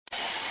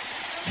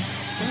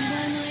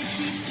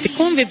Te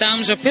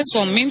convidamos a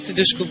pessoalmente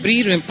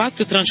descobrir o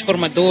impacto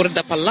transformador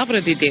da Palavra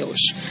de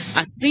Deus,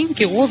 assim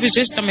que ouves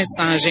esta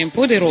mensagem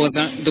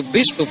poderosa do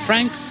Bispo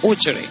Frank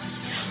Ochery.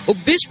 O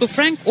Bispo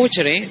Frank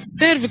Ochery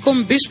serve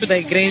como Bispo da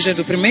Igreja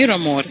do Primeiro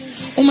Amor,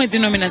 uma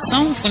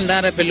denominação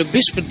fundada pelo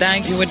Bispo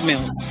Dag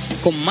Heward-Mills,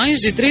 com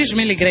mais de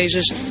 3.000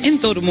 igrejas em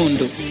todo o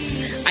mundo.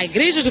 A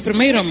Igreja do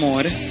Primeiro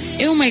Amor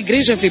é uma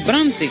igreja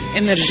vibrante,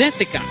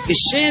 energética e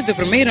cheia de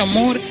primeiro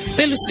amor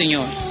pelo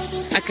Senhor.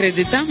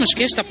 Acreditamos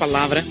que esta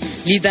palavra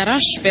lhe dará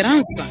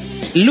esperança,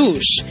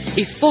 luz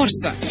e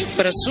força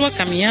para a sua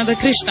caminhada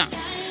cristã.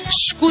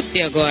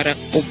 Escute agora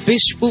o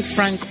Bispo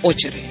Frank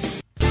Ochery.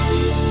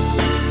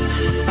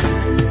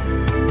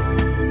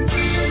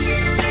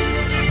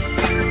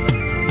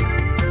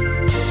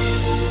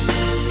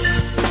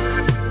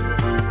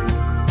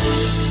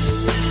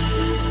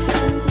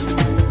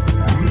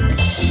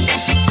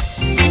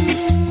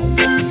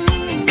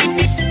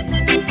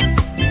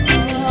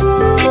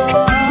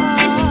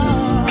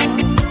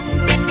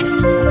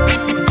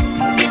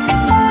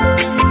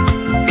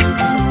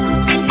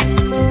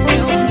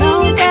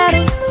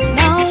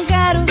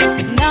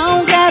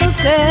 Não quero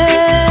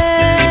ser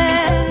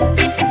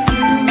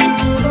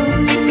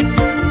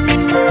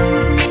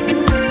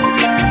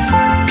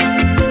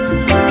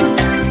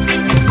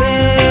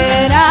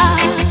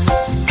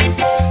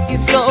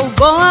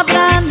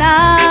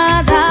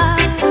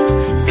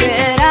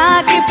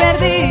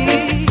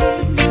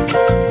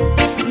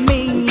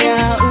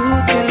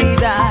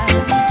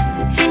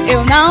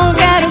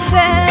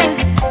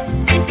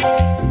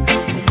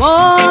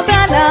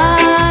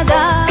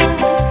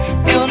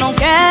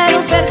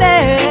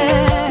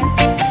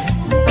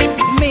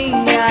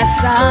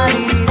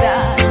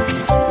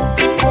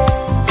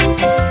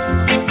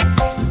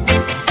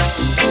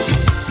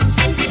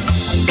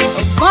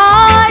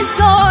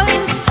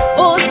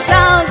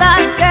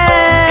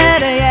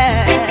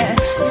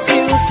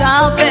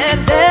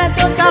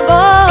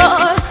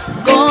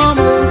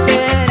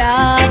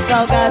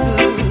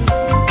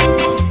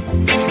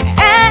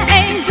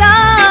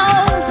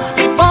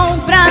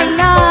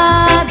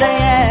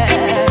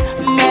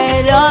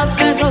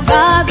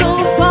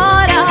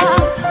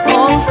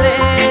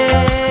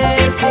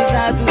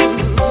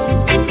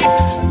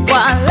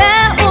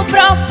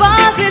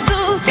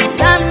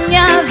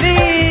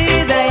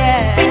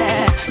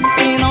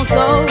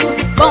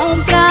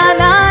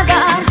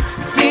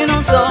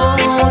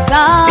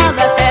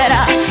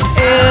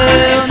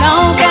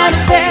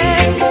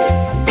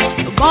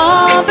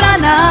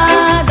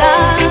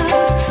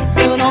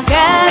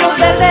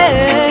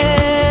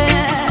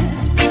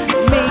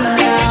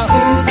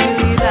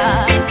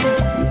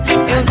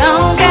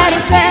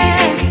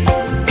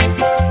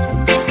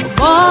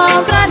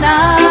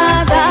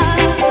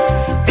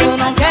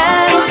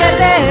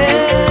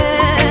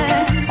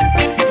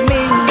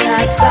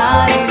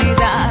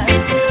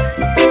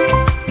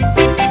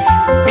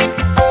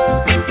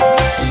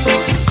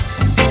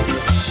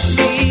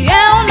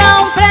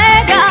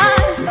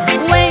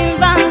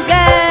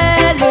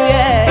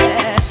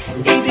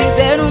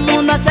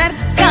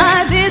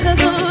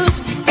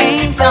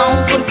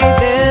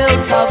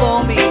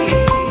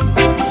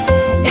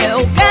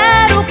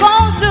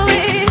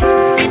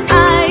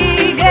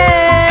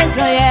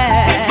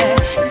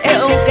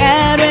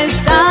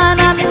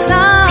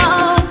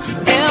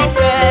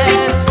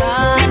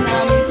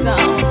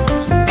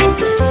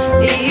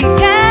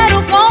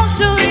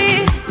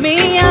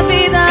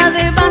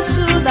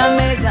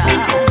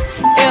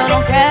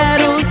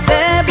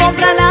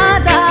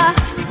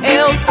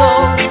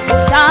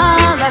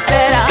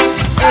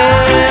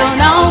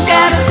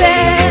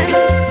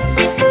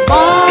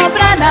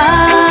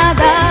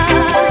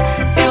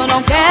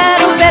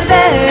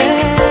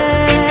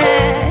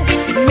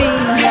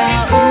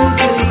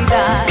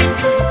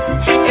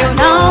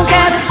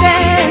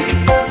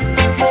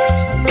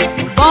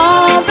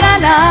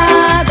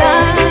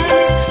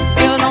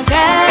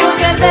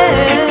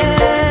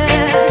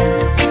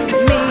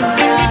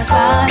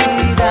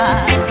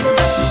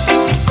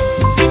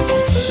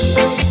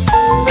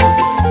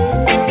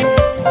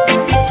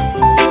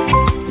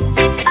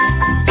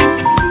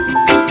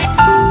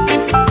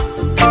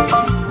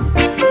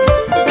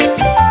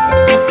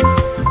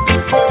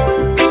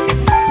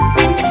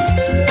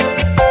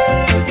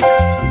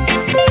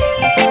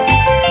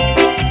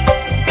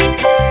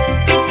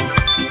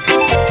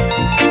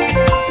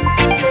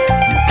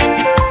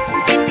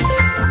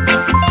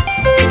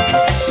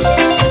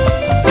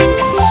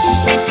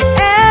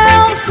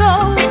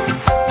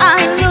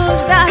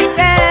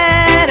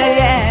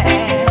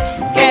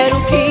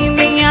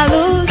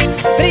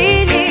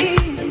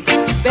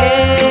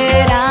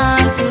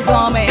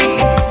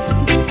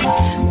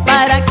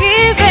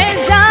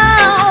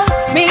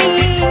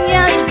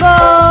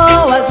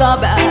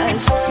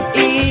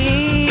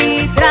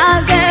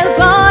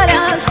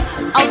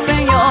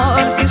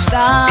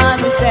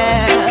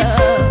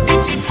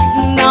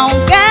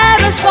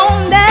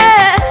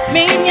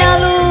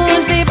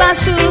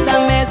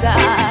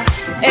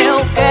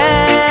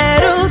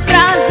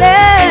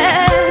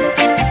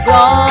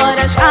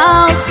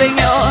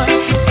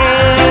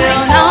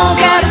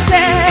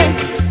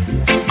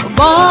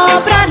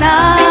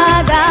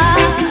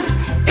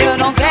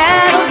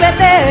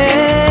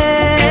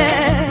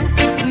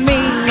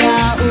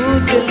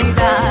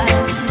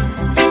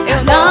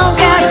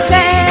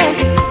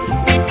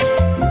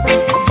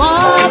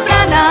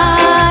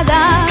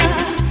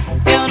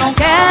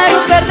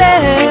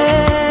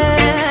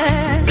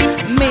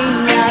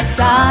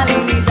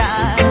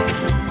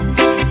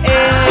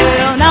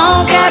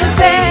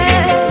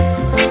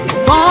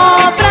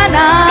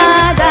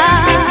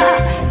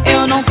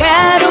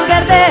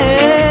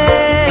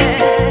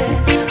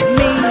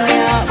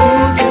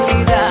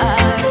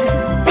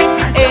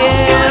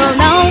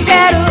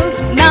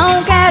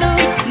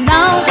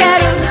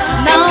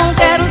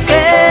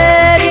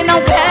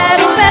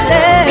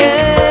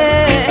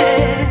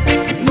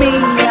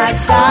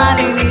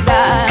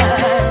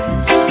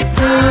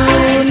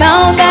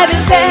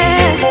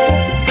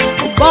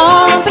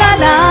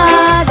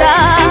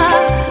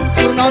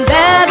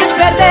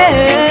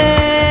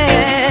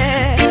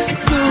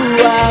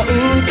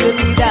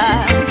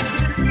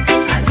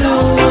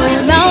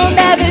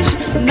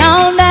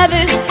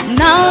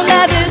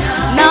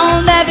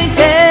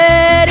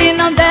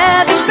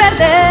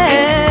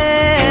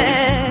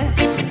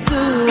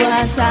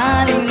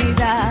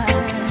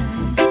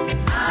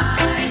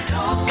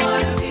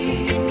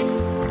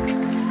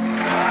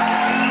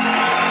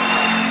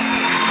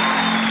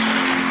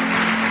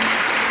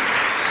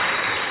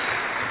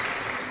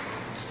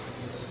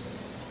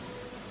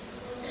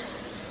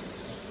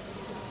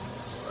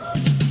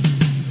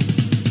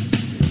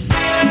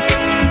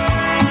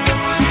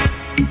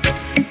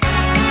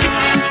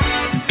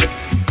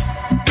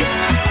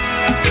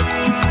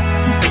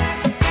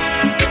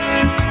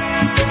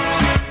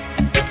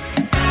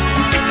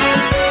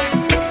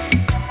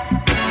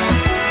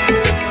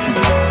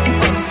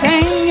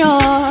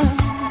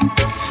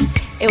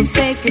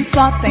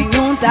só tem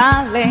um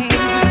talento,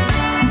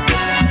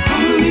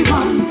 only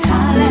one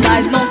talent.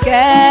 mas não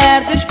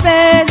quer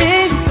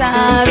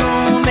desperdiçar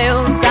o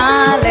meu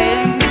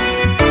talento.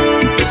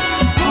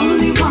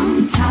 Only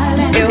one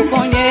talent. Eu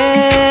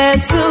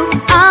conheço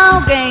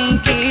alguém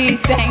que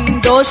tem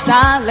 2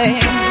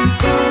 talentos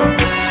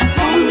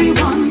Only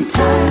one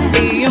talent.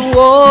 e um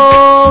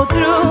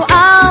outro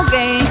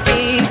alguém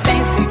que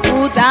tem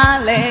 5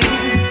 talentos.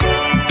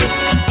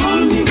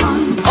 Only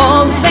one Oh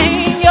talent.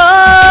 Senhor,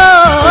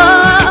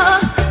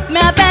 me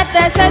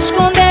apetece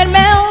esconder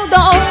meu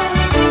dom,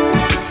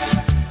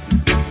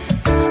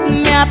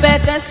 me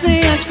apetece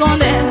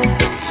esconder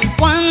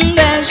quando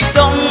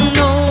estou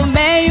no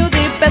meio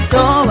de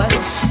pessoas.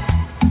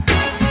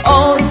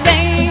 Oh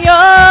Senhor,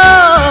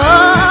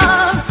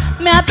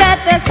 me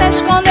apetece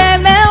esconder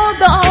meu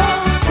dom,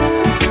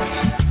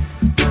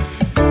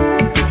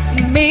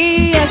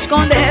 me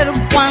esconder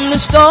quando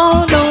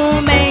estou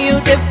no meio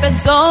de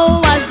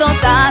pessoas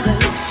dotadas.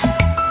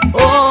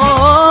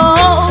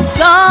 Oh,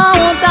 só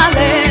um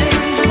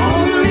talento,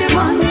 Only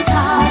one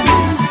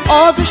talent.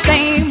 outros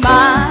têm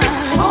mais,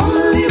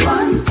 Only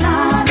one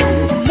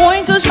talent.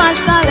 muitos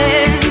mais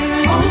talentos.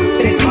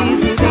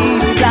 Preciso de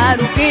usar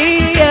o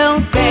que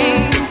eu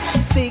tenho,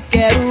 se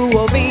quero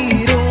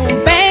ouvir um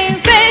bem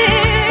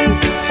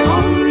feito,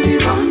 Only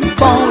one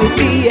bom e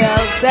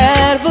fiel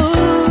servo.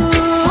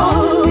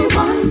 Only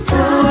one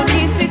talent.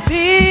 Porque se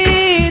te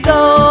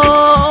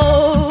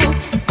dou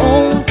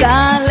um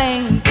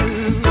talento,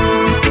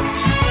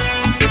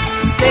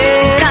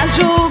 será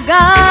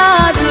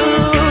julgado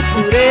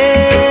por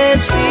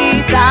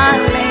este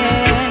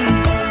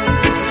talento.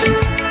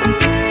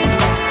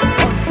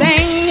 Oh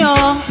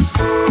Senhor,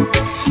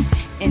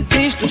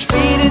 existe o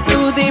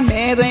espírito de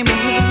medo em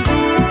mim.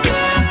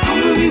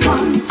 Only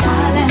one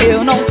talent.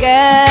 Eu não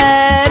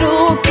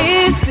quero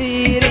que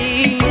se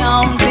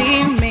riam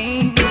de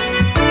mim.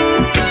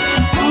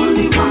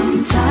 Only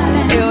one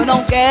talent. Eu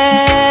não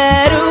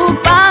quero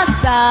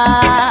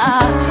passar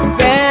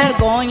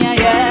vergonha,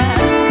 yeah.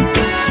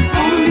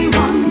 Only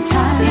one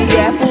talent. E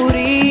é por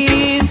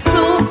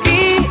isso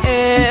que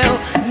eu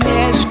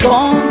me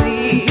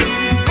escondi.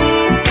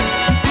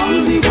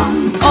 Only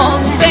one Oh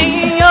talent.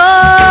 Senhor,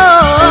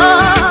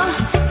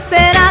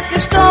 será que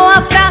estou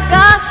a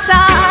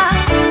fracassar?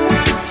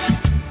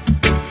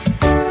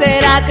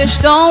 Será que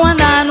estou a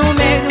andar no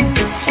medo?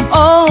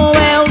 Ou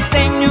eu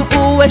tenho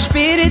o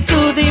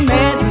espírito de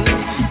medo?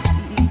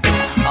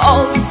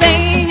 Oh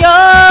Senhor,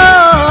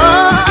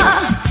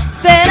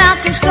 será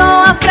que estou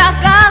a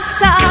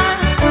fracassar?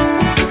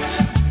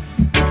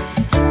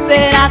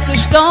 Será que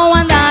estou a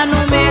andar no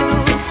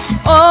medo?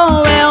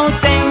 Ou eu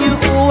tenho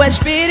o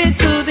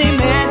espírito de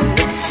medo?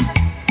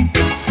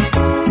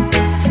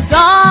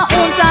 Só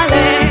um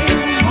talento,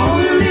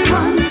 Only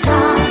one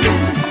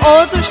talent.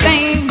 outros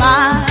têm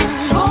mais,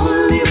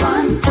 Only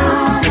one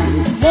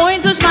talent.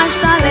 muitos mais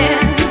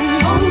talentos.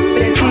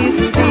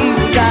 Preciso de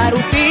usar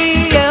o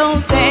que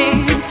eu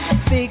tenho,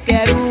 se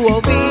quero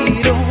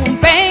ouvir um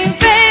bem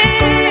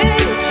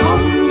feito,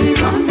 Only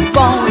one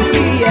bom e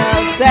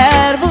fiel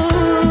servo.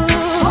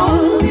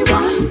 Only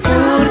one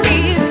talent. Porque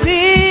se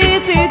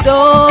te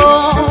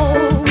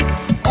dou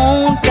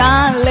um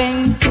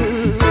talento,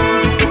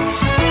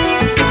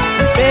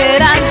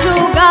 será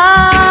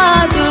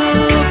julgado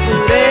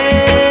por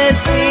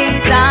este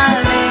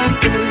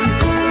talento.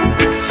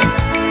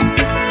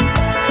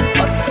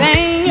 Oh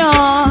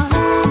Senhor,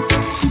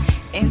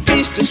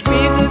 existe o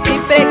espírito de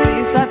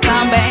preguiça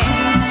também.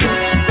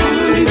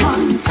 Only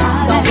one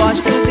talent. Não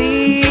gosto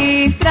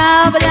de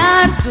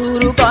trabalhar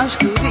duro,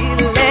 gosto de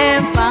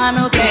levar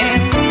meu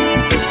tempo.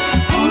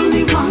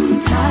 Only one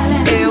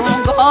talent. Eu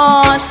não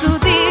gosto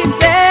de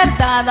ser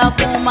dada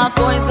alguma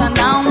coisa,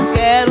 não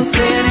quero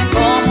ser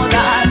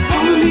incomodado.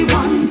 Only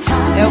one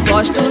talent. Eu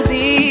gosto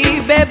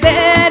de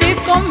beber e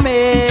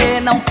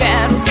comer, não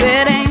quero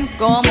ser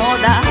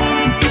incomodado.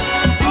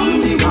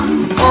 Only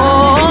one talent.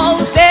 Oh,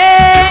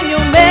 tenho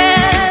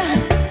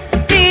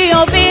medo de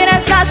ouvir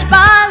essas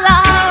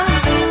palavras.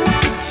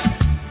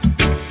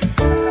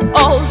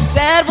 Oh,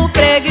 servo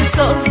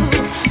preguiçoso.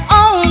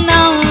 Oh,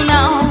 não,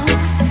 não,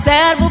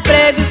 servo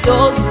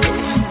preguiçoso.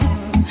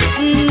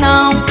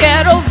 Não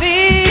quero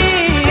ouvir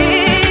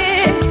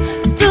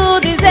tu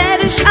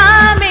dizeres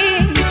a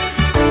mim.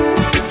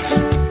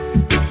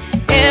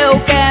 Eu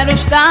quero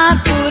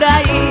estar por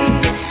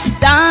aí,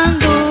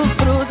 dando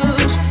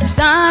frutos,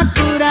 estar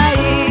por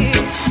aí.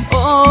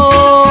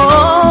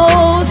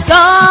 Oh,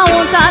 só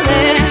um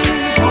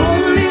talento,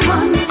 Only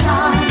one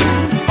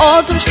talent.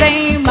 outros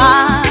têm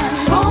mais,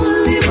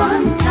 Only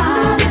one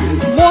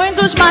talent.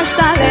 muitos mais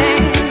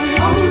talentos.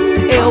 Only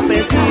Eu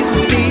preciso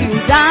de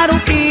usar o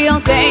que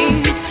eu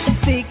tenho,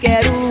 se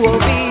quero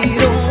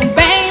ouvir um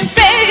bem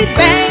feito,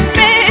 bem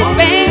feito,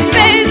 bem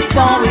feito,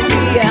 bom e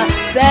fiel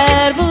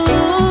servo.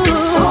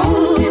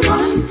 Only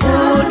one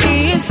talent.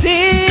 Porque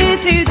se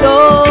te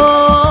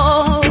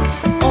dou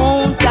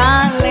um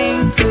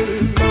talento,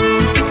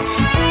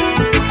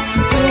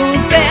 tu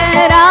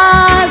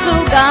serás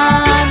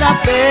julgada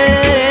por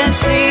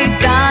este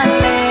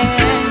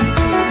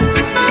talento.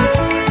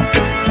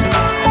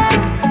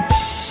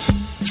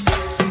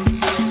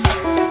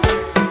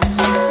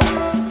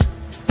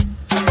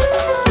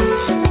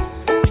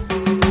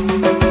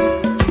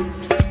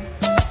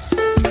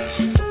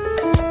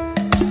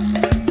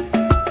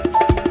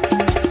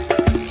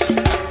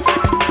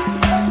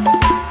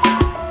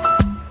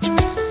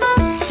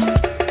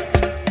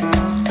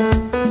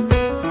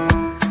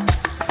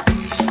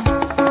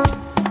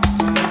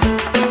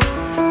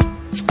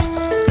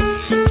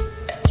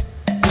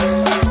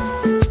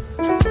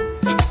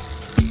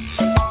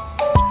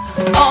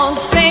 Oh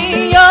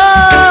Senhor,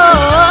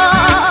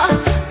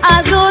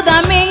 ajuda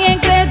a minha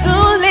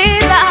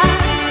incredulidade.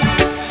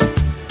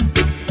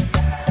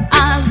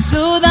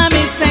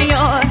 Ajuda-me,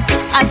 Senhor,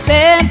 a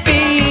ser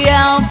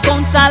fiel com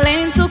o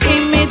talento que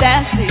me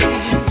deste.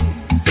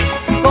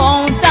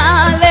 Com o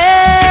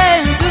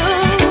talento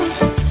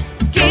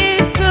que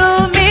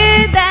tu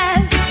me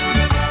deste.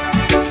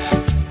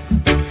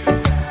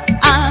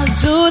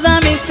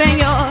 Ajuda-me,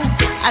 Senhor,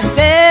 a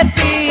ser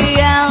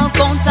fiel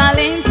com o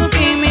talento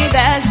que me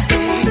deste.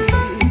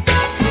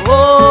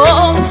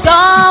 Oh,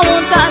 só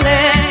um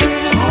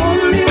talento.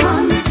 Only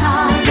one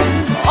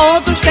talent.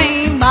 Outros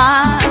têm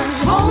mais,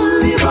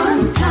 Only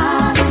one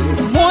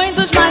talent.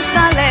 muitos mais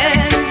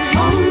talentos.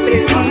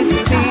 Preciso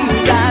de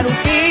usar o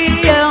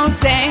que eu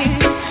tenho.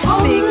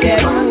 Se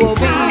quero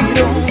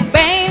ouvir um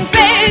bem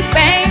feito,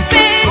 bem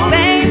feito,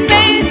 bem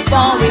feito,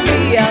 bom e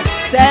fiel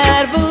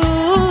servo.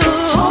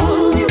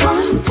 Only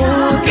one O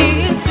talent. que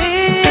se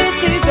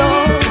te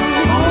dou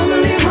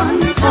Only one um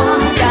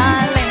talent.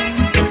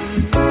 talento,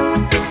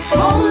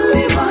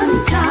 Only one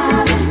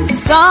talent.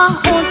 só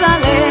um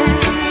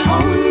talento.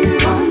 Only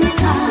one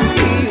talent. E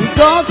os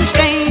outros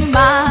têm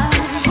mais.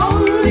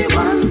 Only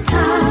one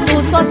talent. Tu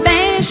só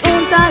tens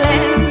um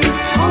talento,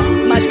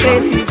 mas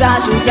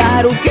precisas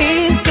usar o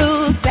que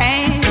tu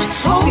tens.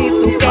 Se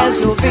tu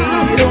queres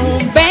ouvir um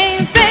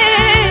bem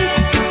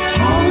feito,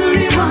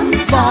 Only one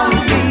bom talent. e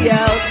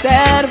fiel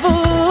servo.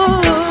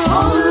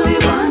 Only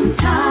one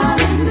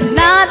talent.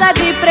 Nada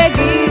de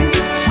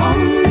preguiça,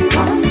 Only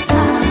one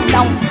talent.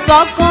 não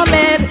só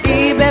comer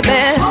e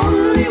beber.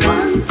 Only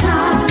one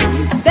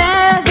talent.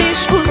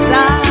 Deves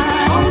usar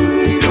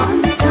Only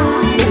one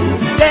talent. o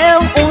seu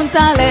um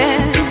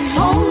talento,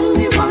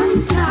 Only one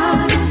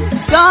talent.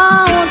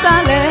 só um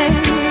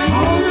talento.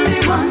 Only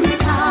one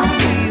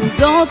talent. E os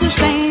outros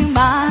têm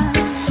mais,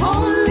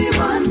 Only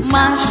one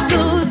mas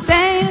tu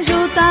tens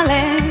o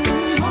talento.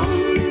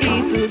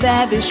 E tu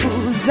deves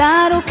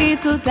usar o que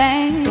tu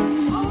tens.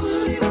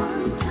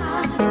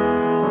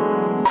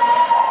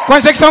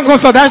 Quantos é que estão com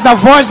saudades da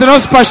voz do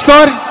nosso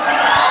pastor?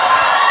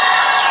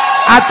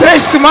 Há 3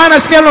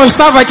 semanas que ele não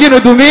estava aqui no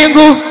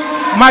domingo,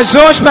 mas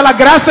hoje, pela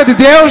graça de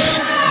Deus,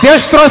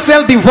 Deus trouxe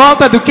ele de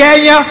volta do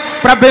Quênia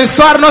para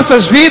abençoar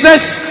nossas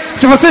vidas.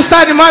 Se você está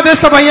animado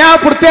esta manhã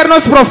por ter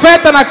nosso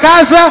profeta na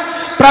casa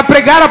para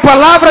pregar a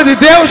palavra de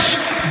Deus,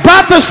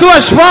 bata as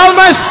suas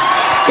palmas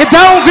e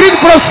dá um grito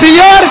para o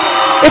Senhor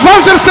e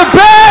vamos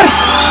receber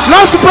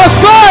nosso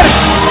pastor,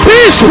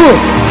 Bispo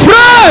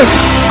Frank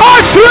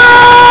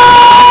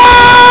Ochoa!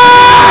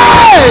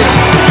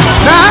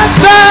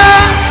 Nada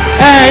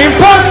é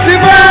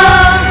impossível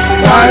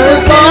quando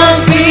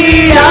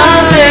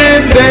confias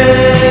em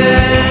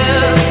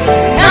Deus.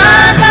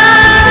 Nada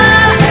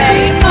é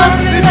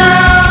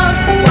impossível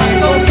quando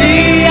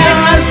confia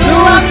na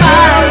sua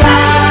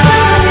palavra.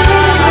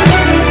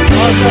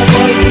 Nossa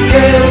voz de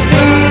Deus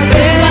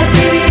dizendo a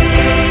ti: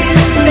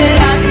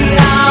 será que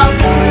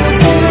algo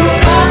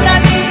durou pra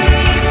mim?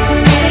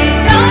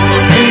 Então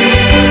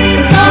confie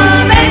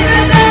somente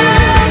em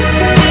Deus.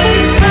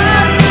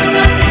 Descanse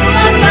na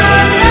sua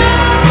palavra.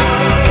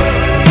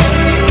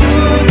 E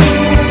tudo,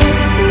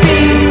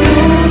 sim,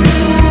 tudo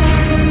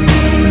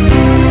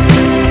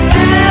é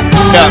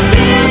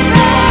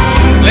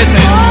possível.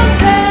 Listen. com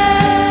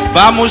Deus.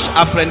 Vamos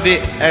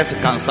aprender essa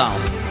canção.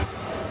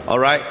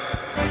 Alright?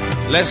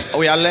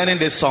 We are learning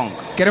this song.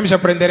 Queremos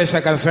aprender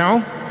esta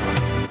canção.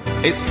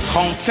 It's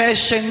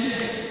confession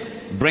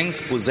brings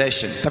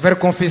possession. Tá vendo?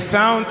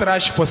 Confissão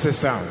traz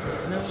possessão.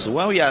 So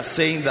when we are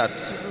saying that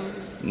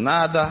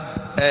nada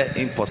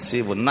é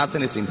impossível,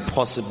 nothing is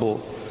impossible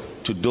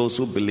to those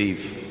who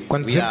believe,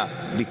 Quando we se- are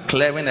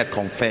declaring a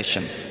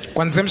confession.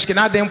 Quando dizemos que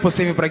nada é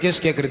impossível para aqueles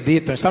que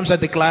acreditam, estamos a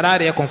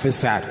declarar e a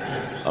confessar.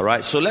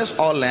 Alright? So let's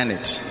all learn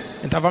it.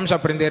 Então vamos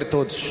aprender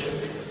todos,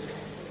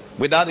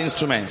 Without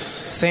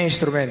instruments. sem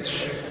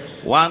instrumentos.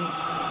 1,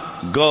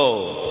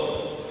 go.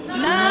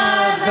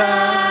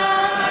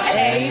 Nada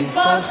é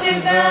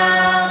impossível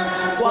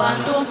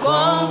quando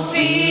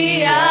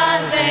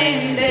confias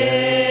em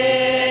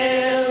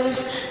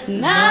Deus.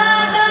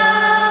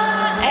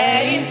 Nada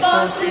é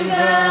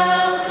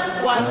impossível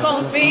quando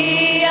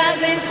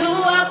confias em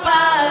sua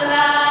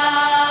palavra.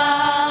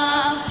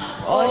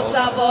 Ouça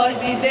a voz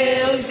de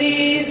Deus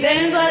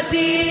dizendo a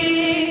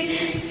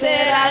ti: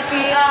 será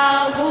que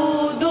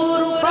algo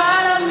duro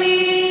para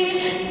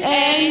mim?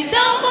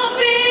 Então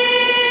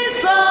confie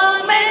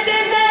somente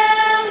em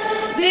Deus,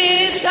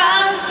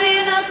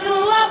 descanse na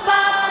sua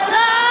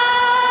palavra,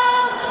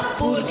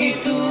 porque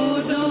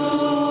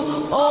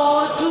tudo,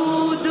 oh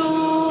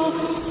tudo,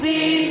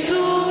 sim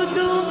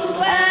tudo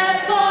é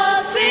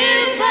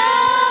possível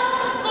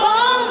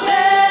com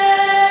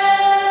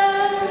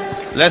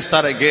Deus. Let's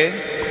start again.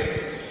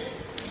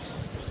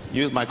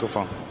 Use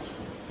microphone.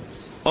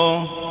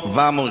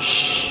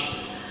 Vamos.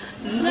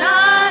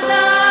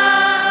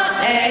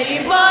 Nada é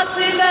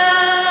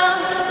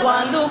impossível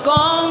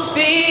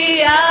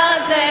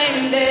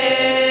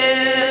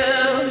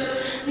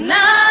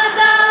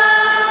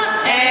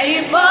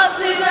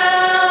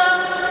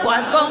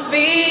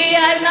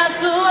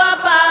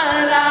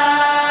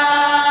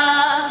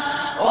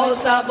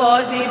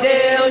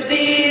Deus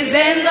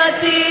dizendo a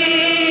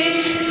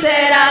ti: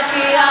 será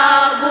que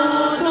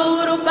algo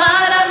duro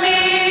para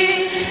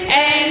mim?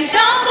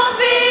 Então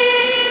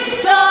confie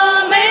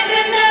somente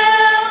em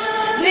Deus,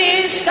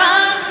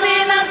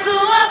 descanse na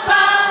sua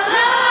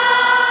palavra,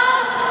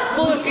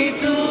 porque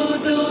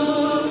tudo,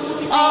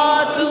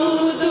 ó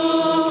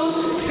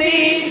tudo,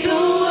 sim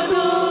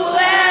tudo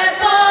é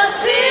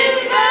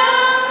possível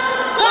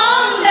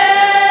com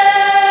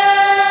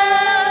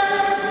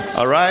Deus.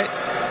 All right?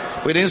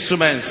 With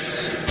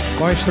instruments.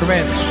 Com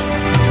instrumentos.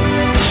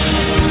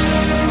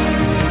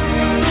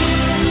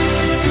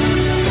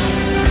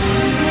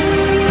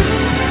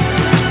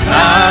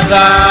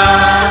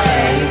 Nada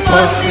é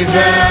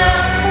Impossível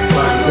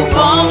quando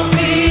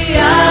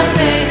confias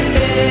em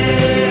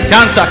Deus.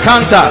 Canta,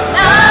 canta.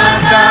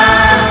 Nada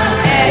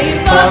é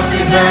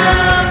impossível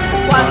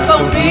quando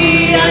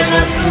confias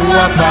na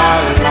sua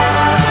palavra.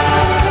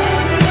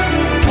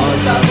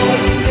 Ouça a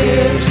voz de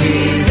Deus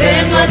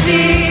dizendo a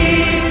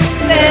ti: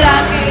 será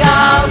que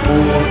algo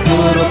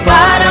duro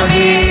para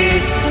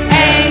mim?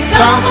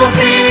 Então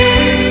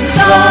confie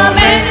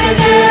somente em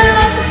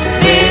Deus,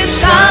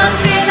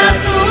 descanse na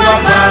sua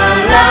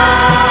palavra,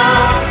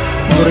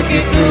 porque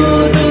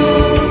tudo,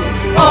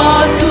 ó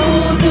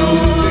tudo,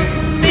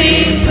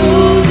 sim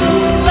tudo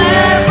é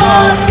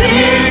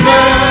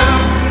possível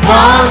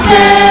com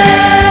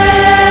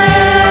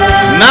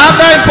Deus.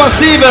 Nada é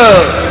impossível.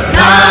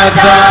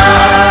 Nada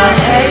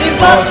é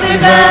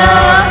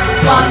impossível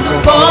quando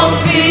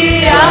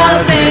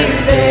confias em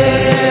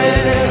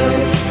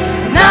Deus.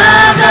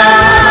 Nada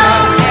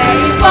é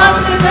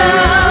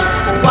impossível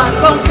quando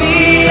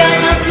confias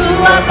na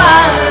sua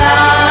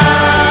palavra.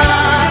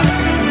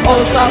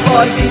 Ouço a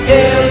voz de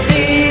Deus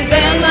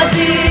dizendo a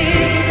ti: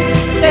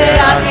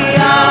 será que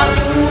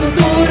algo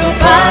duro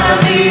para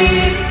mim?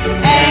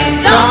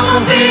 Então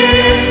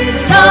confie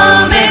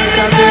somente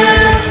em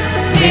Deus,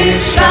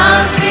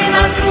 descanse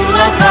na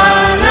sua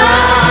palavra,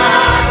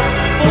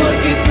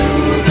 porque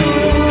tudo,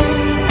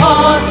 ó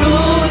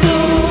tudo,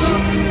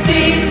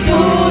 sim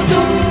tudo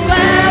é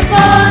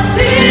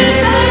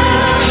possível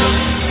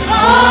com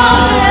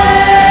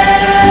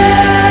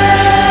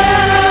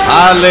Deus.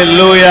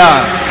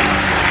 Aleluia.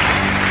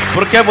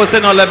 Por que você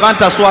não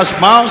levanta suas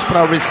mãos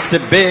para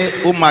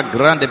receber uma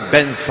grande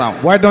bênção?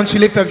 Why don't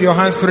you lift up your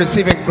hands to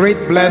receive a great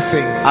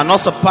blessing? A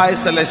nosso Pai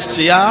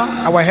Celestial,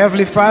 Our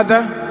Heavenly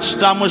Father,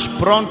 estamos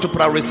prontos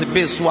para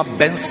receber sua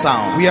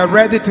bênção we are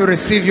ready to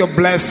receive your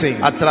blessing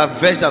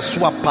através da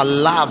sua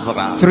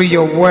palavra. through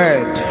your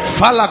word.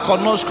 Fala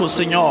conosco,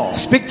 Senhor.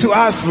 Speak to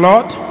us,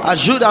 Lord,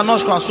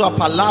 Ajuda-nos com a sua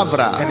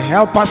palavra. and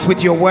help us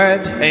with your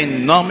word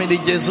Em nome de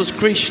Jesus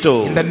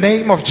Cristo. in the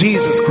name of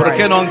Jesus Por que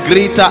Christ. não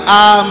grita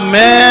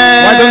amém?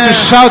 Why don't you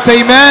shout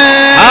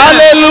amen?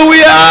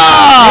 Aleluia!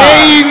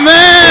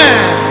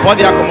 Amen.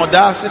 Pode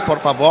acomodar-se, por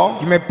favor.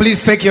 You may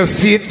please take your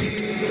seat.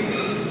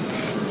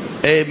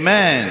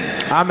 Amém.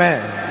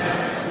 Amen.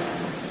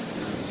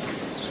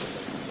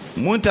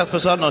 Muitas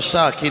pessoas não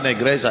estão aqui na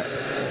igreja.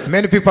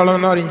 Many people are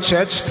not in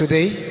church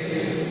today.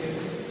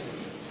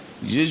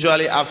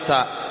 Usually after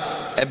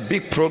a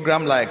big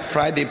program like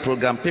Friday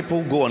program,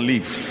 people go on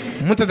leave.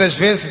 Muitas das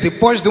vezes,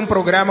 depois de um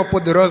programa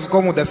poderoso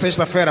como o da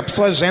sexta-feira,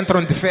 pessoas já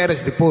entram de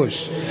férias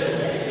depois.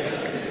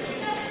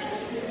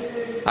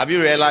 Have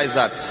you realized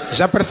that?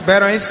 Já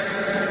perceberam isso?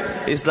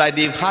 It's like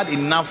they've had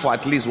enough for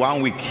at least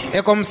 1 week.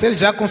 É como se eles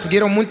já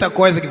conseguiram muita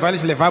coisa que vai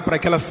lhes levar para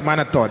aquela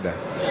semana toda.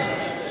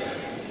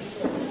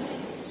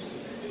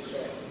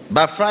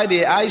 But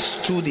Friday, I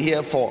stood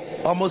here for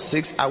almost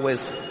 6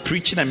 hours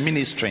preaching and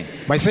ministering.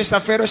 Mas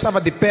sexta-feira eu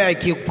estava de pé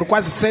aqui por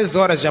quase 6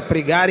 horas a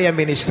pregar e a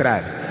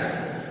ministrar.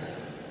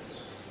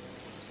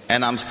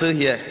 And I'm still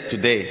here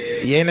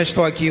today E ainda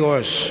estou aqui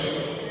hoje.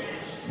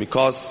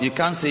 because you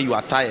can't say you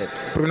are tired.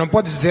 Porque não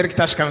podes dizer que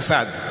estás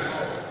cansado.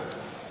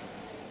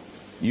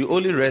 You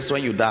only rest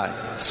when you die.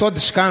 Só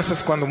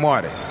descansas quando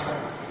morres.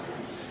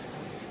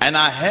 And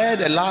I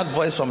heard a loud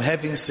voice from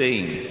heaven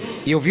saying,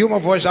 E ouvi uma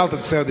voz alta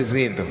do céu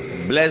dizendo: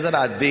 Blessed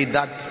are they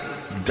that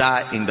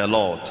die in the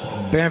Lord.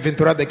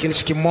 bem-aventurado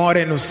aqueles que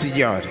morem no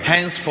Senhor.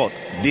 Henceforth,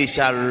 they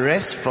shall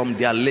rest from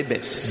their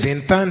labors, De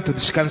entanto,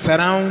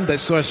 descansarão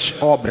das suas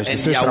obras, and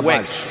dos seus their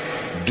trabalhos. works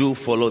do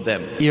follow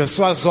them. E as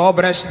suas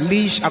obras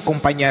lhes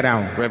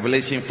acompanharão.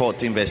 Revelation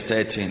 14, verse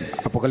 13.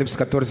 Apocalipse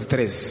 14,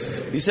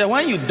 13. He said,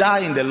 when you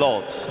die in the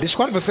Lord, Diz: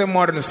 quando você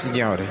morre no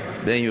Senhor,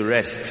 then you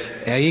rest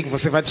é aí que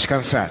você vai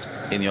descansar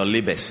in your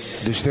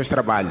labors. dos teus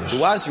trabalhos. So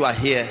whilst you are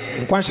here,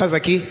 Enquanto estás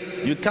aqui,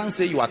 you can't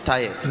say you are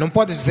tired. não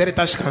podes dizer que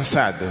estás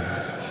cansado.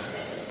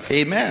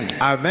 Amen.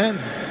 Amém?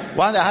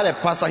 One day I had a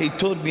pastor, he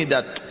told me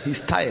that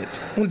he's tired.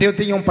 Um dia eu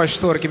tinha um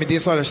pastor que me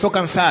disse: olha, estou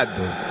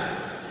cansado.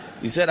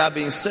 He said, I've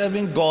been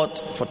serving God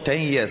for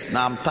 10 years.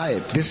 Now I'm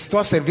tired. Disse: estou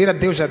a servir a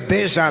Deus há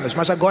 10 anos,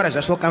 mas agora já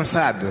estou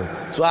cansado.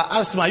 So I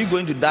asked him, are you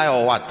going to die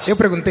or what? Eu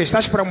perguntei: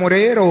 estás para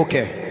morrer ou o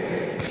quê?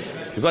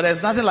 Because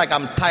there's nothing like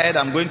I'm tired,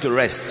 I'm going to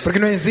rest. Porque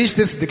não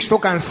existe isso de que estou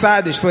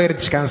cansado e estou a ir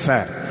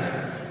descansar.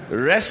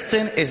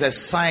 Resting is a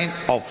sign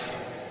of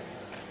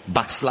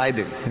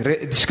backsliding.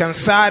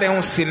 Descansar é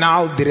um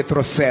sinal de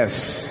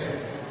retrocesso.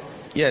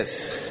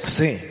 Yes.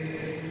 Sim.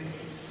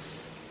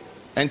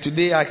 And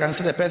today I can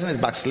see the person is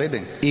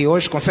backsliding. E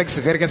hoje consegue-se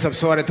ver que essa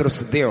pessoa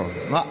retrocedeu.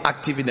 He's not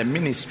active in the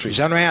ministry.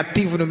 Já não é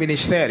ativo no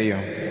ministério.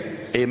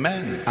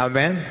 Amen.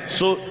 Amém?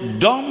 So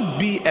don't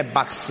be a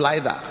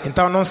backslider.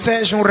 Então não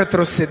seja um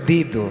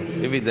retrocedido.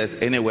 If there's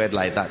any word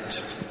like that.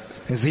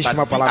 Existe But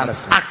uma be palavra an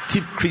assim.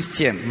 active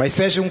Christian. Mas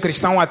seja um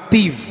cristão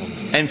ativo.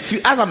 And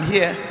feel, as I'm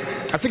here,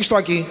 Assim que estou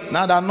aqui,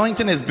 now the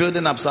anointing is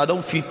building up, so I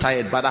don't feel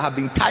tired, but I have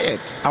been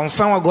tired. a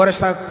unção agora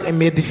está a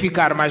me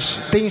edificar,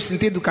 mas tenho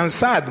sentido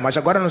cansado, mas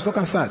agora não estou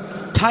cansado.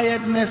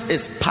 Tiredness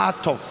is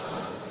part of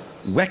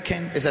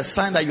working. It's a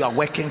sign that you are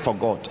working for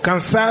God.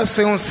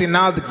 Cansaço é um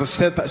sinal de que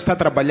você está a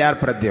trabalhar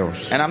para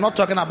Deus. And I'm not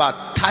talking about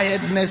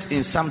tiredness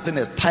in something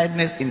else,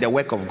 tiredness in the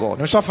work of God.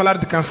 Não estou a falar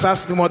de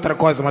cansaço de uma outra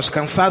coisa, mas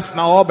cansaço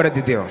na obra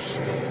de Deus.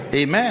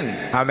 Amen.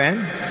 Amém?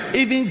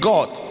 Even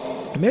God,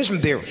 Mesmo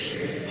Deus,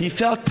 he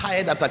felt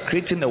tired after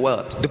creating the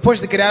world. depois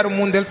de criar o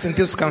mundo, ele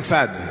sentiu-se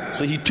cansado.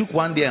 So he took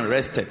one day and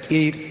rested.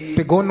 E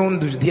pegou num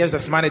dos dias da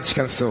semana e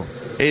descansou.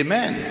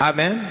 Amen.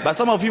 Amém? But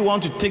some of you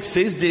want to take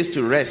 6 days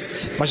to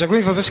rest Mas alguns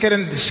de vocês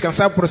querem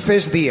descansar por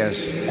 6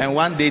 dias and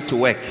 1 day to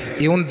work.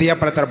 e um dia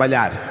para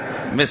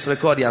trabalhar.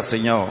 Misericórdia,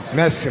 Senhor.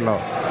 Merci,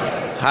 Lord.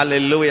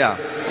 Hallelujah.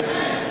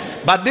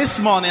 But this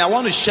morning I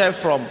want to share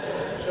from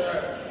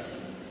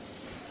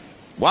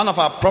one of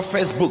our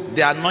prophets' book,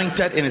 The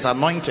Anointed and His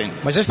Anointing.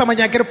 Mas esta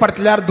manhã quero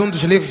partilhar de um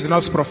dos livros do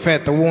nosso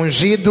profeta, O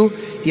Ungido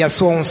e a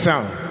Sua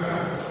Unção.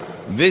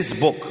 This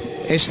book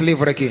Este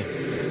livro aqui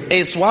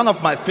is one of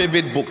my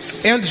favorite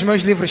books é um dos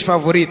meus livros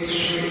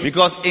favoritos,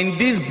 because in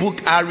this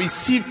book I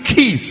receive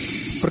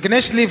keys porque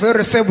neste livro eu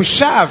recebo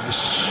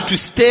chaves to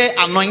stay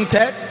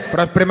anointed,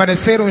 para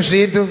permanecer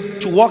ungido,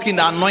 to walk in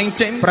the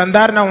anointing, para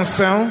andar na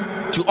unção,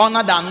 to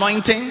honor the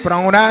anointing, para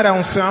honrar a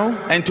unção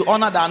and to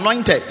honor the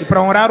anointed. e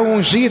para honrar o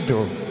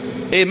ungido.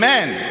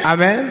 Amen.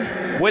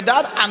 Amém?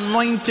 Without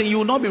anointing, you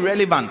will not be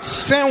relevant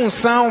Sem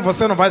unção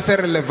você não vai ser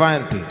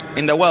relevante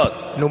in the world.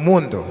 no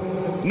mundo.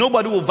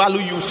 Nobody will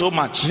value you so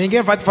much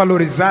Ninguém vai te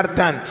valorizar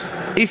tanto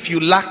if you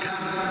lack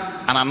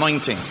an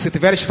anointing. se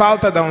tiveres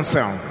falta da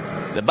unção.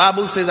 The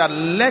Bible says that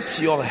let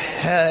your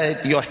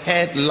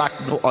head lack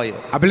no oil,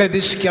 A Bíblia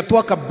diz que a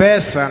tua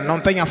cabeça não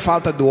tenha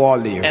falta do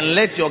óleo and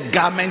let your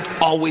garment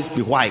always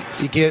be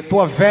white. e que a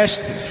tua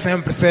veste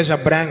sempre seja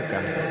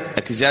branca.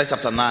 Ecclesiastes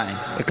chapter 9,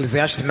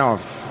 Eclesiastes 9,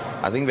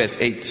 I think verse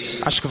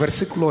 8. acho que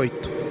versículo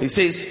 8. It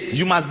says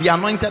you must be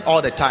anointed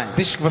all the time.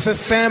 Diz que você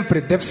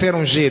sempre deve ser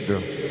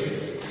ungido.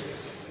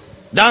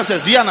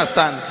 Dancers, do you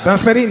understand?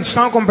 Dançarinos,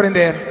 estão a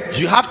compreender?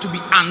 You have to be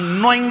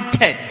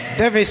anointed.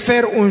 Deve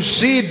ser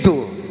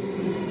ungido.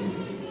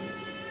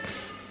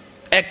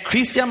 A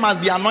Christian must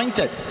be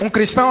anointed. Um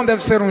cristão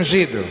deve ser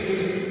ungido.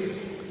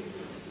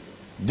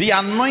 The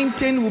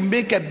anointing will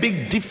make a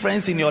big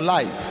difference in your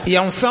life. E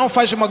a unção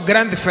faz uma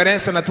grande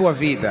diferença na tua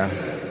vida.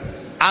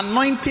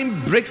 Anointing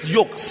breaks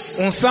yokes.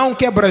 Unção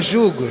quebra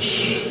jugos.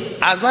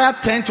 Isaiah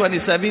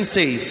 10:27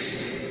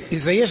 says,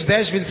 Isaías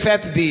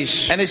 10:27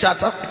 diz: and it shall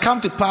come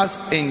to pass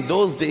in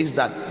those days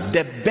that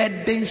the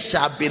burden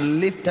shall be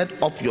lifted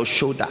off your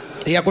shoulder,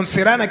 E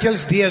acontecerá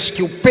naqueles dias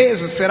que o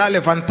peso será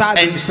levantado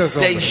and dos teus the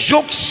ombros.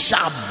 yoke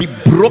shall be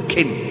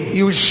broken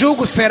E o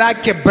jugo será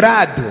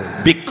quebrado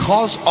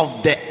because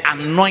of the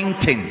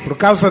anointing. por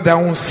causa da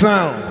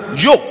unção.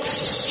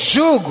 Yokes,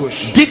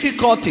 Jugos,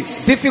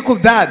 difficulties,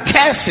 dificuldades,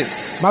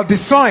 curses,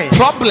 maldições,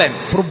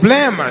 problems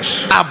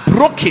problemas are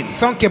broken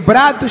são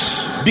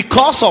quebrados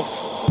because of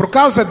por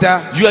causa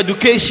da your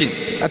education,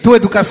 tua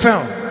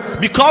educação,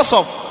 because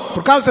of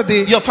por causa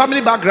de your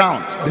family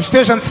background. dos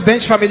teus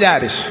antecedentes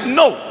familiares.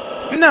 No,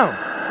 Não,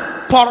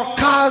 por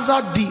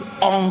causa de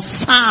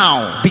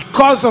unção.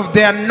 because of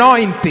the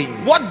anointing.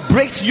 What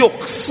breaks O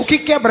yokes? que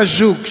quebra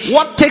jugos?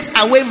 What takes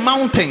away O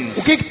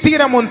mountains? que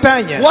tira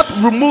montanhas? What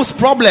removes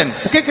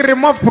problems? O que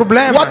remove What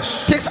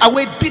problemas? takes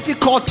away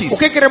difficulties? O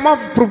que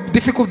remove What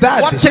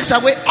dificuldades? takes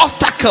away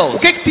obstacles? O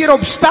que tira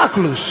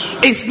obstáculos?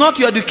 It's not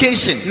your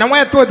education. Não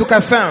é a tua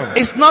educação,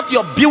 It's not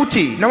your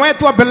beauty. não é a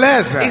tua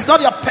beleza, It's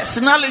not your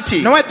personality.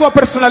 não é a tua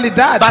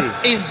personalidade,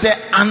 But it's the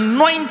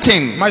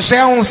anointing. mas é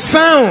a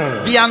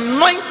unção. The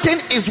anointing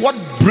is what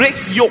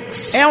breaks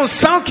yokes. É a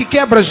unção que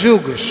quebra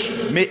jugos.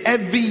 May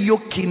every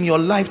yoke in your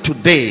life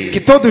today Que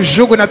todo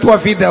jugo na tua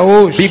vida be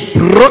hoje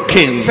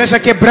broken seja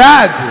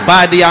quebrado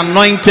by the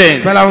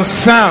anointing. pela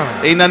unção.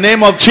 In the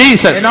name of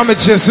Jesus. Em nome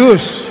de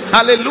Jesus.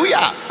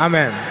 Hallelujah.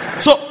 Amém.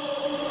 So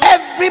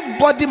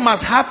everybody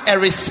must have a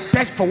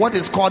respect for what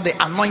is called the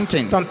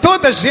anointing. Então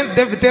toda a gente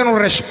deve ter um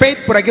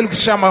respeito por aquilo que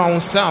se chama a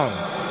unção.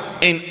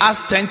 In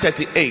Acts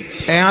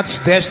 10:38, Em Atos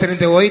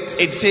 10:38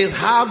 it says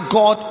how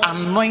God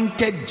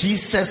anointed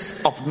Jesus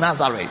of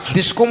Nazareth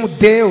diz como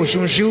Deus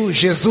ungiu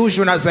Jesus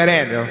o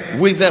Nazareno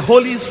with the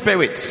Holy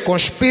Spirit com o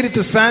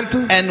Espírito Santo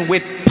and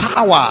with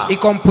power, e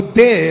com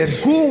poder,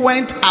 who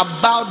went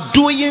about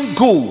doing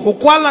good o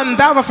qual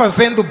andava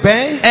fazendo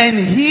bem and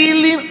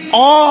healing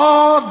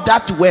all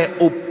that were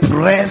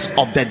oppressed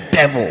of the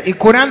devil. e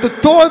curando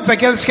todos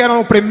aqueles que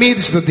eram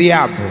oprimidos do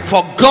diabo,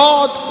 For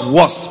God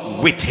was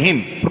with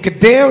him. porque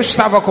Deus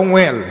estava com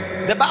ele.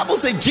 The Bible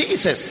says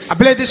Jesus A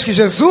Bíblia diz que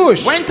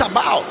Jesus went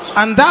about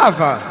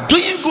andava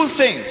doing good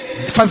things.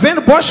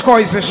 fazendo boas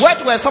coisas.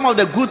 What were some of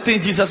the good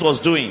things Jesus was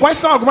doing? Quais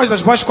são algumas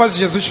das boas coisas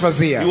que Jesus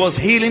fazia? He was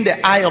healing the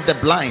eye of the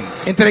blind.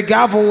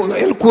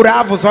 Ele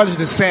curava os olhos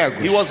dos cegos.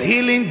 He was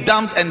healing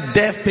dumb and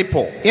deaf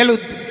people. Ele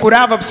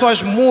curava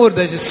pessoas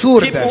mudas e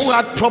surdas. People who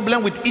had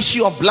problem with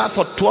issue of blood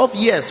for 12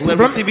 years were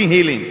Problem- receiving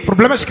healing.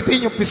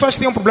 Pessoas que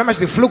tinham problemas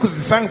de fluxo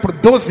de sangue por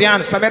 12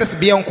 anos também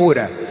recebiam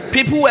cura.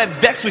 People who were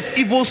vexed with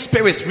evil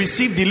spirits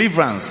received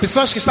deliverance.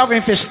 Pessoas que estavam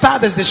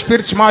infestadas de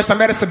espíritos maus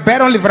também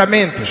receberam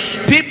livramentos.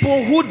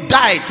 People who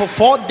died for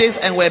 4 days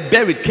and were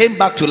buried came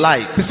back to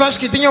life. Pessoas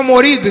que tinham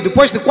morrido e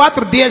depois de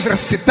 4 dias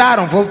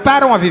ressuscitaram,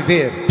 voltaram a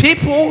viver.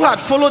 People who had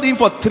followed him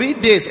for 3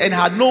 days and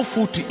had no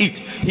food to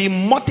eat, he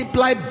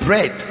multiplied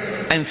bread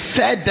and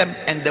fed them,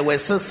 and there were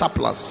still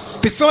surpluses.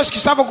 Pessoas que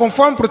estavam com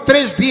fome por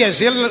 3 dias,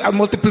 ele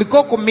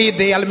multiplicou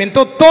comida e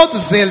alimentou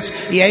todos eles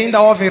e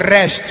ainda houve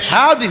restos.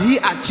 How did he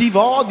achieve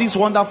all these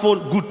wonderful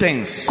good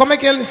things? Como é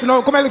que ele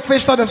ensinou? Como ele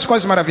fez todas essas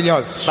coisas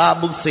maravilhosas?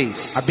 Bible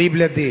says A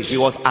Bíblia diz he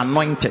was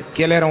anointed.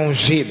 que ele era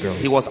ungido.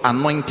 He was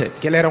anointed.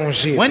 Que ele era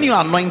ungido. When you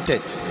are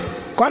anointed,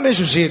 Quando é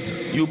ungido,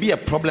 you'll be a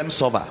problem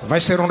solver. vai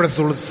ser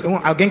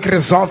alguém que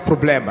resolve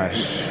problemas.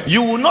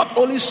 You will not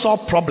only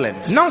solve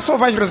problems. Não só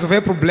vai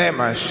resolver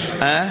problemas.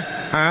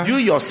 You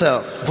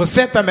yourself,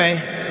 Você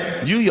também.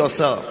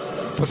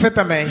 Você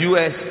também. you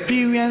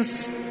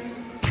experience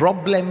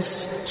problems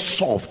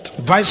solved.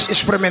 Vais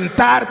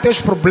experimentar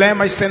teus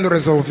problemas sendo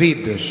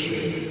resolvidos.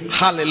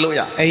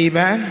 Hallelujah.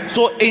 Amen.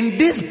 So in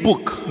this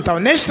book, Então,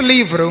 neste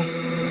livro,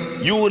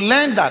 you will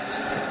learn that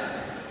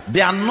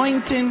the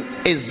anointing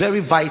is very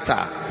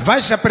vital,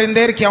 vais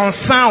aprender que a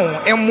unção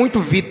é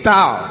muito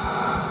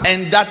vital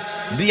and that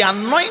the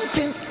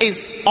anointing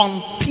is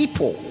on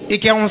people. e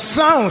que a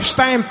unção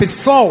está em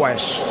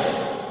pessoas,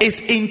 Is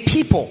in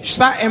people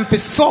está em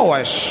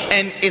pessoas,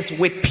 and is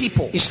with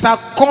people. está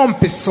com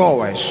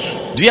pessoas.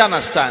 Do you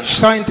understand?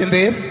 Estão a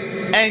entender?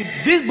 And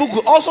this book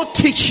will also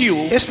teach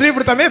you Este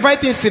livro também vai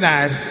te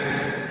ensinar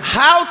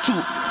how to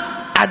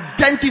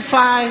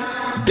identify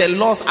the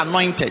Lord's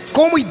anointed.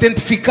 como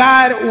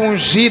identificar o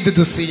ungido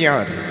do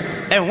Senhor.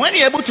 And when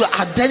you're able to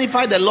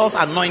identify the Lord's E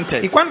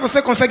anointed, quando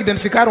você consegue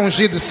identificar o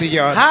ungido do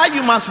Senhor, how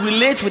you must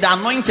relate with the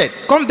anointed,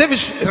 como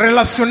deves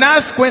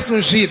relacionar-se com esse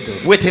ungido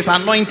with his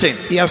anointing,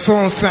 e a sua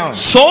unção,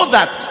 so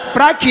that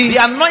para que the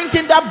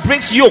anointing that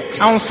breaks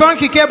yokes, a unção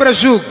que quebra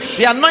julgos,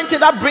 the anointing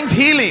that brings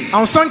healing, a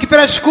unção que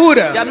traz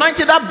cura, the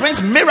anointing that brings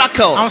a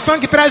miracles unção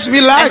que traz and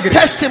milagres,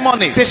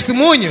 testimonies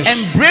testemunhos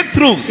and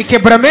breakthroughs e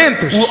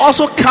quebramentos will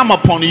also come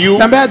upon you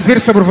também há de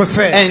vir sobre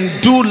você and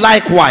do e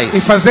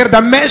likewise. fazer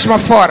da mesma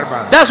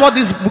forma. That's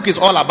what this book is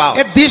all about.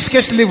 É disso que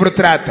este livro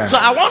trata. So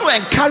I want to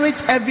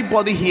encourage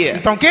everybody here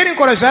Então quero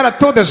encorajar a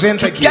toda a gente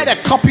to aqui get a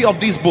copy of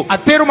this book a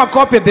ter uma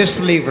cópia deste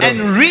livro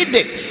and read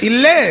it, e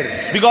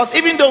ler, because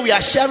even though we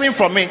are sharing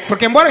from it,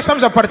 porque embora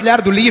estamos a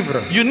partilhar do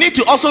livro, you need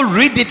to also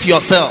read it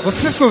yourself.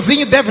 você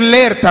sozinho deve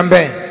ler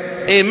também.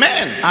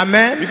 Amen.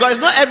 Amém? Because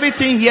not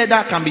everything here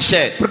that can be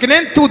shared. Porque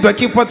nem tudo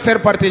aqui pode ser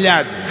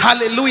partilhado.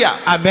 Hallelujah.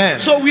 Amém.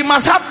 So we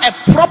must have a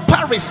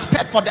proper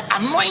respect for the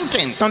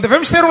anointing, Então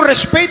devemos ter um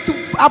respeito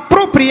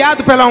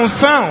apropriado pela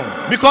unção,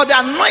 because the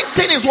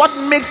anointing is what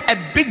makes a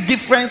big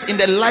difference in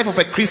the life of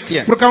a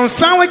Christian. porque a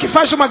unção é que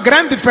faz uma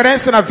grande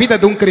diferença na vida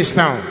de um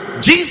cristão.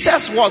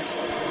 Jesus was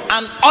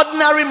an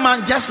ordinary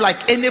man just like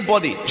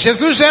anybody.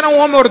 Jesus era um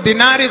homem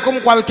ordinário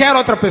como qualquer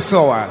outra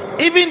pessoa.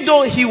 Even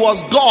though he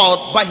was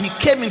God, but he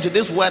came into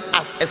this world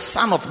as a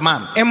son of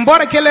man.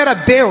 Embora que ele era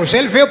Deus,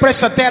 ele veio para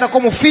esta terra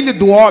como filho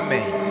do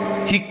homem.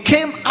 He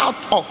came out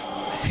of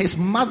his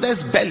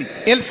mother's belly.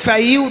 Ele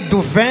saiu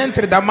do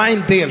ventre da mãe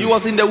He dele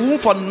was in the womb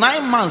for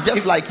 9 months,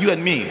 just like you and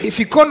me. e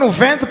ficou no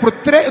ventre por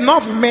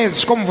 9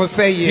 meses como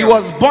você e He eu.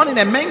 was born in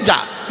a manger.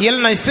 E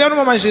ele nasceu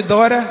numa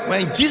manjedoura.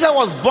 When Jesus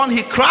was born,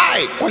 he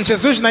cried Quando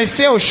Jesus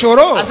nasceu,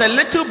 chorou, as a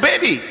little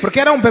baby. porque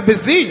era um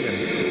bebezinho.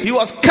 He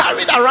was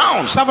carried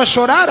around. Estava a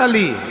chorar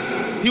ali.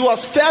 He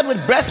was fed with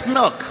breast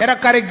milk. Era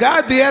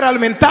carregado e era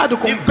alimentado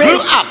com He grew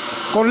peito, up.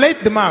 com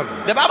leite de mama.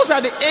 The Bible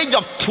said at the age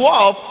of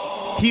 12,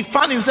 he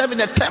found himself in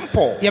the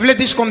temple. E a Bíblia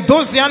diz que com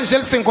 12 anos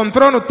ele se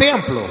encontrou no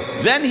templo.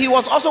 Then he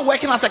was also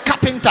working as a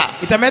carpenter.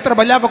 E também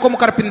trabalhava como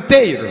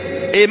carpinteiro.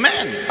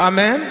 Amen.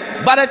 Amém?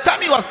 By the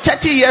time he was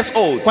 30 years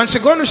old, Quando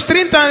chegou nos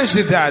 30 anos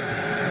de idade,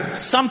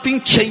 something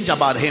changed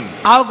about him.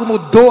 algo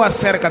mudou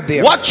acerca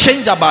dele. What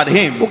changed about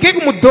him O que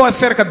mudou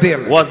acerca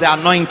dele? was the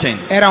anointing.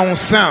 Era a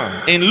unção.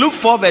 In Luke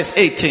 4 verse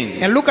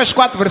 18, Em Lucas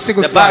 4,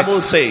 versículo the 7, Bible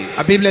a says,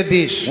 Bíblia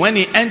diz: when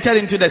he entered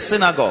into the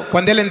synagogue,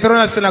 quando ele entrou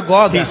na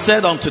sinagoga, he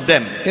said unto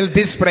them, ele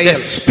disse para the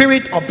eles: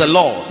 Spirit of the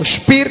Lord o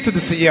Espírito do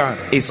Senhor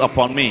is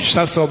upon me.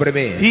 está sobre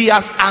mim, He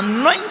has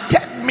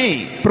anointed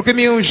me porque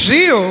me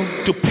ungiu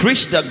to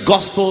preach the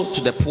gospel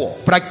to the poor.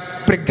 para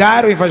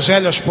pregar o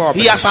evangelho aos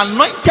pobres. He has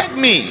anointed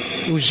me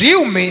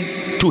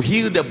Ungiu-me to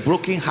heal the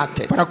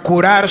brokenhearted. para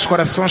curar os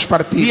corações He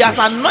partidos. has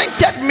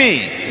anointed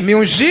me Me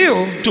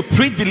ungiu to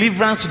preach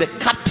deliverance to the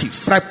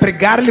captives para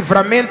pregar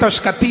livramento aos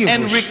cativos.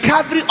 and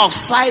recovery of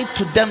sight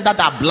to them that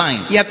are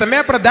blind. E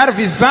também para dar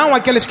visão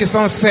àqueles que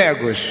são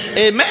cegos.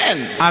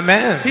 Amen.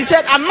 Amém. He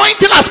said,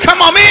 anointing has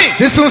come on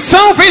me. Essa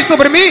unção veio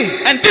sobre mim.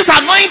 And this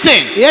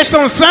anointing E esta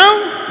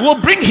unção will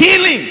bring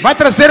healing, vai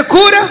trazer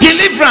cura,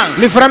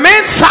 deliverance,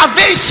 livramento,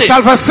 salvation,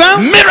 salvação,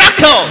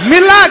 miracles.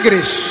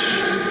 milagres.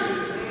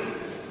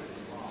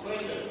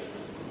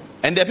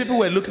 And the people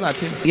were looking at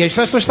him E as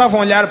pessoas estavam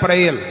a olhar para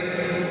ele,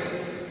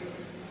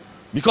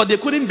 because they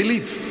couldn't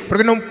believe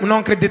porque não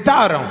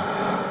acreditaram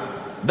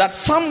that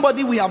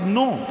somebody we have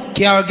known,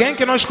 que alguém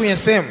que nós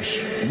conhecemos,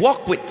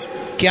 walk with,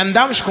 que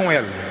andamos com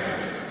ele,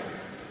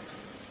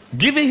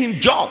 giving him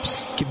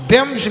jobs, que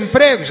demos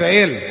empregos a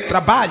ele,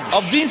 trabalhos,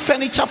 of doing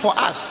furniture for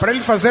us, para ele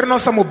fazer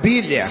nossa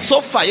mobília,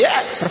 sofa, para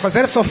yes.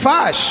 fazer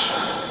sofás,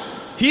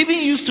 He even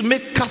used to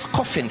make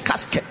coffin,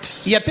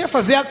 caskets. e até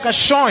fazer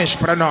caixões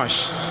para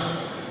nós.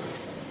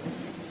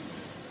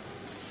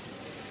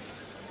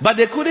 But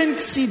they couldn't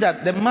see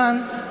that the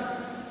man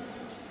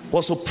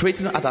was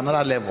operating at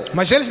another level.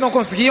 Mas eles não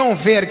conseguiam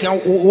ver que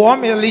o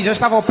homem ali já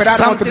estava a operar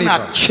em outro Something nível.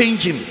 had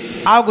changed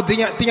him, Algo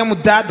tinha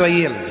mudado a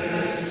ele,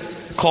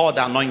 called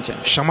anointing.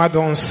 chamado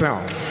unção.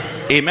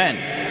 Amen.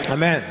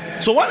 Amém.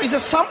 So when we say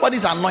somebody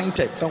is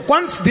anointed, Então,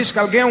 quando se diz que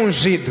alguém é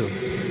ungido,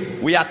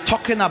 we are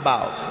talking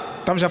about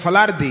estamos a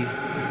falar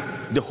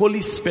the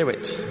Holy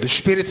Spirit, do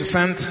Espírito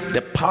Santo,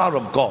 the power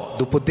of God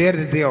do poder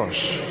de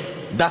Deus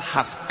that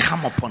has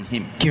come upon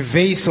him que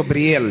veio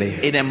sobre ele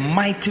in a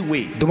mighty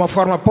way de uma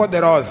forma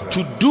poderosa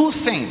to do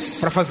things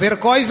para fazer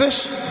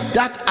coisas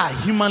that are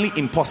humanly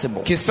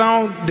impossible. que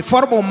são de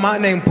forma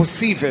humana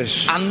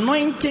impossíveis.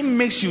 Anointing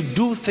makes you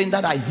do things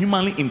that are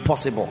humanly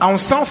impossible. A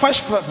unção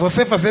faz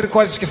você fazer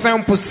coisas que são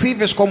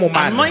impossíveis como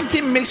humano.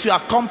 Anointing makes you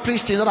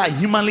accomplish things that are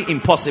humanly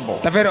impossible.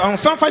 Tá vendo? A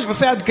unção faz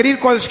você adquirir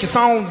coisas que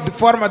são de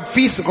forma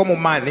difícil como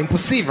humano,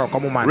 impossível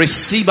como humano.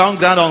 Receive um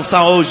grande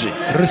unção hoje.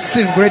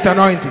 Receive great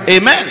anointing.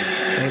 Amen.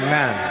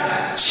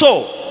 Amen.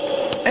 So,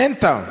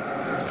 Então,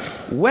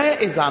 where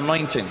is the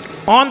anointing?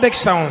 onde é que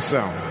está a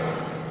unção?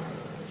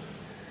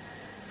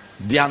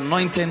 The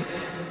anointing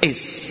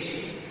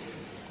is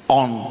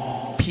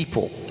on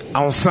people.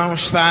 A unção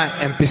está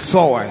em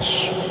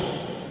pessoas.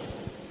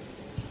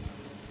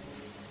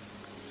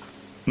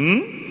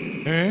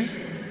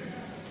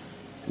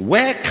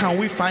 Where can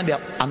we find the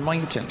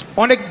anointing?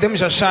 Onde é que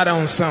podemos achar a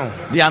unção?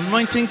 The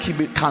anointing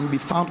can be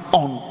found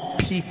on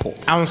people.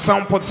 A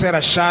unção pode ser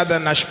achada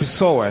nas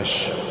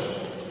pessoas.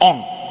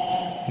 On,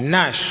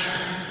 Nas,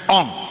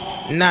 on,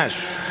 nas,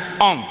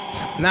 on,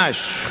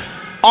 nas,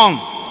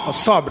 on. ou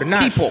sobre,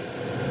 nas. People.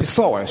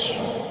 Pessoas.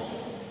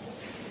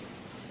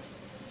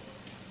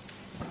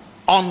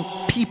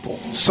 On people.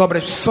 Sobre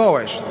as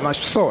pessoas, nas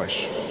pessoas.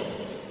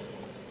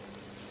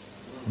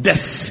 The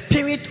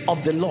Spirit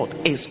of the Lord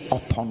is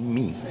upon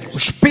me. O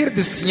Espírito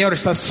do Senhor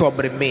está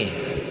sobre mim.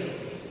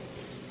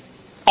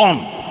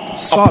 On,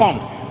 Sobre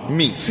upon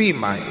me.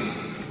 cima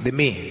de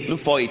mim. Look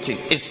for it.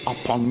 It's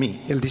upon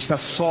me. Ele está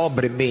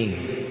sobre mim.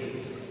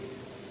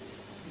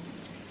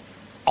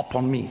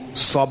 Upon me.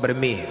 Sobre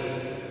mim.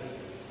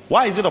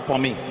 Why is it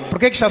upon me? Por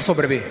que está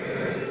sobre mim?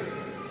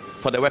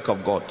 For the work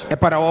of God. É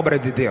para a obra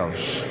de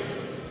Deus.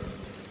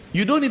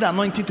 You don't need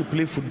anointing to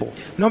play football.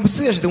 Não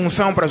precisas de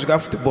unção para jogar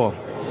futebol.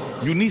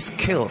 You need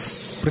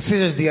skills.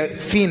 Precisas de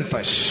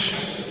fintas,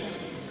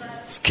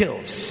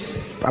 Skills.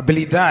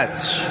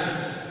 habilidades.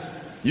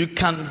 You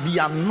can be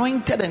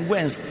anointed and go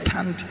and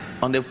stand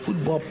on the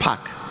football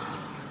park.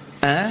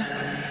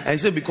 And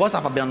say, because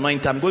I've been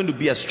anointed, I'm going to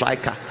be a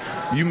striker.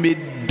 You may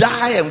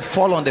die and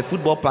fall on the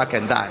football park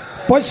and die.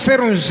 Pode ser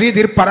ungido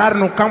e ir parar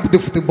no campo de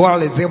futebol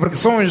e dizer, porque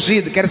sou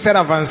ungido, quero ser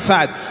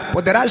avançado.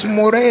 Poderás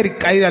morrer e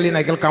cair ali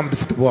naquele campo de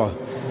futebol.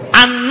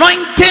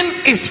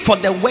 Anointing is for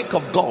the work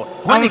of God.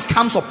 When it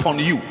comes upon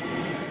you,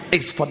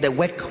 it's for the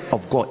work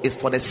of God. It's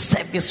for the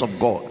service of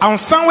God. A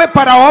unção é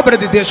para a obra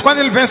de Deus. Quando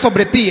ele vem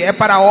sobre ti, é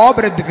para a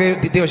obra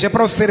de Deus, é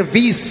para o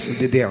serviço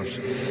de Deus.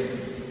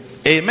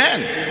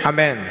 Amen.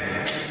 Amém.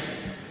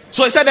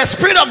 So he said, the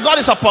Spirit of God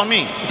is upon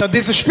me Então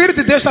diz, o Espírito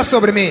de Deus está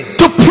sobre mim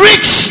to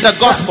preach the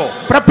gospel.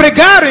 para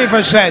pregar o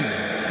Evangelho.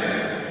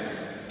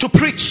 To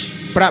preach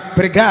Para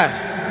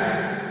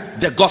pregar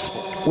the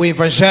gospel. o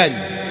Evangelho.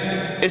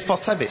 It's for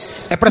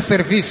service. É para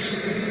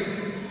serviço.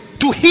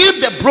 To heal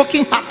the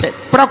brokenhearted.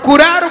 Para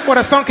curar o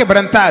coração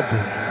quebrantado.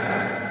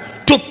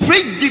 To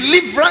preach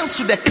deliverance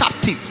to the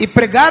captives. E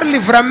pregar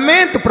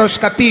livramento para os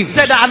cativos.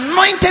 Said the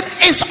anointing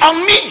is on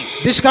me.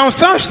 Diz que a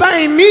unção está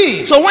em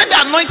mim. So when the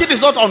anointing is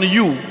not on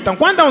you, Então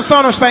quando a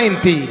unção não está em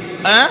ti,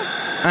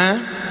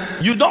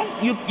 you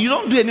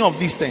don't do any of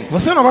these things.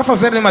 você não vai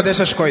fazer nenhuma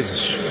dessas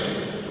coisas.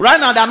 Right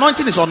now the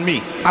anointing is on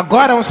me.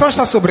 Agora a unção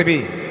está sobre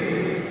mim.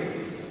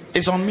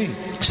 It's on me.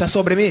 Está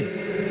sobre mim.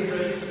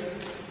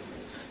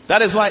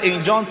 That is why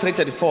in John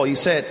 3:34 he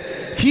said,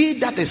 he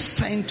that is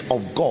sent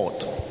of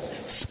God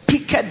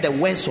speaketh the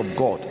words of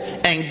God,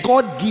 And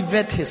God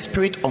giveth his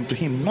spirit unto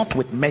him, not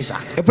with measure.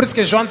 É por isso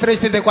que João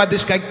 3,34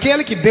 diz que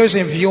aquele que Deus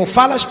enviou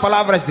fala as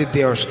palavras de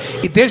Deus.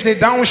 E Deus lhe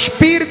dá um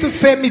espírito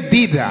sem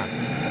medida.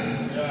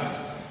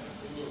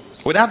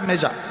 Without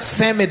measure.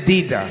 Sem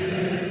medida.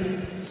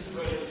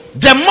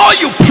 The more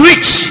you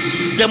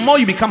preach, the more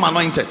you become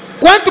anointed.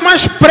 Quanto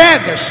mais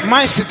pregas,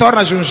 mais se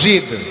tornas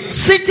ungido.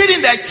 Sitting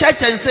in the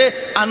church and say,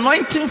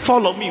 anointing,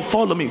 follow me,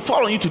 follow me.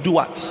 Follow you to do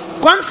what?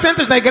 Quando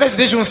sentas na igreja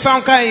diz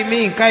unção, cai em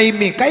mim, cai em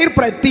mim. Cair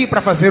para ti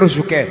para fazer o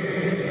quê?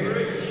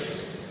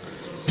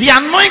 The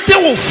anointing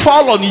will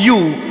fall on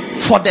you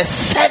for the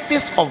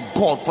service of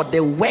God, for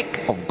the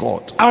work of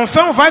God. A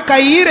unção vai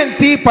cair em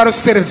ti para o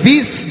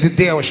serviço de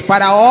Deus,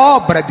 para a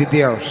obra de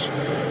Deus.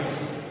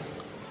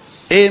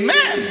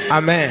 Amen.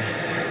 Amém.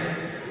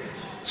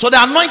 So the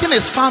anointing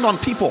is found on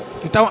people.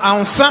 Então a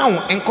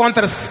unção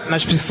encontra-se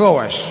nas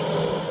pessoas.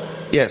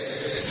 Yes.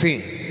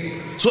 Sim.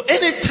 So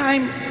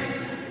anytime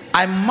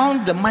I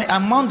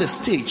mount the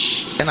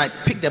stage and I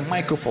pick the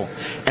microphone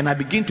and I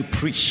begin to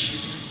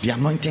preach, the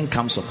anointing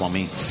comes upon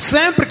me.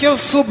 Sempre que eu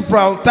subo para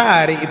o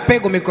altar e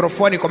pego o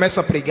microfone e começo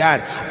a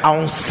pregar, a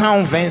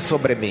unção vem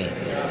sobre mim.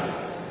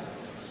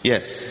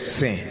 Yes.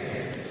 Sim.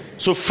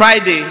 So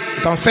Friday,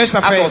 Então as I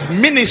sexta-feira was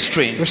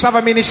ministering, eu estava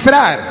a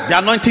ministrar, the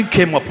anointing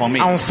came upon me.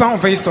 a unção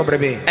veio sobre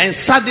mim. And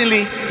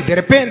suddenly, E de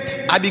repente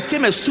I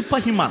became a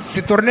superhuman.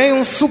 se tornei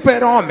um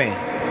super-homem.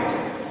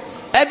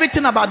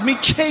 Everything about me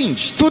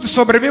changed. Tudo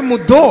sobre mim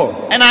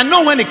mudou. And I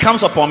know when it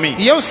comes upon me.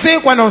 E eu sei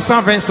quando a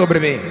unção vem sobre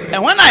mim. And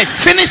when I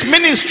finish E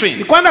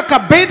ministering, quando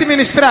acabei de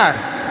ministrar,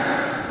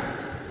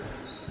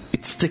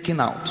 it's taken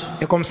out.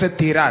 é como ser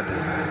tirado.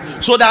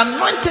 So the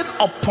anointing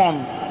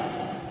upon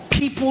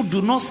people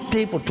do not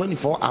stay for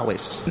 24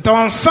 hours. Então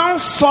a unção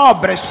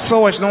sobre as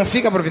pessoas não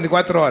fica por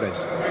 24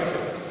 horas.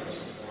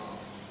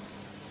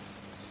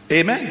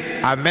 Amen.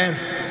 Amém.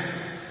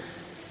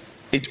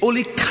 It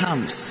only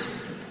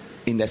comes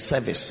in the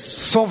service.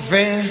 Só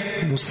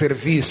vem no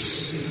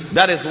serviço.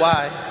 That is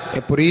why É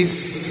por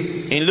isso,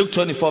 in Luke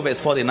 24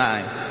 verse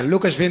 49, em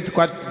Lucas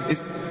 24,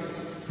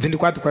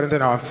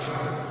 49,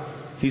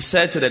 he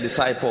said to the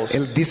disciples,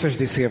 ele disse aos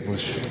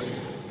discípulos: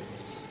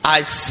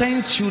 I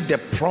sent you the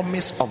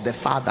promise of the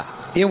Father,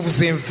 eu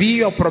vos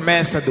envio a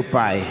promessa do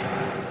Pai,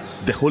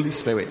 the Holy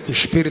Spirit. do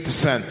Espírito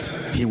Santo.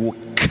 He will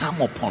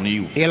come upon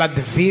you. Ele há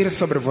de vir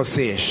sobre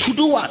vocês. To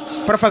do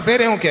what? Para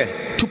fazerem o quê?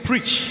 To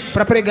preach,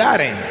 Para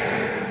pregarem.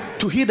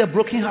 to heal the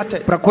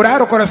brokenhearted, Para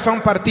curar o coração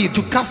partido.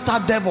 to cast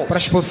out devils, Para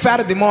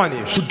expulsar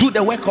demônios. to do the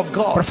work of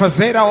Para God.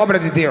 fazer a obra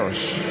de Deus.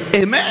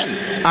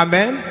 Amen.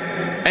 Amém?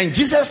 And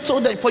Jesus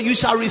told them, for you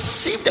shall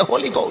receive the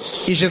Holy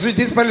Ghost. E Jesus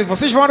disse para eles: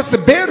 vocês vão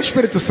receber o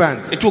Espírito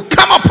Santo. It will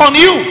come upon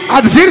you.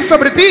 Há de vir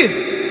sobre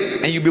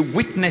ti. And you'll be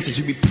witnesses,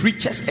 you'll be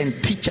preachers and E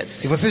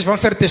teachers. vocês vão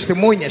ser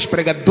testemunhas,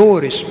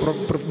 pregadores,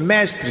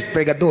 mestres,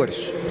 pregadores.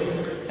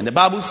 And the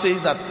Bible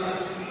says that,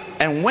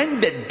 and when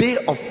the day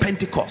of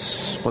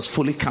Pentecost was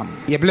fully come,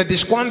 E a Bíblia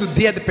diz: quando o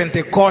dia de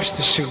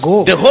Pentecostes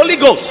chegou, the Holy o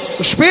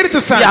Ghost, Espírito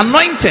the Santo,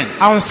 anointing,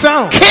 a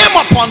unção, came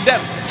upon them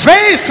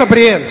veio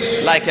sobre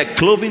eles, like a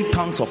cloven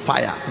tongues of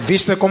fire.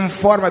 vista como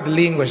forma de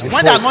línguas de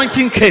When the fogo.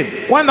 anointing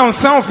came, Quando a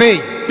unção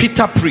veio,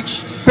 Peter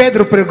preached.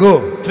 Pedro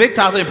pregou.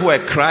 3,000 people were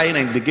crying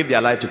and they gave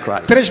their life to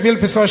Christ. 3.000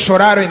 pessoas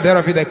choraram e deram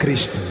a vida a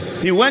Cristo.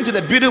 He went to the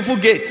beautiful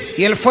gate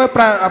E ele foi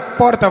para a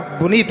porta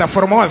bonita,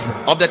 formosa,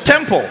 of the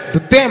temple do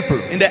templo,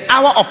 in the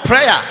hour of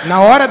prayer,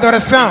 na hora da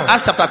oração,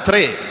 Acts chapter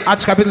 3.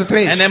 Atos capítulo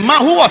 3. And a man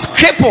who was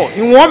crippled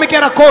E um homem que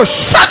era coxo,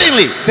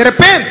 suddenly de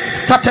repente,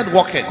 started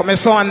walking.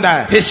 começou a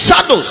andar. His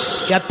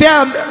shadows E até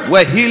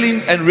were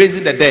healing and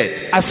raising the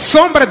dead. a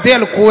sombra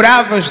dele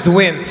curava os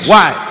doentes.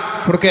 Why?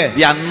 Por quê?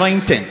 The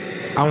anointing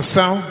A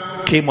unção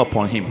came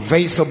upon him.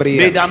 veio sobre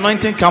May ele. the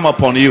anointing come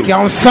upon you Que a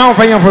unção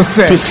venha a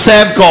você to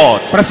serve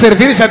God, para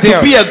servir a to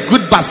Deus, be a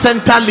good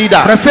bacenta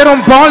leader, para ser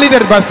um bom líder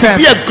de be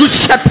bacenta, a good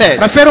shepherd,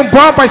 para ser um bom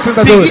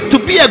apacentador, to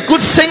be a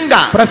good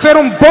singer. para ser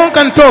um bom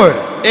cantor.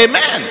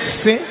 Amen.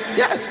 Sim.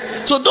 Yes.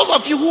 So those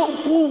of you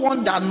who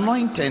want the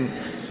anointing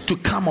to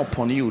come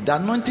upon you, the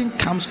anointing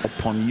comes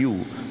upon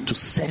you to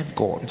serve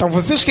God. Então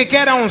vocês que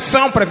querem a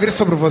unção para vir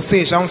sobre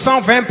vocês, a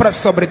unção vem para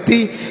sobre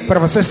ti para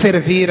você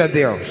servir a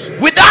Deus.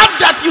 Without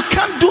that, you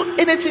can't do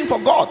anything for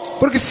God.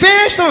 Porque sem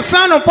esta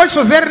unção não podes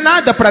fazer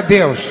nada para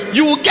Deus.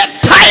 You will get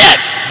tired.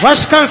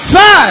 Vais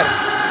cansar.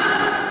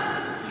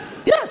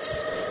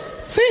 Yes.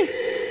 Sim.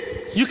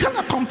 You can't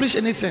accomplish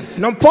anything.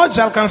 Não podes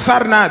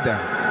alcançar nada.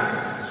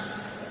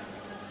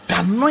 The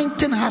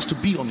anointing has to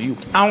be on you.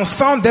 A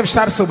unção deve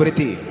estar sobre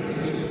ti.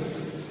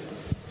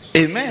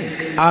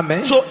 Amen.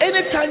 Amém. So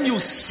anytime you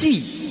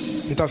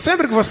see Então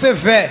sempre que você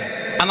vê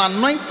an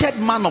anointed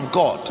man of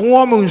God, um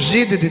homem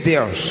ungido de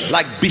Deus,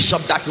 like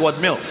Bishop Duckworth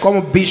Mills como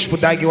o bispo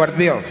Dag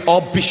Heward-Mills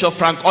or Bishop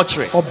Frank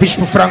Ottray. ou o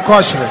bispo Frank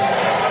Oshler.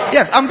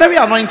 Yes, I'm very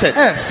anointed.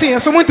 Sim, eu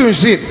sou muito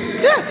ungido.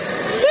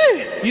 Yes.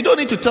 Sim. You don't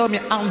need to tell me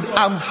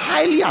I'm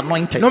highly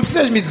anointed. Não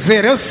precisas me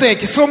dizer, eu sei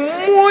que sou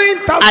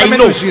muito I altamente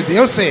know. ungido.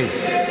 Eu sei.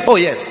 Oh,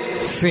 yes.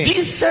 Sim.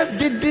 Jesus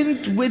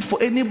didn't wait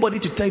for anybody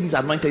to tell him he's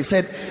anointed. He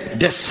said,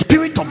 the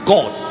Spirit of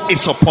God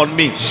is upon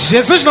me.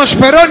 Jesus não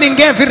esperou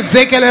ninguém vir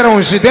dizer que ele era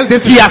ungido. Ele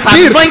disse: He has o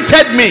Espírito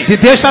anointed me. de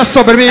Deus está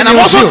sobre mim. E And me I'm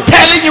also ungiu.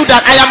 telling you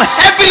that I am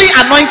heavily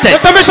anointed. Eu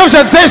também estou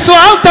a dizer: sou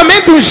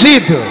altamente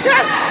ungido.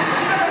 Yes.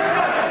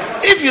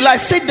 If you like,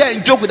 sit there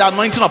and joke with the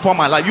anointing upon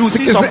my life, you will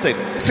see something.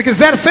 Se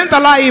quiser, senta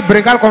lá e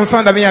brincar com a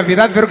unção da minha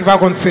vida, ver o que vai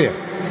acontecer.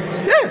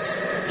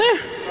 Yes.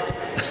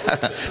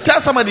 Tell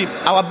somebody,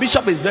 our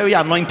bishop is very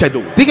anointed.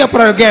 Though. Diga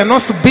para alguém: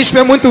 nosso bispo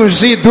é muito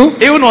ungido.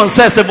 Eu não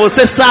sei se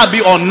você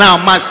sabe ou não,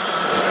 mas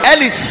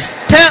ele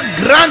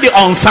tem grande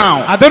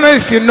unção. I don't know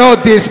if you know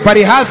this, but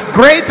he has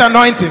great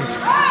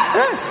anointings.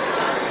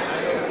 Yes.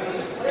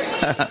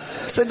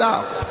 Sit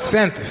down.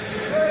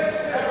 Sente-se.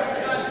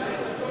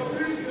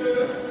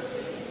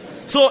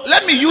 So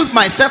let me use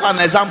myself as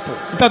an example.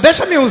 Então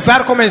deixa-me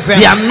usar como The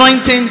exemplo.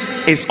 anointing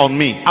is on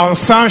me. A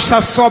unção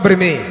está sobre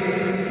mim.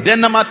 Then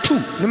number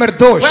 2, Número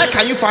 2. where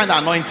can you find the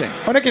anointing?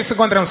 Onde é que se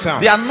encontra a unção?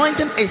 The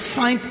anointing is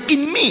found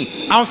in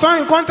me. A unção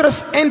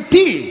encontra-se em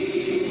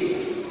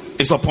ti.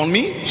 It's upon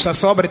me. Está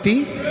sobre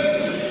ti.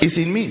 It's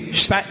in me.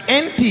 Está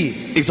em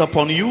ti. It's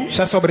upon you.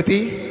 Está sobre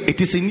ti.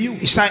 It is in you.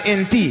 Está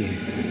em ti.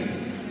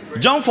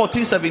 John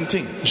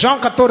 14:17.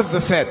 João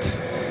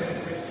 14:17.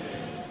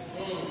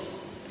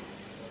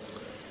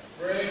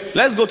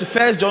 Let's go to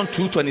 1 John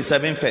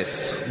 2:27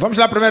 first. Vamos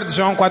lá primeiro de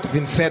João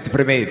 4:27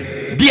 primeiro.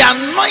 The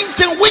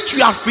anointing which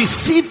you have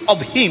received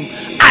of him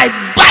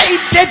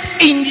abided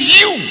in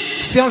you.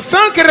 Se a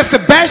unção que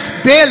recebeste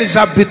deles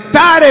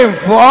habitar em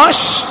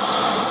vós,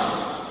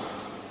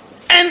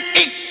 And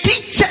it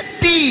teacheth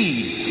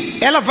thee.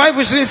 ela vai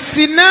vos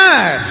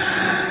ensinar.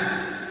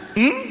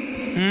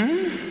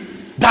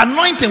 The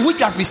anointing which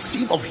you have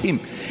received of him,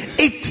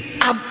 it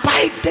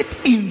abided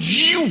in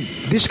you.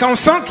 Diz que a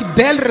unção que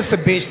dele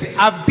recebeste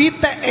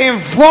habita em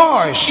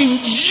vós. In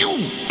you.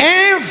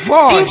 Em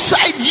vós.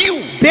 Inside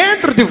you.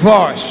 Dentro de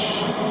vós.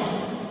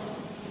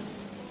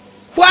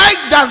 Why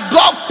does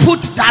God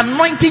put the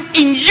anointing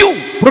in you?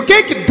 Por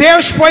que que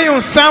Deus põe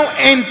unção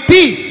em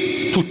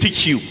ti? To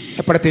teach you,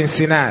 É para te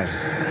ensinar.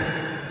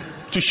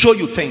 to show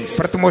you things.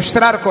 Para te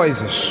mostrar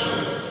coisas.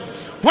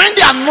 When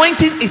the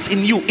anointing is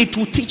in you, it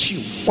will teach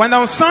you. Quando a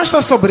unção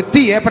está sobre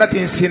ti, é para te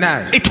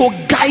ensinar. It will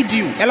guide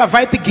you. Ela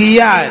vai te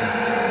guiar.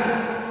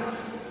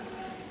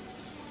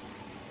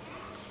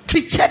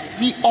 Teacheth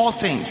thee all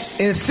things.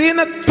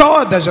 Ensina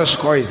todas as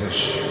coisas.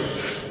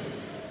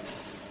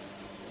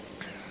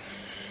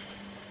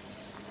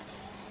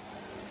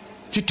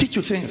 To teach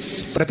you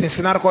things. Para te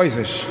ensinar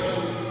coisas.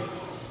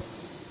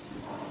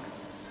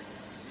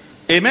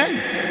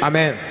 Amen.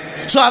 Amém.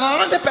 So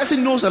another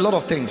person knows a lot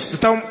of things.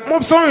 Então, uma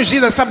pessoa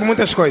ungida sabe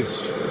muitas coisas.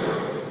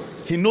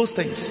 He knows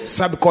things.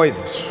 Sabe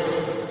coisas.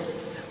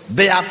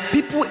 There are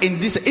people in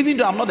this, even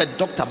though I'm not a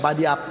doctor, but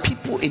there are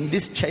people in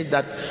this church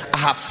that I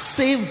have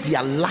saved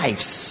their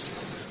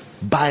lives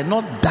by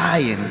not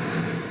dying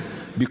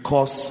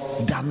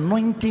because the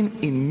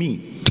anointing in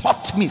me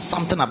taught me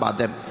something about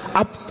them.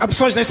 Há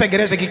pessoas nesta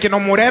igreja aqui que não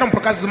morreram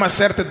por causa de uma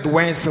certa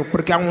doença,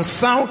 porque a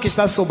unção que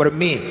está sobre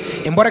mim,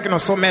 embora que não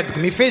sou médico,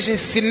 me fez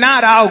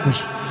ensinar algo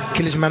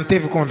que lhes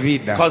manteve com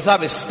vida.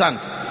 Gonçalves, stand.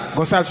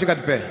 Gonçalo, fica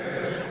de pé.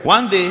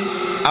 One day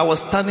I was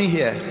standing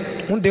here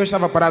Deus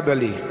estava parado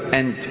ali.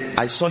 and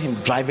I saw him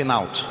driving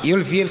out. E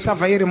eu vi, ele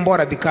estava a ir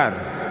embora de carro.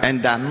 And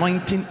the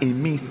anointing in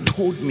me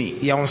told me,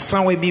 E a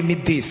unção em mim me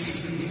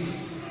disse: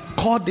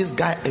 call this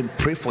guy and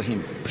pray for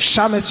him.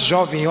 chama esse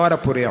jovem e ora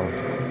por ele.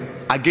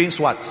 Against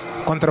what?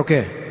 Contra o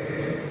quê?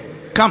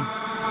 Come.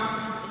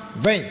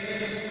 Vem.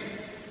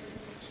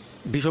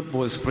 Bishop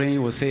was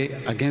praying, was say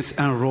against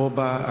armed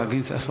robber,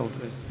 against assault.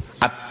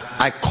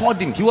 I called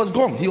him. He was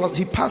gone.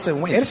 He passed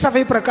and went. Ele estava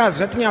aí para casa,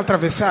 já tinha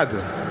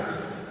atravessado.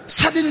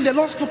 Suddenly the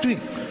Lord spoke to him.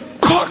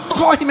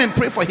 Call him and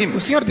pray for him. O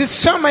Senhor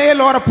disse: chama ele,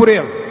 ora por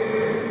ele.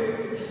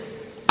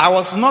 I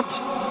was not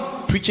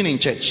preaching in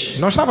church.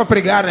 Não estava a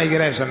pregar na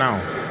igreja, não.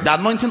 The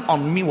anointing on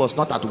me was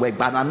not at work,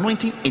 but the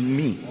anointing in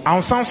me. A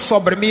unção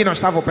sobre mim não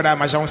estava a operar,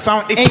 mas a unção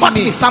It em taught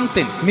mim me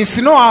something. me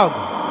ensinou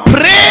algo.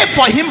 Pray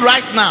for him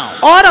right now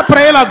Ora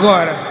para ele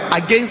agora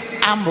against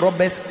armed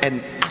robbers and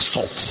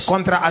assaults.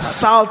 contra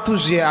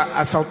assaltos e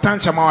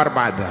assaltantes à mão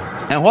armada.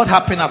 And what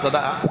happened after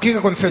that? O que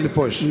aconteceu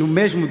depois? No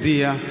mesmo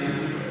dia,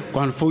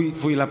 quando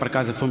fui lá para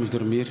casa, fomos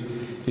dormir,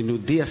 e no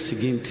dia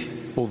seguinte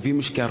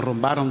ouvimos que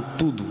roubaram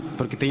tudo,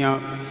 porque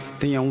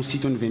tinha um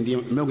sítio onde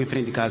vendiam, logo em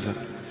frente de casa,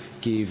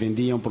 que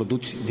vendiam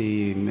produtos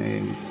de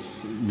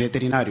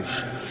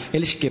veterinários.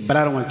 Eles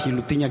quebraram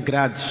aquilo, tinha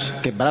grades,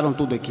 quebraram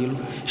tudo aquilo,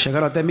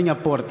 chegaram até a minha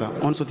porta,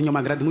 onde só tinha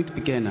uma grade muito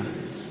pequena.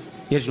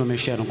 Eles não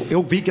mexeram.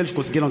 Eu vi que eles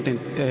conseguiram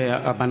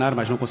abanar,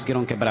 mas não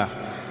conseguiram quebrar.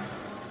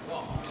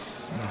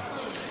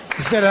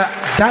 He said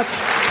that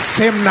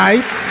same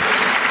night.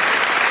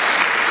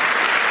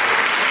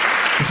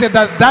 He said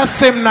that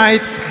same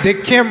night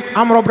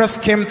armed robbers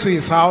came to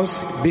his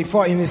house.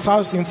 Before, in his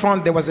house in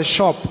front there was a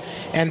shop,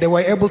 and they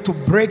were able to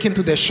break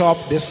into the shop.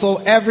 They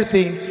stole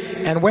everything,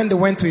 and when they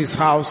went to his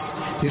house,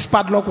 his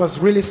padlock was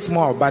really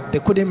small, but they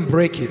couldn't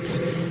break it.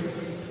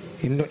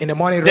 In the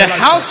morning, The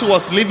house he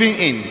was living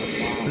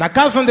in, na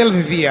casa onde ele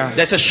vivia,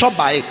 there's a shop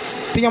by it.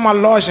 tinha uma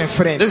loja em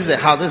frente. This is the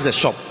house, this is the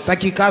shop.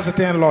 Daqui casa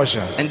tem a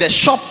loja. And the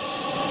shop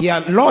E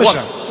a loja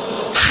was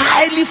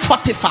highly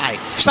fortified.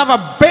 estava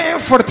bem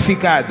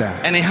fortificada.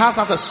 And the house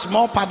has a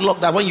small padlock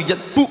that when you just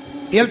poof,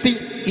 E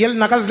ele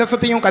na casa dele só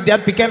tinha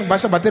cadeado pequeno,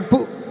 basta bater.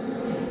 Pu.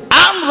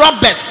 armed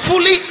robbers,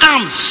 fully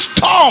armed,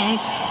 stormed,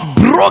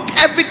 broke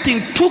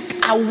everything, took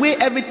away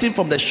everything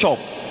from the shop.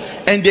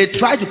 And they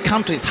tried to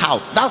come to his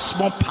house. That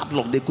small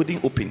padlock they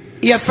couldn't open.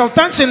 E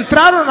assaltantes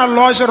entraram na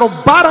loja,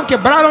 roubaram,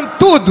 quebraram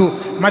tudo.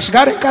 Mas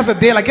chegaram em casa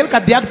dele, aquele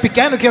cadeado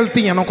pequeno que ele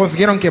tinha, não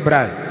conseguiram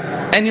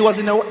quebrar. And he was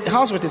in the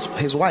house with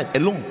his wife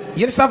alone.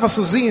 E ele estava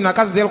sozinho na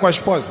casa dele com a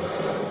esposa.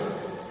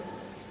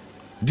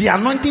 The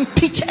anointing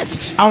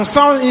teacheth. A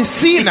unção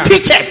ensina.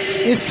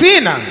 Teacheth.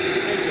 Ensina.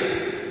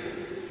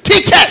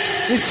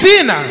 Teacheth.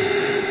 Ensina.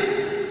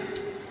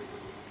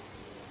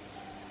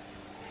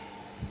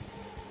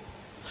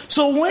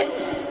 So when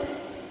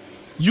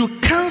you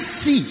can't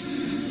see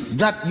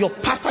that your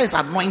pastor is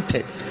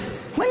anointed,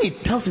 when he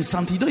tells you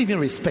something, you don't even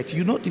respect,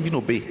 you don't even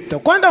obey. Então,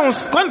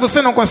 quando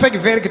você não consegue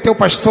ver que teu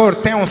pastor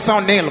tem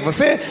unção nele,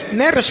 você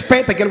nem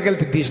respeita aquilo que ele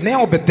te diz, nem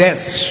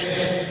obedeces.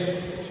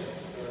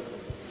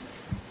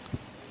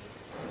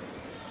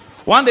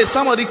 One day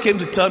somebody came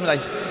to tell me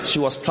that she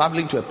was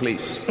traveling to a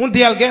place.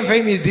 Dia alguém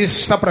veio e me disse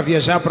que está para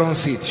viajar para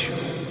sítio.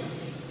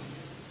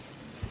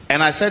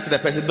 And I said to the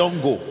person,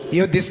 don't go. E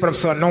eu disse para a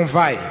pessoa, não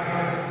vai.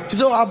 She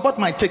said, oh, I bought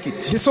my ticket.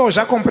 Disse, oh,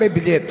 já comprei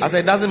bilhete. I said,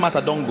 it doesn't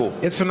matter, don't go.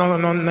 Eu disse,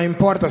 não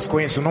importas com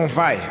isso, não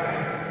vai.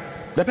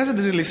 The person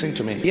didn't listen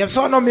to me. E a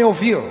pessoa não me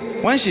ouviu.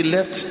 When she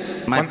left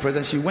my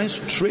presence, she went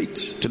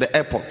straight to the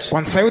airport.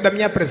 Quando saiu da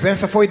minha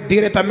presença, foi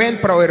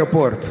diretamente para o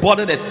aeroporto.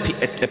 Boarded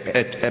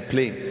a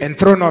plane.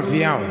 Entrou no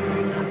avião.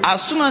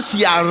 As soon as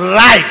she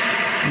arrived,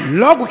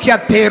 logo que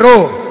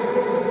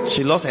aterrou,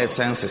 she lost her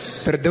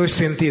senses. Perdeu os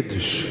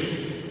sentidos.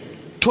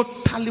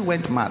 Totally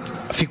went mad.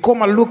 Ficou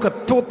maluca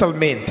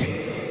totalmente.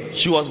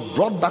 She was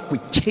brought back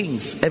with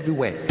chains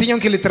everywhere. Tinham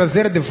que lhe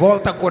trazer de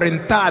volta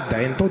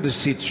acorrentada em todos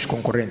os sítios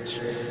concorrentes.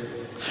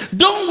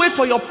 Don't wait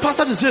for your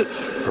pastor to say,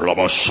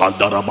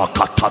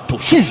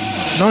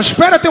 não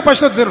espera teu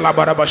pastor dizer,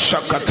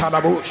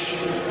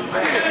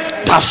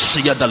 thus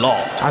saith the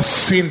Lord.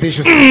 Assim diz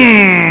o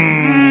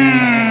Senhor.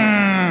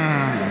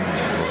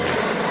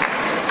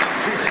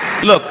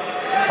 Look,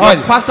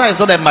 your pastor is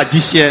not a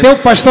magician. Teu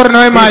pastor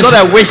não é mágico.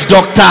 He's not a witch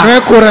doctor. Não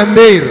é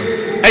curandeiro.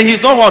 And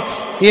he's not what?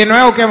 E não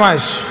é o que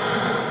mais.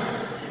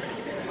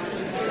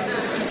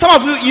 Some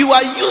of you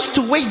are used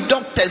to witch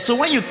doctors, so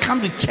when you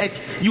come to church,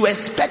 you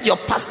expect your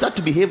pastor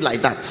to behave like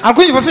that.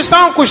 Alguns de vocês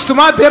estão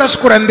acostumados a ter as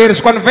curandeiras.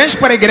 Quando vens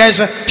para a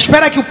igreja,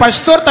 espera que o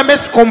pastor também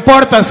se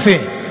comporte assim.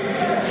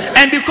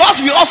 And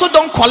because we also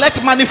don't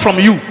collect money from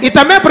you. E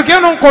também porque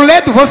eu não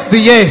coleto o vosso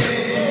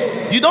dinheiro.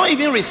 You don't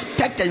even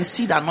respect and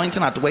see the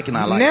anointing at work in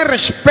our life. Nem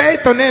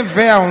respeito nem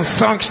vê a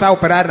unção que está a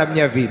operar na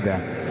minha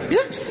vida.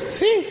 Yes.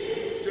 Sim.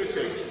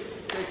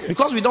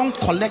 Because we don't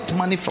collect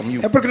money from you.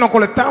 É porque não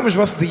coletamos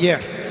vosso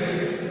dinheiro.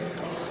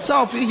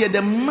 Some of you here,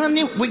 the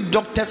money which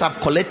doctors have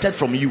collected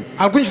from you.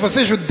 Alguns de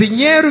vocês, o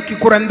dinheiro que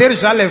curandeiros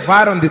já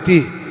levaram de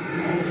ti.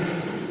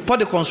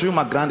 Pode construir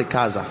uma grande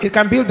casa. You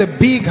can build a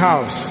big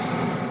house.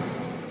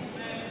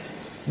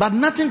 But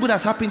nothing good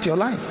has happened to your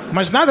life.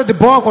 Mas nada de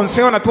bom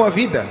aconteceu na tua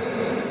vida.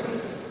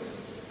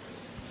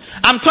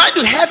 I'm trying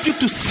to help you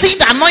to see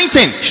the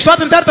anointing. Estou a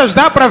tentar te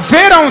ajudar para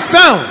ver a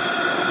unção.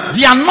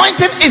 The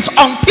anointing is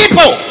on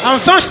people. A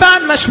unção está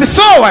nas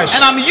pessoas.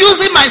 And I'm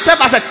using myself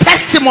as a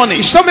testimony.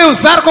 Estou me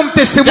usar como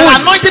testemunho. The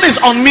anointing is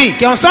on me.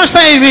 Que a unção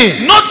está em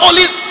mim. Not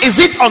only is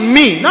it on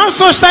me, não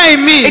só está em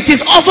mim. It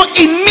is also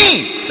in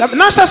me.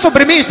 Não está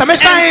sobre mim, também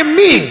está And em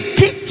mim.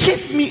 It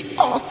teaches me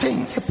all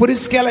things. É por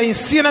isso que ela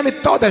ensina-me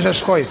todas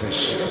as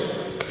coisas.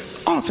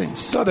 All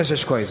things. Todas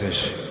as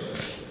coisas.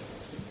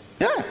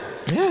 Yeah.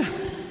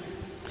 Yeah.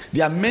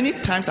 There are many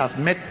times I've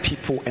met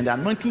people and the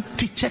anointing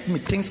teaches me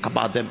things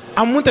about them.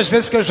 Há muitas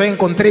vezes que eu já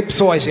encontrei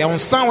pessoas e a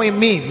unção em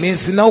mim me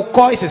ensinou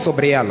coisas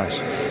sobre elas.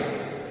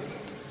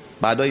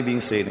 But I don't even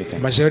say anything.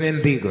 Mas eu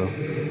nem digo.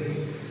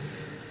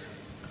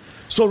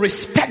 So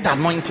respect the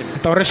anointing.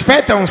 Então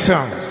respeita a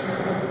unção.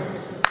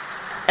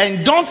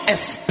 And don't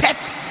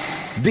expect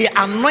the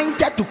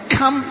anointed to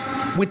come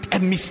with a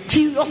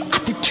mysterious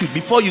attitude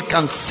before you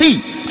can see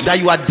that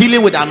you are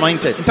dealing with the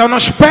anointed. Então não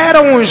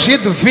espera um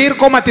ungido vir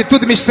com uma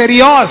atitude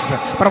misteriosa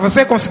para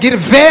você conseguir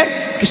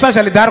ver que estás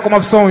a lidar com uma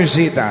pessoa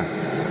ungida.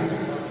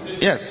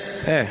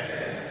 Yes. É.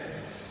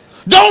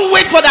 Don't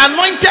wait for the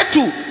anointed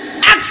to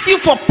ask you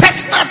for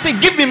personal thing.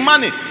 Give me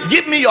money,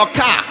 give me your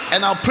car,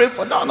 and I'll pray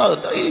for. No.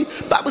 The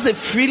Bible says,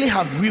 freely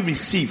have we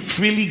received,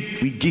 freely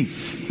we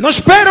give. Não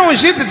espera um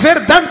ungido dizer,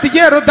 dá-me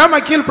dinheiro, dá-me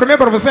aquilo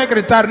primeiro para você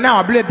acreditar. Não,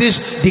 a Bíblia diz,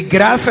 de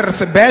graça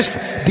recebeste,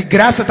 de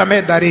graça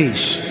também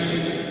dareis.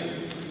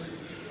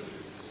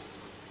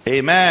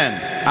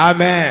 Amen.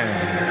 Amém.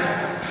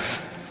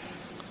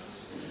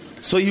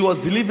 So he was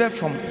delivered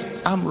from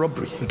armed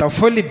robbery. Então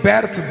foi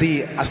liberto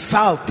de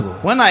assalto.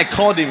 When I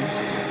called him,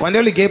 Quando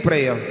eu liguei para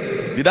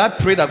ele, Did I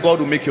pray that God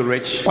will make you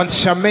rich? Quando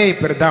chamei,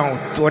 perdão,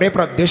 orei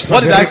para Deus te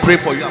What did fazer I rico. pray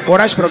for you?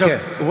 Oraste para o quê?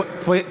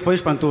 Foi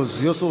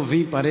espantoso. Eu só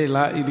vim, parei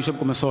lá e o Bishop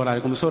começou a orar.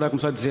 Ele começou a orar,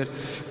 começou a dizer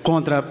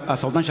contra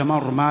assaltantes à mão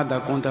armada,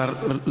 contra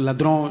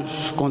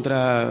ladrões,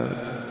 contra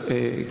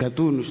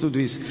gatunos, tudo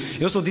isso.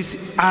 Eu só disse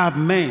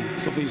amém.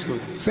 Só foi isso que eu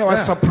disse. So I was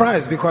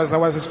surprised because I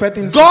was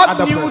expecting God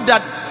other knew person.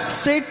 that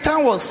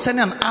Satan was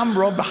sending an armed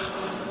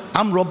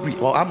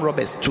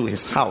robbers to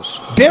his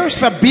house. Deus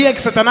sabia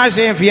que Satanás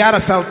ia enviar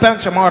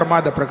assaltantes à mão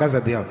armada para a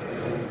casa dele.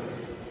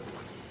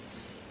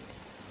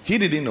 He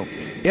didn't know.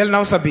 Ele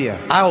não sabia.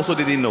 I also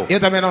didn't know. Eu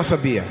também não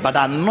sabia. But the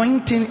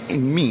anointing in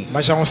me,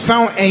 Mas a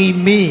unção em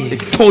mim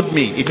it told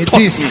me, it me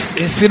taught disse,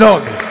 me,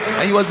 ensinou-me.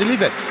 and he was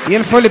delivered. E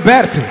ele foi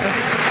liberto.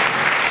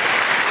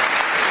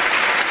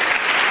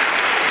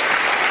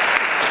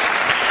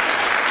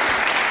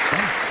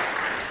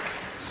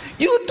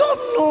 You don't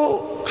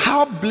know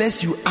how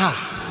blessed you are.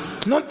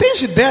 Não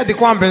tens ideia de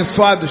quão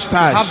abençoado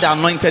estás. Have the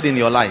anointed in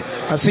your life.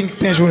 Assim que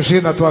tens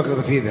ungido na tua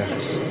vida.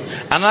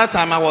 Another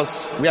time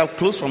we are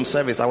closed from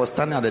service. I was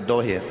standing at the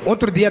door here.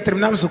 Outro dia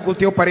terminamos o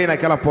culto e eu parei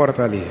naquela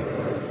porta ali.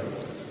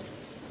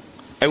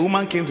 A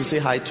woman came to say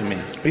hi to me.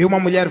 E uma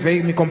mulher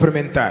veio me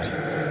cumprimentar.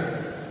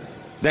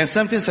 Then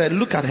something said,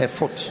 look at her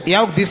foot. E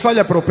algo disse,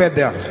 olha para o pé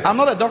dela. I'm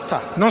not a doctor.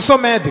 Não sou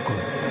médico.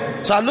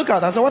 So I look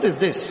at it, I said, what is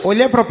this?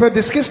 Olhei para o pé e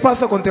disse, o que se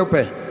passa com o teu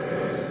pé?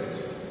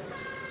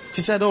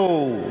 She said,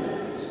 oh,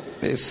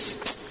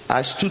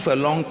 I stood for a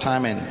long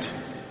time and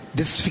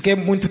Disse, fiquei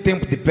muito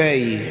tempo de pé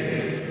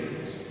e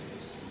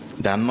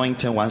the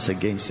anointing once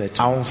again said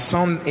to a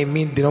unção em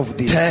mim de novo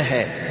disse, tell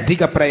her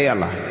diga para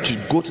ela, to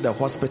go to the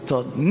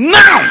hospital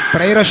now.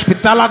 para ir ao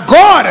hospital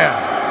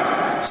agora.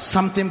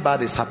 Something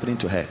bad is happening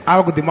to her.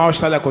 Algo de mal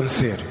está a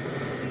acontecer.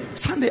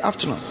 Sunday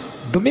afternoon.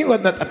 Domingo à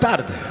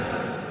tarde,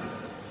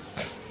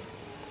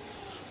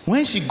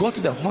 When she got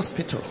to the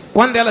hospital,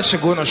 quando ela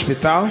chegou no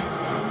hospital,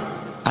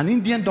 an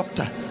Indian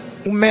doctor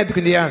médico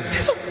indiano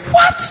said,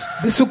 what?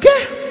 disse, o quê?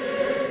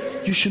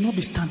 You should not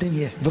be standing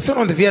here. Você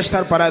não devia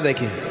estar parada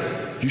aqui.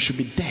 You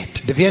should be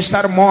dead. Devia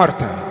estar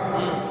morta.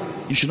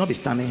 You should not be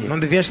standing here. Não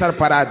devia estar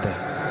parada.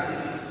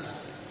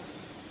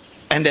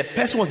 And the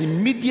person was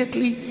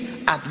immediately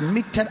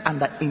admitted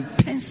under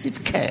intensive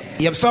care.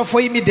 E a pessoa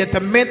foi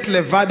imediatamente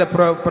levada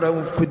para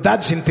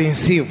cuidados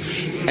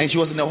intensivos. And she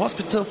was in the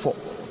hospital for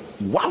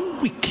 1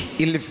 week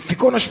Ele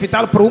ficou no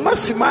hospital por uma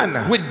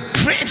semana, with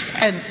drips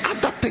and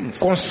other things.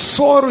 com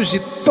soros e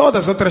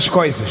todas as outras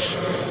coisas.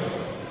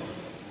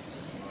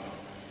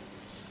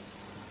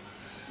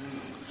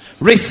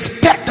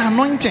 Respect the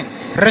anointing.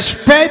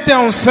 Respeitem a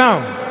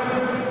unção.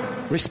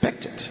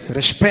 Respect it.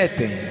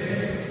 Respeitem.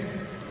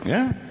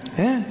 Yeah.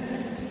 É?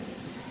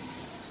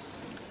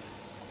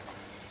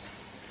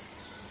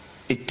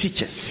 It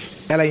teaches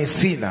Ela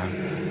ensina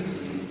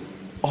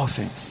all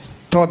things.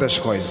 todas as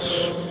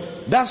coisas.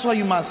 That's why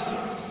you must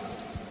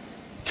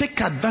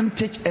take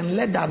advantage and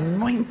let the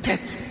anointed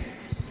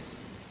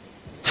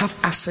have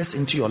access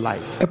into your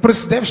life. É por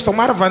isso que deves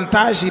tomar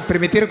vantagem e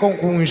permitir que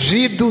o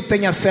ungido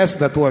tenha acesso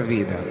da tua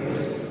vida.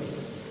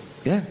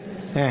 Yeah.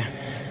 É.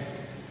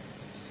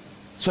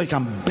 So you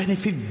can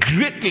benefit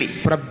greatly.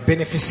 Para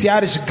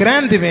beneficiares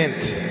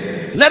grandemente.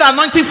 Let the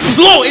anointing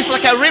flow. It's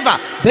like a river.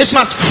 It Deixa-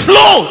 must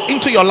flow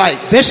into your life.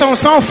 Deixa a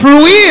unção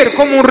fluir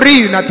como um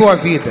rio na tua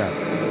vida.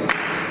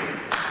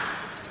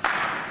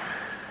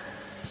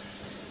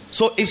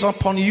 So it's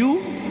upon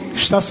you,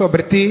 Está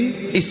sobre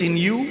ti, it's in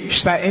you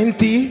está em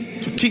ti,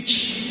 to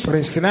teach, para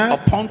ensinar,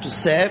 upon to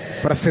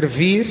serve. para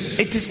servir,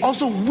 It is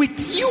also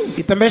with you.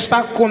 e também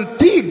está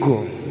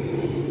contigo.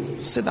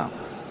 Sit down.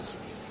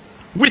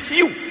 With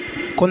you.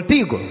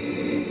 Contigo.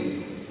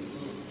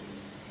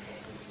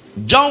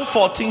 John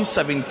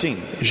 14:17.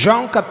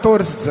 João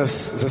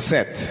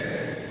 14:17.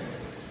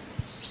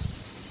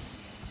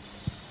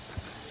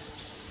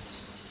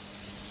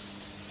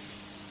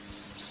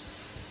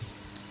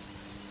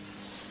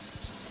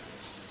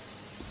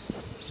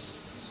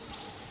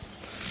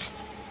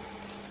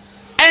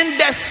 And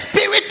the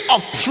Spirit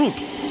of truth,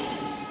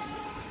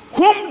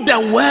 whom the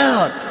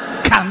world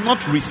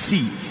cannot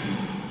receive,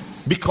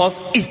 because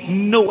it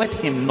knoweth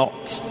him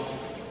not.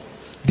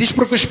 Diz,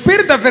 porque o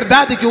Espírito da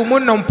verdade que o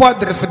mundo não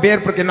pode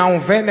receber, porque não o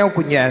vê nem o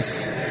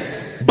conhece.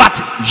 But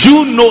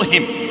you know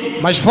him.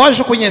 Mas vós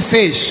o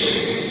conheceis.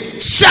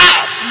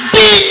 Shall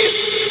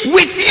be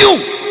with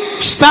you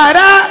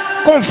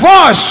Estará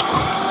convosco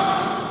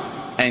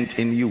and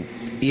in you.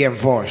 e em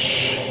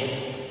vós.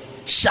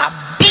 Shall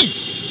be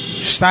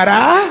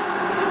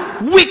Estará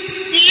with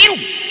you.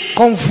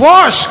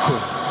 convosco.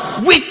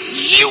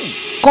 With you.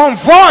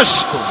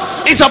 Convosco.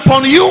 It's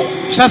upon you.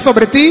 Está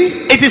sobre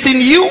ti. It is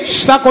in you.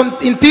 Está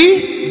em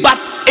ti. But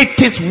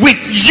it is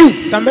with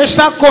you. Também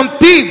está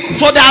contigo.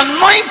 So the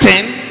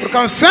anointing Porque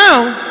a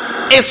unção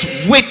is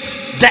with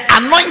the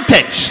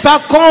anointed. está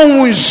com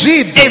o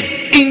ungido. Is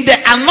in the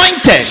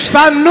anointed.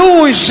 Está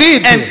no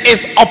ungido. And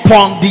is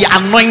upon the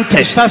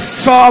anointed. Está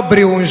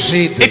sobre o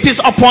ungido. It is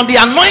upon the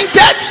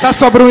anointed Está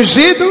sobre o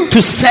ungido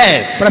to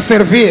serve para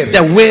servir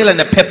the will and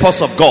the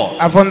purpose of God.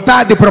 a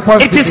vontade e o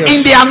propósito It de is Deus.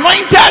 in the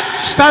anointed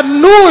está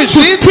no to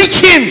Egito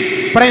teach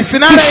him, para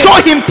ensinar to a show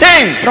ele, him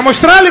things, para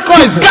mostrar-lhe to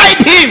coisas,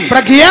 guide him.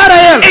 para guiar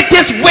a ele. It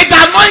is with the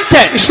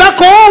anointed Está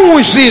com o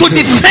ungido to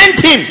defend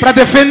him, para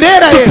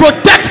defender a to ele,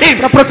 protect him,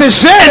 para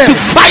proteger and to ele,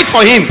 fight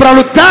for him. para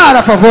lutar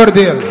a favor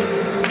dele.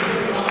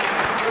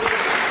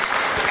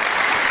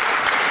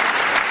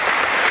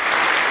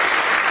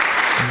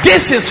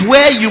 This is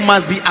where you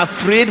must be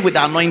afraid with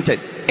the anointed.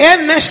 É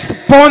neste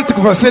ponto que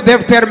você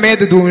deve ter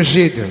medo do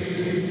ungido.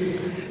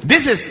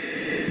 This is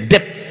the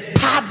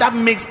part that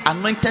makes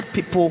anointed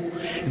people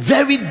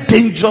very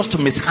dangerous to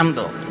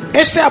mishandle.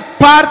 Esta é a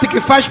parte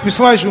que faz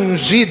pessoas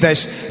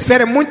ungidas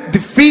serem muito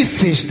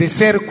difíceis de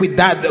ser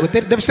cuidado,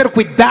 deve ser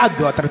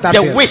cuidado a tratar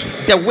delas.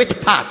 The with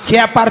part. Que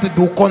é a parte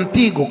do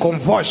contigo, com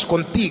vós,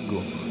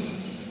 contigo.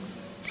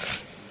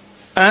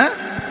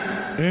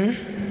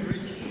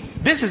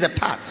 This is the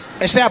part.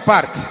 Esta é a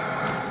parte.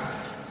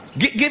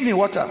 Give me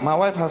water. My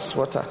wife has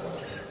water.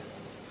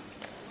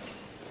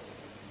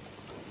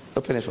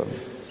 Open it for me.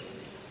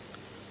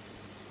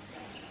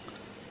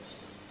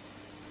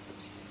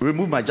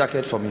 Remove my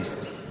jacket for me.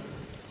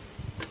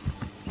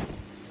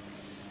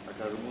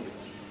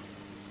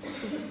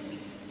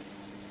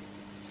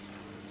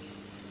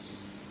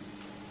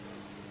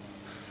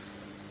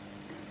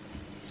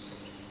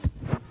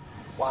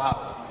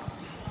 Wow.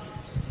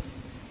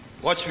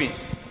 Watch me.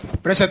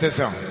 Preste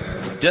atenção.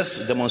 Just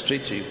to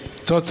demonstrate to you.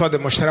 Estou só a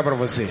demonstrar para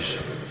vocês.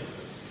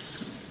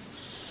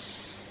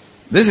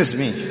 This is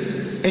me.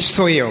 Este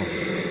sou eu.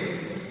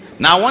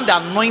 Now I want the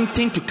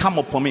anointing to come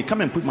upon me.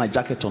 Come and put my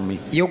jacket on me.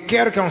 E eu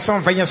quero que a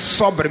unção venha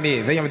sobre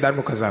mim. Venha me dar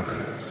meu casaco.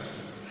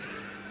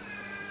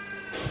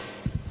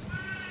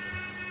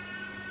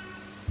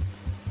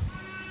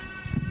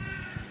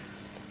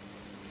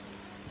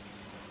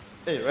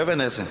 Hey, Reverend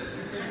Nelson.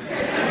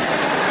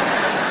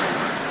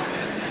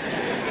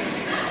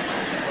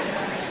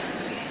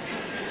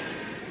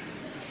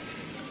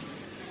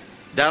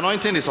 The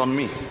anointing is on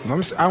me.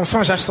 A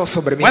unção já está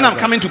sobre mim. When I'm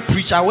agora. coming to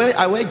preach, I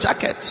wear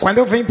jackets. Quando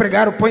eu venho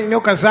pregar, eu ponho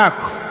meu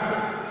casaco.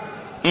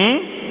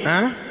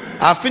 Hã?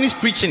 I finished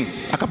preaching.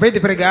 Acabei de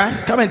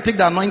pregar. Come and take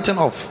the anointing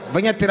off.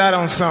 Venha tirar a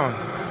unção.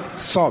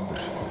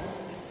 Sobre.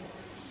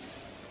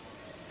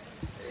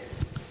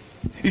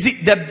 You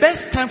see, the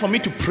best time for me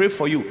to pray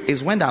for you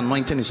is when the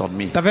anointing is on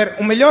me. Tá vendo?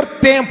 O melhor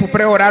tempo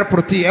para eu orar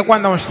por ti é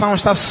quando a unção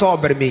está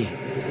sobre mim.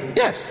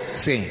 Yes.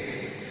 Sim.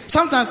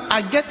 Sometimes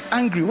I get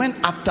angry when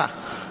after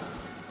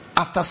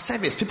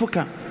service people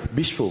come,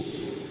 Bishop,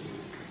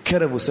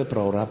 quero você para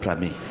orar para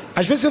mim.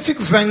 Às vezes eu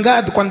fico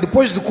zangado quando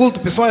depois do culto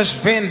pessoas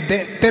vêm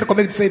ter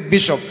comigo e dizem,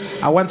 Bishop,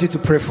 I want you to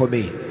pray for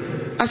me.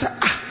 I said,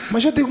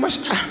 Mas eu digo,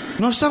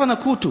 não estava no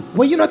culto.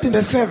 were you not in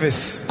the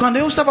service? Quando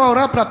eu estava a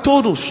orar para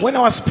todos, When I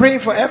was praying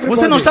for everybody,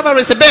 você não estava a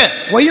receber.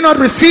 were you not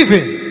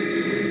receiving?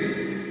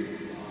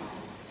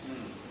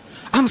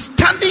 I'm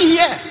standing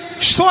here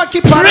Estou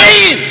aqui para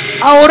praying,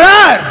 a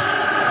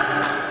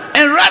orar.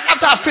 and right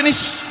after I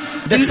finish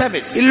the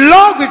service, E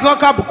logo que eu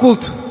acabo o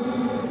culto,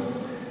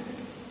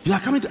 you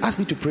are coming to ask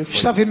me to pray for you.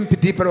 está a vir me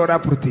pedir para orar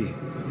por ti.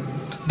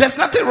 There's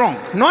nothing wrong.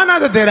 Não há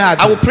nada de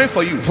errado. I will pray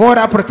for you. Vou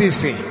orar por ti,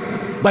 sim.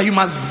 But you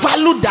must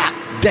value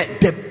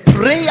the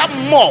prayer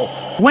more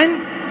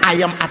when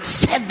I am at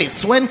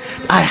service, when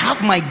I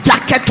have my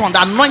jacket on,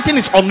 the anointing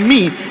is on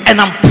me,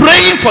 and I'm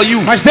praying for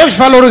you. Mas deves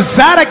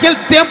valorizar aquele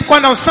tempo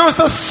quando a unção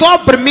está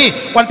sobre mim,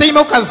 quando tenho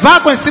meu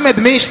casaco em cima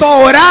de mim, estou a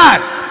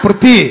orar por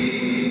ti.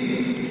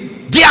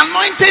 The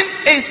anointing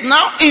is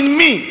now in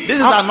me.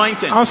 This is the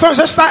anointing. A unção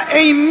já está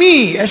em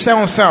mim. Esta é a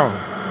unção.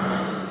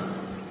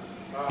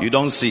 You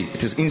don't see,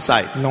 it is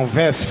inside. Não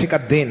vê-se, fica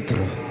dentro.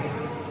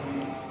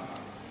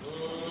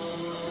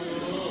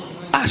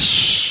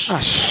 Ash.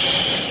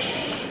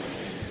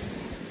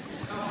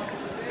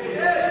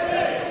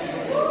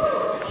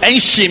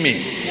 Enche-me.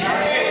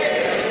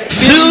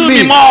 Fill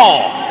me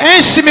more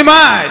Enche-me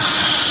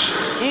mais.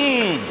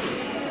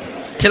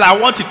 till I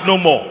want it no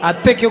more.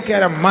 Até que eu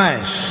quero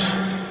mais.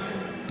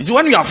 You see,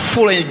 when you are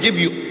full and you give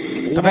you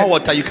more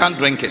water, you can't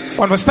drink it.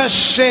 Quando você está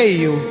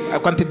cheio,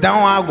 quando te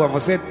dão água,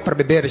 você para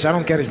beber, já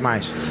não queres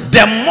mais.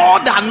 The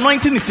more the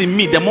anointing is in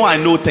me, the more I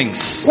know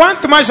things.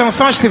 Quanto mais a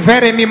unção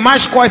estiver em mim,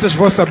 mais coisas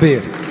vou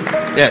saber.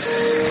 Yes.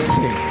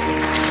 Sim.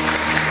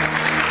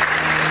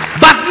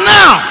 But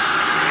now,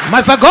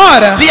 Mas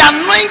agora, the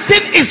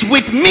anointing is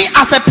with me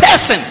as a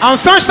person, a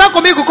unção está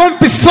comigo como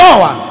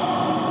pessoa,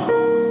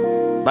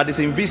 but it's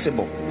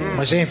invisible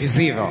mas é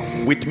invisível.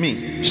 with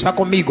me. Está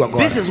comigo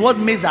agora. This is what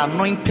makes the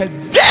anointed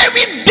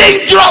very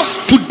dangerous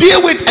to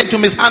deal with and to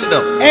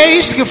mishandle. É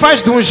isto que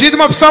faz do ungido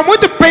uma pessoa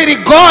muito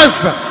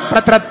perigosa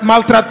para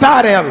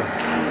maltratar ela.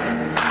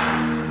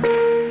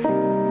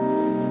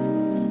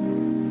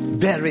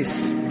 There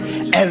is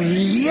a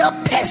real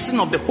person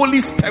of the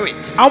Holy Spirit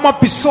Há uma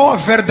pessoa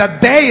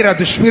verdadeira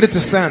do Espírito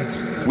Santo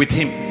with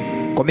him.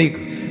 comigo.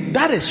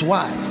 That is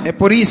why É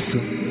por isso,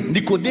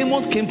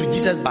 Nicodemus came to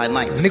Jesus by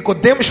night.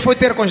 Nicodemos foi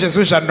ter com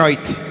Jesus à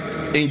noite.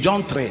 In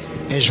John 3,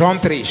 Em João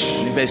 3,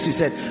 in verse 2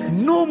 said,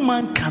 no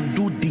man can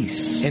do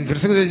this em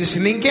versículo 10 diz: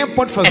 ninguém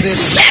pode fazer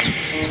except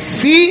isto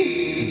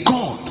se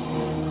God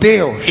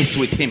Deus is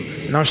with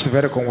him. não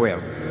estiver com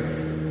ele.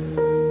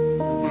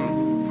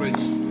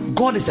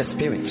 God is a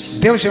spirit.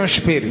 Deus é um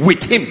espírito. With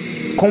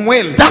him, Com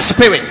ele, that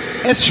spirit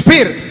esse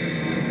espírito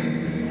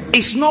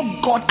is not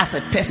God as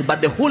a person, but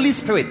the Holy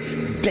Spirit,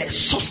 the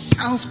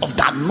substance of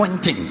the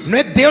anointing. não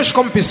é Deus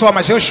como pessoa,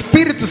 mas é o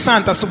Espírito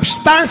Santo, a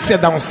substância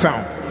da unção.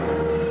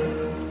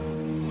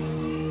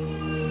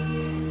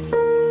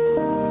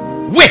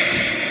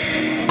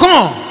 With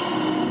Com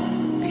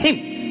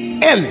him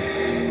ele,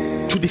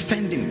 to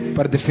defend him,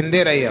 para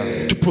defender a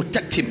ele, to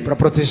protect him, para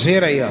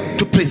proteger a ele,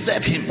 to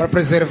preserve him, para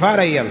preservar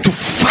a ele, to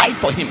fight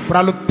for him.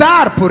 para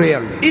lutar por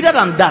ele. Either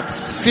than that,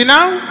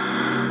 Senão,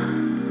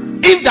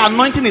 if the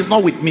anointing is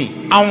not with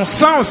me, a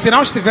unção, se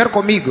não estiver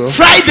comigo,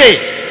 Friday,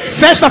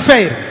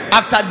 sexta-feira,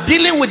 after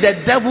dealing with the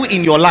devil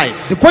in your life,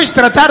 depois de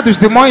tratar dos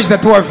demônios da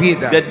tua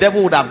vida, the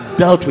devil would have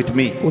dealt with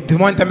me. o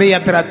demônio também ia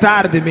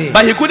tratar de mim.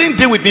 But he couldn't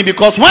deal with me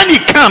because when he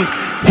comes,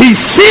 he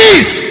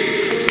sees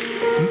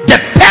the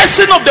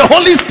person of the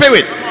Holy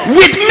Spirit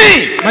with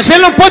me. Mas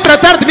ele não pode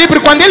tratar de mim,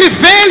 porque quando ele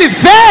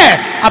vê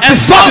a And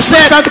pessoa Paul do Espírito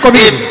said, Santo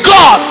comigo. if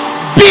God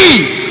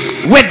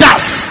be with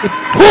us,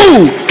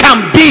 who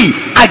can be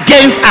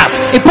against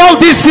us? E Paulo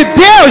disse: se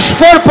Deus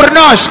for por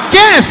nós,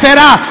 quem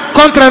será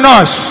contra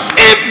nós?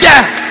 If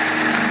the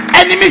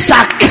enemy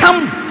shall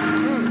come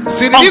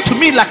Se o unto inimigo,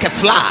 me like a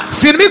flood,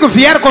 se o inimigo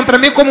vier contra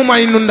mim como uma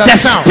the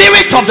inundação,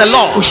 Spirit of the o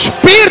Lord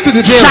Espírito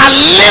de Deus shall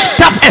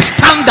lift up a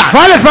standard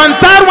vai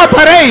levantar uma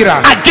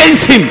pareira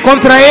against him.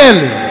 contra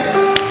ele.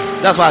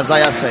 That's what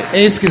Isaiah said.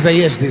 É isso que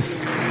Isaías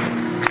disse.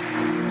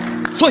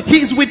 So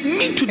he is with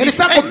me to Ele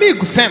está defend,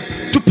 comigo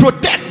sempre, to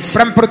protect,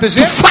 para me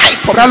proteger, to fight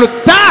for para me.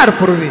 lutar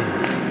por mim.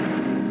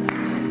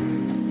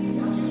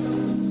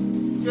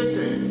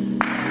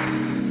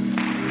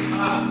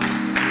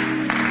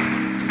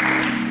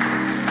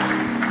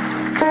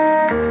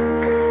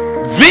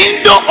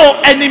 Vindo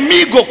o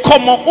inimigo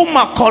como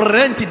uma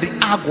corrente de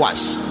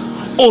águas,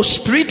 o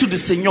Espírito do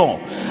Senhor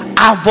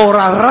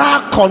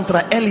avorará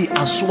contra ele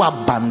a sua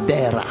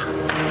bandeira.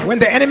 When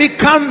the enemy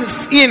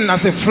comes in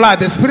as a flood,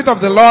 the Spirit of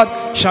the Lord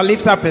shall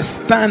lift up a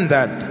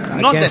standard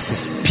Not the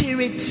against it.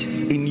 spirit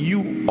in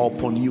you or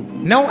upon you.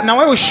 Não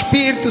é o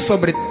Espírito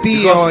sobre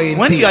ti ou Because em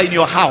when ti. you are in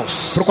your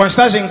house, Porque quando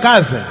estás em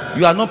casa,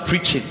 you are not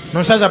preaching,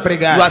 não estás a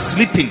pregar, you are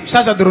sleeping.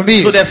 estás a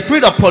dormir. So the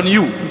spirit upon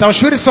you Então o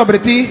Espírito sobre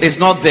ti is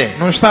not there.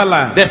 não está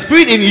lá. The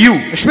spirit in you,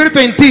 O Espírito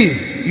em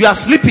ti, you are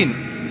sleeping.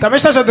 também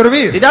estás a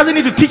dormir. It doesn't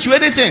need to teach you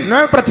anything. Não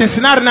é para te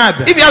ensinar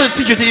nada. If you have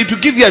to teach you, to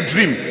give you a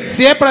dream.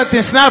 Se é para te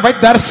ensinar, vai te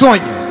dar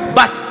sonho.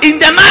 But in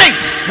the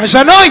night, Mas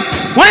à noite,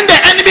 when the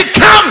enemy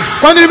comes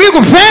quando o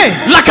inimigo vem,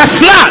 like a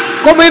flood,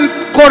 como em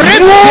corrente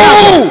de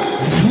água,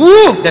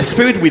 vu, the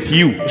spirit with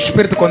you o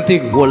Espírito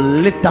contigo will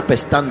lift up a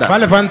standard. vai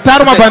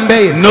levantar uma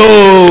bandeira.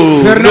 No,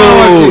 Dizer, no,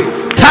 não,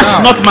 touch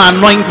não. not my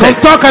Não anointed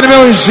toca no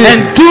meu ungido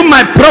and do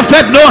my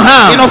prophet no e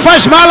harm. não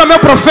faz mal ao meu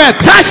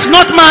profeta. Touch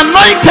not my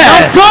Não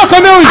anointed. toca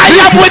o meu I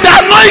am ungido. with the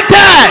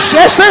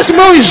anointed. Este é o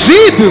meu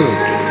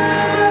ungido.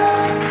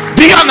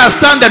 Do you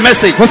understand the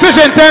message? Você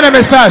já entende a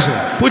mensagem?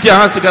 Put your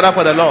hands together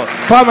for the Lord.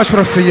 Palmas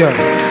para o Senhor.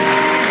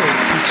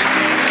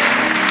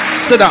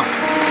 Sit down.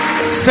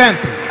 Sente.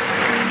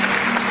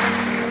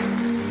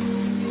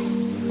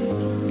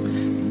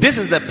 This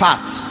is the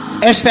part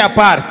Esta é a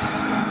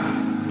parte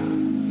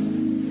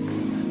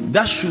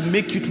that should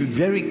make you to be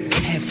very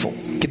careful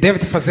que deve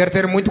te fazer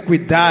ter muito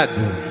cuidado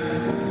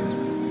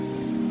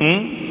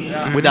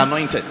with the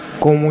anointed.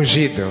 com o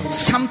ungido.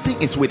 Something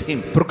is with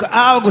him. Porque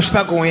algo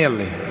está com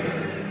ele.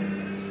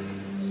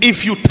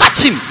 If you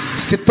touch him,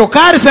 Se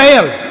tocares a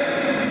ele,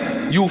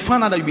 you will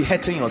find out that you'll be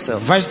hurting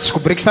yourself. vais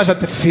descobrir que estás a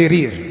te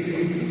ferir.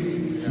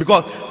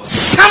 Because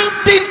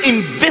something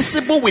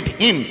invisible with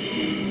him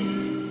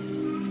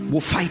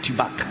will fight you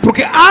back.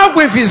 Porque algo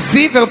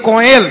invisível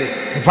com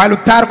ele vai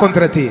lutar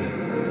contra ti.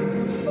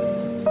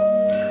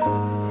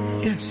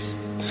 Yes.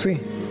 Sim.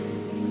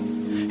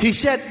 He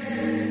said,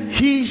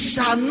 he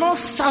shall not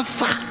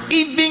suffer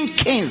even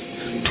kings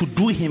to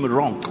do him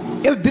wrong.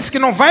 Ele disse que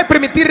não vai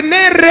permitir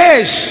nem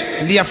reis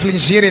lhe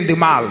afligirem de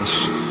males.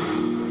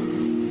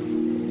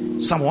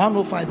 Psalm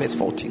 105 verse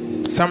 14.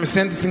 Salmo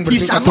 105, He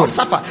versículo shall not 14.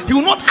 suffer. He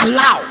will not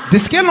allow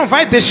Diz que ele não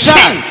vai deixar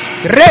Kings.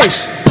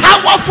 reis,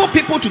 powerful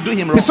people to do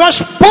him wrong.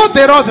 pessoas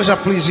poderosas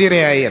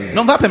afligirem a ele.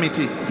 Não vai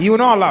permitir. E o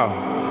não allow.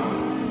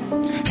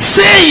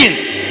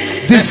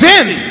 Saying,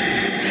 Dizendo,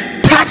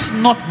 touch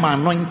not my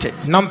anointed.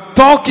 não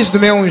toques do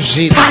meu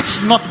ungido.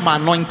 Touch not my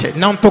anointed.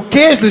 Não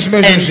toques dos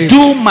meus And ungidos.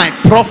 do my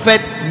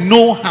prophet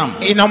no harm.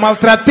 E não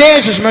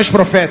maltrateis os meus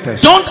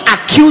profetas. Don't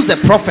accuse the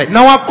prophet.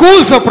 Não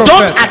acusa o Don't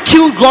profeta.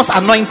 accuse God's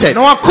anointed.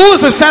 Não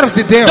acusa os servos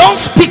de Deus. Don't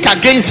speak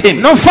against him.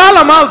 Não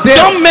fala mal dele.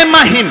 Don't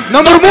murmur him.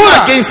 Não Don't murmura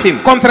murmur against him.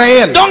 contra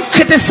ele. Don't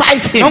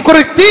criticize him. Não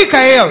critica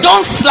ele.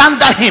 Don't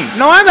slander him.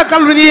 Não anda a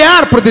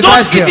caluniar por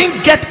detrás Don't dele.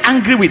 even get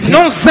angry with him.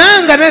 Não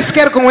zanga nem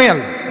sequer com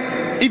ele.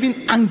 Even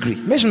angry.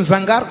 Mesmo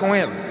zangar com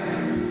ele.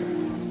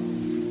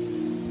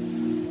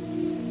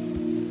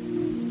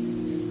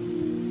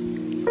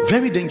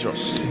 Very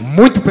dangerous.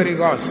 Muito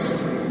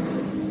perigoso.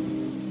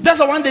 The That's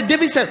why one day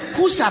David said,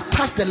 who shall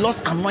touch the Lord's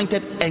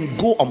anointed and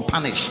go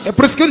unpunished? É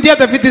por isso que um dia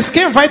Davi disse: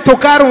 quem vai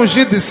tocar o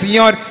ungido do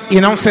Senhor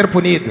e não ser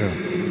punido?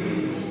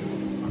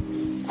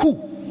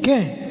 Who?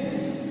 Quem?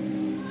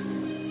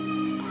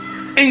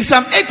 In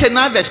Psalm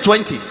 89 verse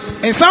 20.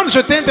 Em Salmos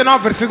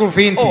 89, versículo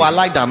 20. Oh, I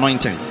like the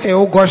anointing.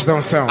 Eu gosto da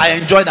unção.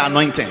 I enjoy the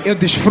anointing. Eu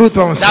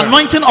desfruto a The unção.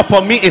 anointing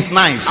upon me is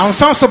nice. A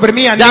unção sobre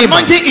mim The anima.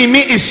 anointing in me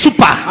is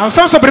super. A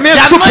unção sobre mim The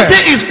é super.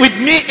 anointing is with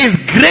me is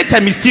great and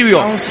A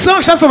mysterious. unção que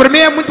está sobre mim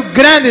é muito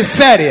grande e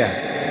séria.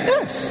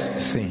 Yes.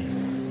 Sim.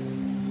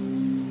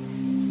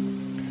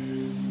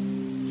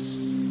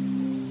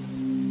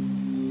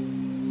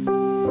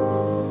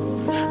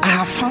 I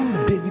have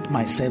found David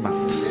my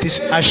servant,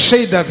 Diz: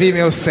 achei Davi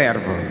meu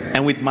servo,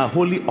 and with my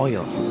holy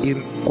oil e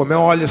com meu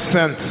óleo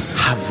santo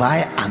have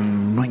I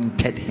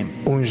anointed him.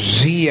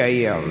 ungi a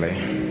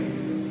ele.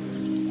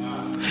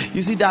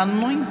 You see, the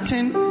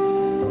anointing,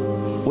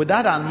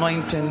 without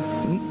anointing,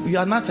 you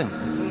are nothing.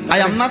 I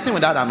am nothing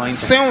without anointing.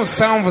 Sem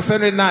unção você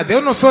não é nada.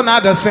 Eu não sou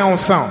nada sem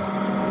unção.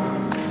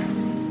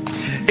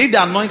 If the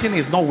anointing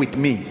is not with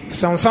me,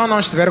 Se a unção não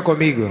estiver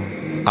comigo,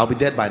 I'll be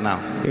dead by now.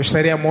 eu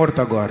estaria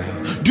morto agora.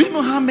 Do you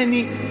know how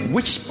many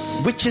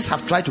witches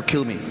have tried to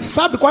kill me?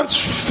 Sabe quantos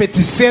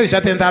feiticeiros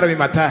já tentaram me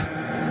matar?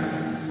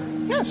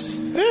 Yes.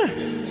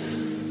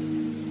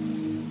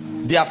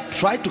 They have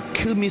tried to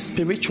kill me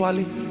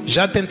spiritually.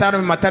 Já tentaram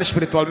me matar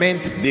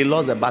espiritualmente, They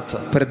lost the battle.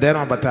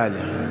 perderam a batalha.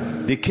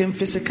 They came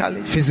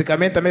physically.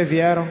 Fisicamente também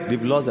vieram,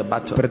 They've lost the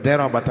battle.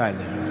 perderam a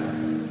batalha.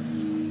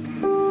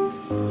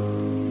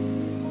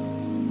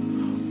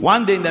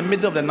 One day in the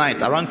middle of the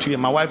night, around 2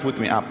 a.m., my wife woke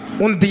me up.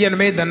 Dia no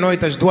meio da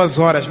noite, às 2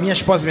 horas, minha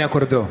esposa me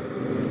acordou.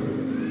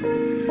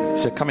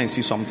 She said, come and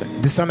see something.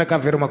 Disse: anda cá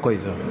ver uma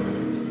coisa.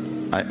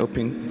 I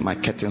opened my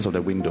curtains of the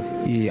window.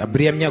 E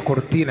abri a minha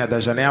cortina da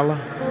janela.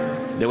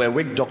 There were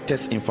witch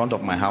doctors in front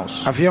of my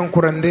house, Haviam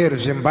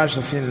curandeiros embaixo,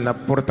 assim, no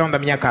portão da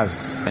minha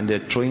casa. and they're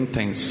throwing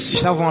things.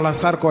 Estavam a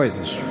lançar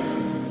coisas.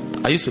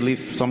 I used to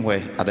live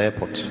somewhere at the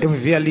airport. Eu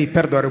vivia ali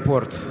perto do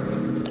aeroporto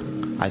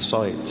I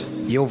saw it.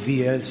 e eu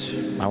vi eles.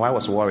 My wife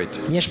was worried.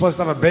 Minha esposa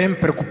estava bem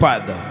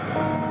preocupada,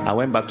 I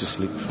went back to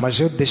sleep, mas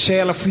eu deixei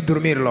ela, fui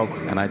dormir logo.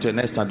 and I told her,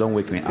 next time, don't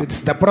wake me Eu up.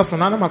 disse: da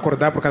próxima não me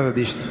acordar por causa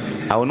disto.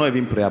 I will not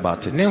even pray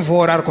about it, Nem vou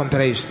orar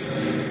contra isto,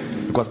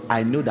 because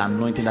I know the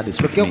anointing that is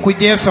with porque eu me.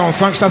 conheço a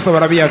unção que está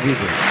sobre a minha vida.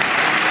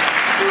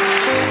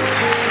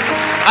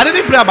 I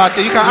didn't pray about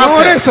it. You can Não ask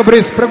orei her. sobre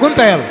isso,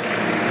 pergunta a ela.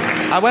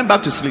 I went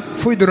back to sleep.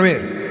 Fui dormir.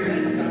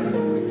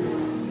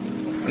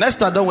 Next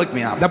time, don't wake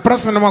me up. Da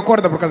próxima não me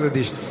acorda por causa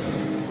disto.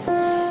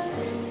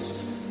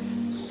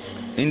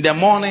 In the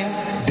morning,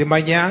 De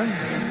manhã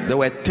there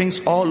were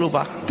things all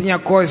over, tinha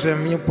coisa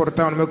no meu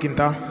portão, no meu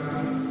quintal.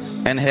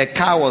 and her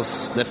car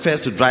was the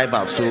first to drive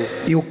out. So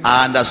You-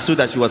 I understood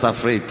that she was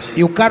afraid.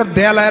 E o carro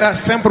dela era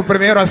sempre o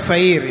primeiro a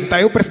sair. Então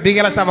eu percebi que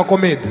ela estava com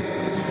medo.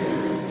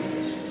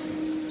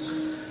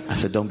 I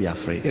said, don't be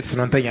afraid. Eu disse: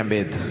 não tenha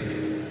medo.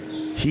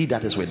 He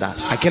that is with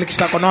us, Aquele que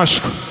está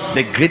conosco,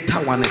 the greater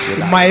one is with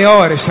o us.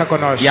 maior está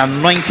conosco. The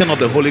anointing of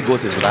the Holy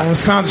Ghost is with A us.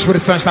 unção do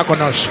Espírito Santo está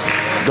conosco.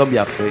 Don't be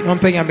afraid. Não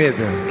tenha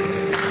medo.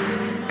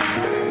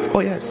 Oh,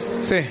 yes.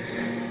 Sim.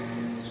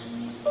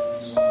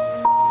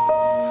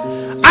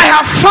 I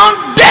have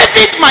found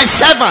David, my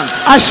servant,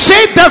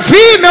 Achei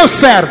Davi, meu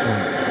servo,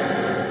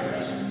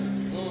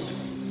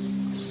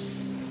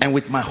 and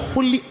with my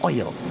holy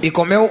oil e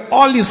com meu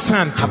óleo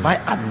santo have I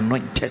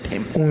anointed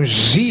him.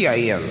 ungi a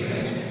ele.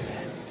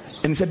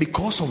 And he said,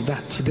 because of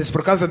that, E disse: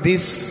 por causa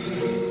disso,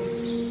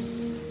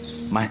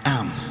 my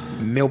arm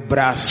meu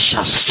braço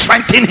shall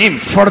strengthen him.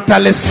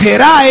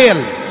 fortalecerá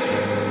ele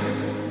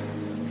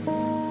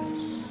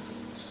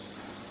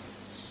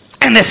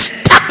And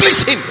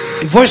establish him.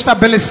 e vou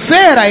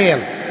estabelecer a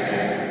ele.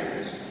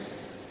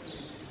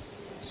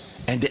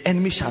 And the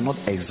enemy shall not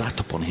exert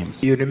upon him.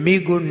 E o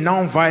inimigo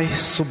não vai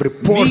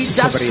sobrepor-se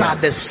Neither sobre shall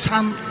ele. the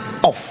son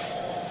of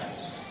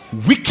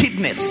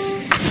wickedness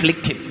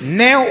afflict him.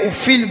 Nem o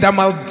filho da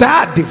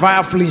maldade vai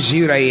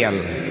afligir a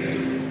ele.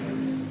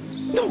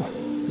 No.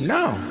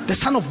 Não. The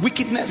son of Os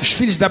wickedness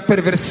filhos da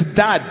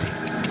perversidade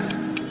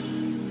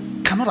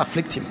cannot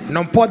afflict him.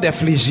 não podem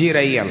afligir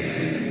a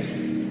ele.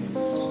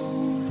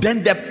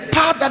 Then the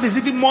part that is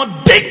even more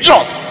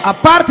dangerous, A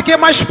parte que é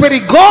mais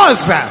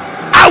perigosa: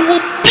 I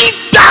will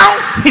beat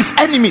down his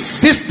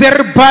enemies. diz: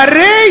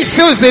 derrubarei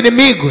seus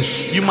inimigos.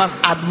 You must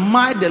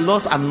admire the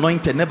Lord's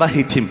anointed, never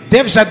hate him.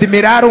 Deves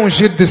admirar o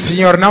ungido do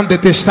Senhor, não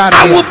detestar I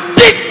ele. will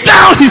beat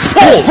down his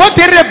Vou foes,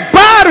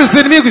 derrubar os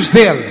inimigos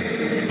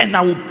dele and I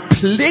will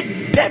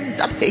plague them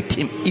that hate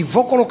him. e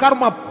vou colocar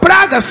uma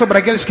praga sobre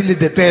aqueles que lhe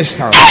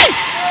detestam.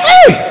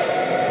 Hey!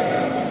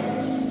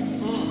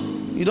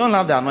 You don't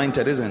love the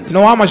anointed, isn't it?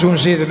 Não amas o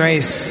ungido, não é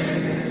isso?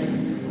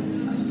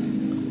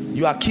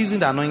 You are accusing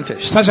the anointed.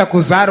 Estás a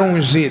acusar o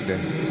ungido.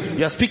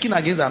 You are speaking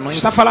against the anointed.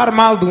 Está a falar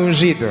mal do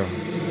ungido.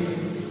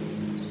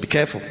 Be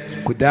careful.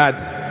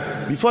 Cuidado.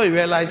 Before you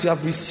realize you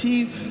have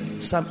received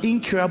some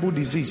incurable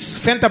disease.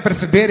 Senta a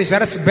perceber, já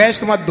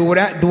recebeste uma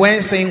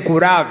doença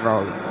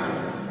incurável.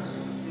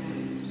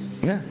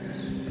 Yeah.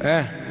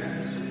 É.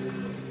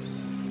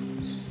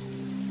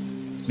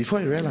 Before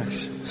you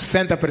realize,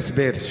 Senta a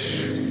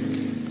perceberes.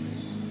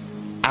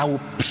 I will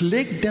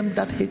plague them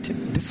that hate him.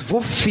 Disse,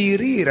 vou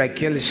ferir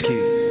aqueles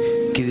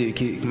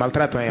que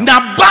maltratam ele.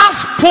 Nabal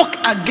spoke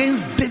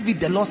against David,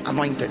 the Lord's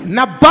anointed.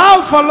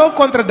 Nabal falou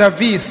contra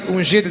Davi,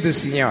 ungido do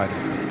Senhor.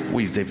 Who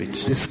is David?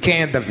 Disse,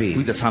 quem é Davi? Who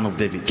is the son of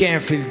David? Quem é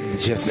filho de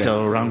He's Jessé? a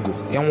orango.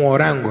 É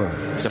orango.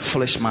 He's a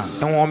foolish man.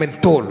 É homem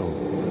tolo.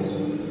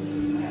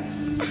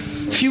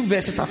 Few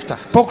verses after,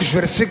 Poucos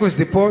versículos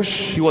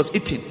depois, he was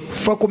eating.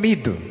 foi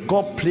comido.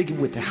 God plagued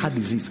him with a heart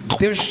disease.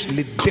 Deus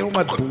lhe deu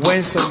uma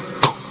doença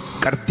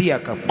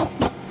cardíaca.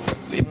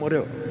 E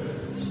morreu.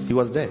 He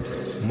was dead.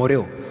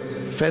 Morreu.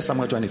 1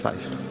 Samuel 25.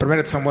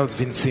 1 Samuel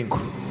 25.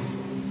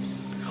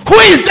 Who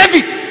is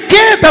David? Quem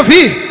é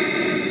Davi?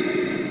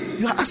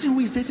 You are asking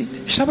who is David?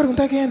 Está a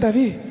perguntar quem é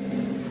Davi?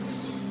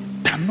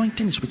 The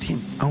anointing is with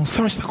him. A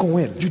unção está com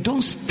ele. You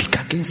don't speak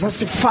against Não him.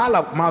 se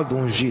fala mal do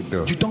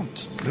ungido. You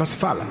don't. Não se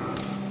fala.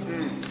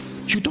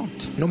 You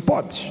don't. Não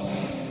podes.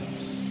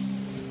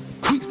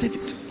 Who is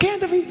David? Quem é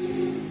Davi?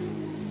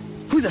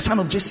 Who is the son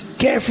of Jesse?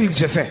 Quem é filho de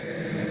Jessé?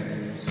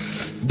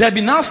 There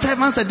be now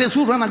servants at this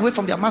who run away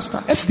from their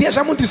master. Esse dia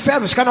já muitos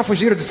servos que não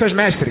fugiram de seus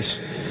mestres.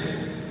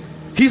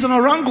 He's an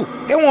orango.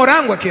 É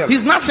orango aquele.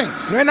 He's nothing.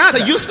 Não é nada.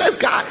 He's a useless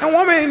guy. É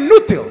homem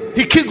inútil.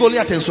 He killed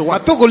Goliath and so what?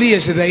 Matou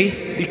Golias e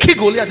daí. He killed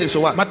Goliath and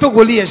so what? Matou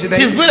Golias e daí.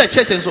 He's built a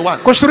church and so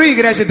what? Construiu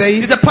igreja e daí.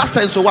 He's a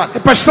pastor and so what? É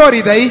pastor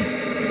e daí.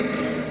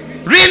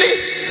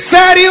 Really?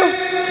 Sério?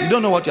 You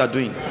don't know what you are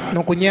doing.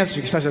 Não conheces o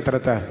que estás a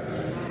tratar.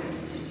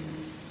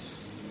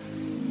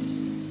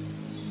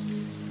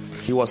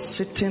 He was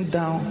sitting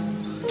down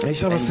Aí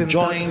estava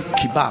sentado enjoying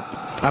kebab,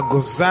 a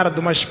gozar de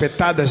umas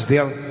petadas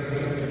dele,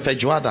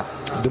 feijoada,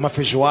 de uma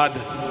feijoada,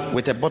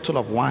 with a bottle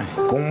of wine.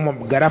 com uma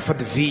garrafa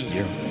de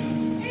vinho.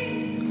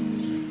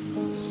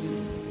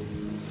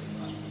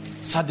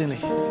 Suddenly,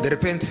 De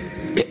repente,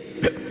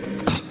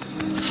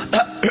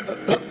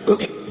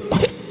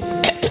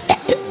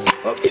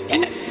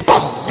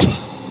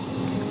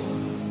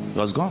 he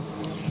was gone.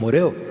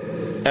 morreu.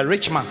 A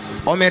rich man.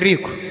 Homem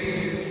rico.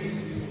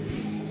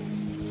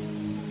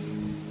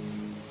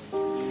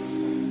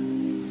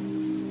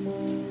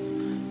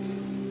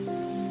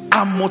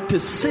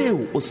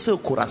 Amorteceu o seu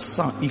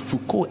coração e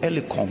ficou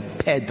ele com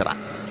pedra.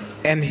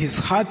 And his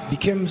heart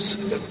became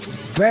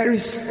very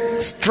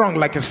strong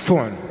like a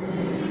stone.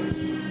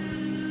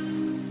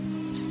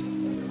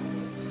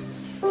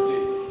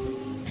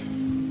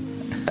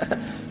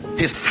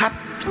 His heart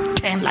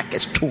turned like a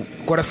stone.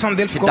 O coração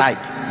dele ficou died.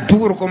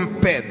 duro como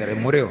pedra e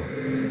morreu.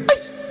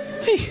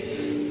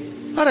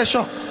 Olha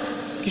só.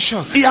 Que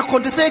choque. E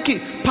aconteceu que,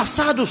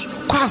 passados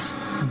quase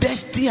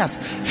 10 dias,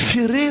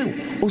 feriu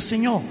o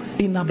Senhor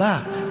em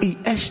Nabá e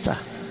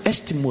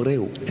este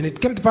morreu. And it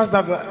came to pass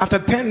that after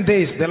 10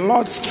 days, the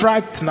Lord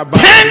struck Nabal.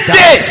 10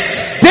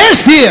 days!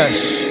 10 dias.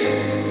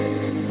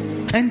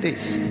 10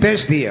 days.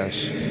 10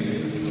 dias.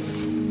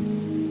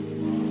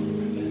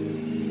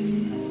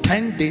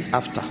 10 days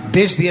after.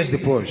 10 dias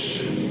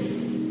depois.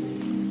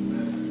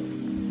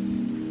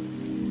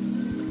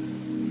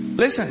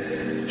 Listen.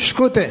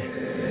 Escutem.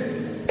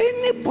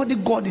 Anybody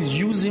God is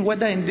using,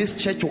 whether in this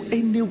church or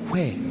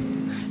anywhere,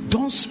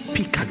 don't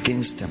speak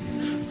against them.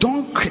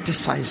 Don't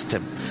criticize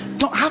them.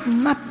 Don't have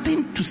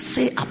nothing to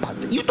say about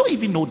them. You don't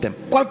even know them.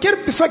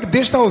 Qualquer pessoa que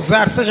Deus está a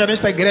usar, seja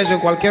nesta igreja ou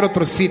qualquer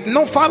outro sítio,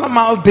 não fala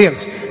mal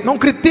deles, não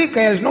critica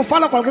eles, não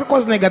fala qualquer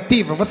coisa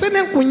negativa. Você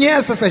nem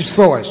conhece essas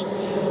pessoas.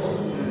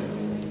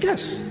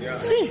 Yes.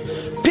 See,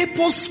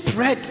 people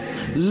spread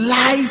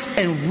lies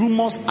and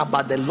rumors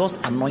about the lost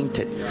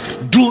anointed.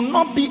 Do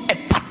not be a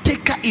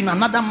partaker in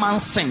another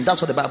man's sin.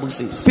 That's what the Bible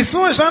says.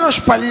 Pessoas já não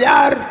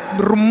espalhar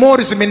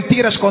rumores e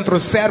mentiras contra o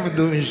servo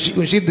do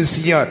ungido do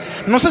Senhor.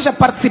 Não seja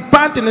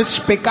participante nesses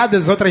pecados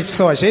das outras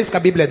pessoas. É isso que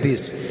a Bíblia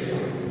diz.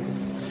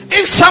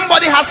 If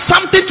somebody has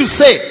something to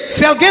say,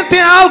 Se alguém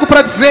tem algo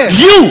para dizer,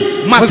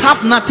 you must Você-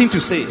 have nothing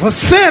to say.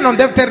 você não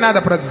deve ter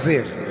nada para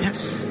dizer.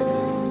 Yes.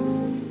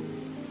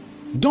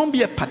 Don't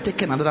be a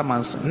partaker in another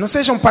man's sin. Não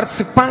sejam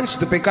participantes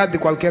do pecado de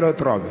qualquer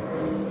outro homem.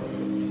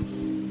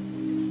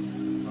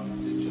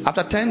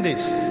 After 10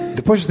 days,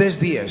 Depois de 10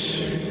 dias,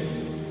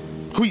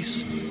 who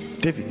is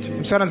David?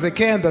 começaram a dizer: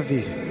 quem é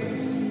Davi?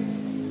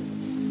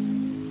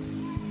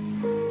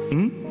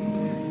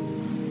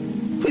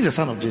 Who is the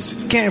son of Jesse?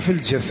 Quem é o filho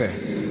de Jessé?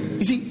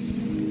 You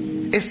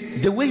see,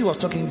 it's the way he was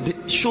talking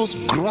shows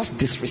gross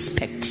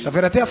disrespect. A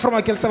ver, até a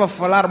forma que ele estava a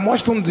falar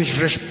mostra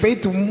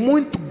desrespeito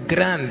muito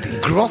grande.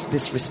 Gross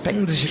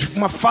disrespect.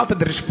 Uma falta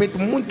de respeito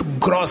muito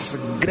grossa,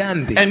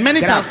 grande. And many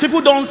grave. times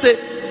people don't say,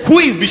 who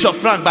is Bishop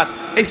Frank? But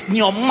it's in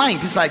your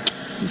mind. It's like,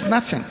 it's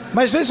nothing.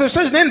 Mas às vezes as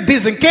pessoas nem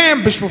dizem quem é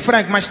Bispo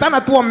Frank, mas está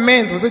na tua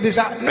mente. Você diz: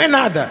 ah, não é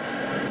nada.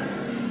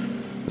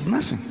 It's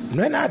nothing.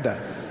 Não é nada.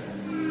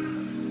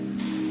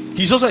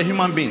 He's also a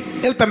human being.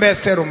 Ele também é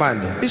ser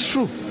humano. It's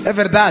true. É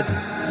verdade.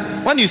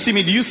 When you see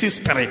me, do you see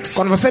spirit?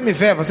 Quando você me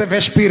vê, você vê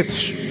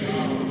espíritos.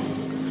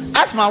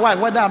 Ask my wife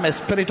whether I'm a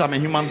spirit or I'm a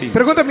human being.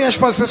 Pergunta a minha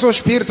esposa se eu sou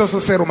espírito ou sou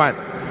ser humano.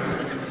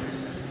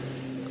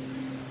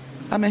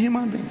 I'm a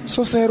human being.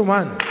 Sou ser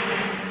humano.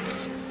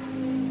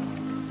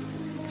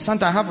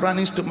 Sometimes I have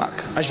running stomach.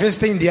 Às vezes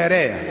tem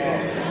diarreia.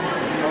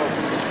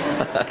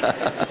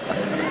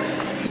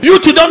 You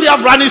too, don't you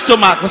have running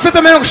stomach? Você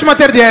também não costuma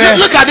ter diarreia?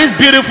 Look at this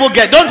beautiful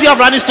girl. Don't you have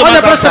running stomach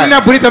Olha para essa sometimes?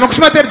 menina bonita, não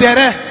costuma ter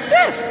diarreia?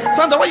 Yes.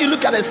 Sometimes when you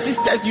look at the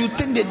sisters, you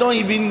think they don't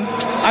even.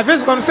 Às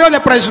vezes quando você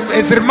olha para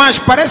as irmãs,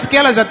 parece que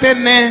elas até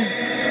nem...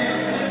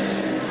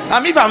 I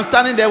mean, if I'm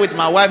standing there with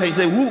my wife and you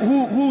say,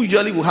 who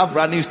usually will have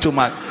running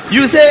stomach?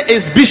 You say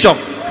it's Bishop.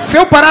 Se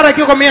eu parar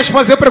aqui com a minha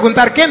esposa e eu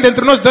perguntar quem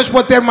dentre nós dois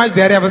pode ter mais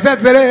diarreia, você vai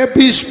dizer é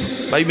bispo,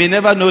 But you may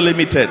never know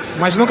limited.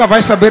 mas nunca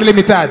vai saber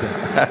limitado.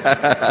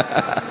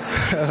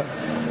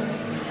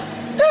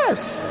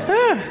 Yes.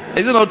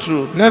 Is it not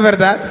true? Não é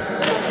verdade?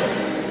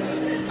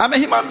 I'm a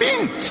human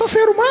being. Sou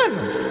ser humano.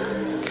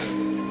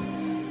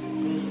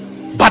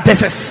 But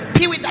there's a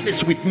spirit that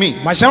is with me.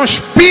 Mas há um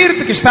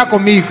espírito que está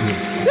comigo.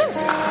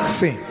 Yes.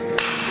 Sim.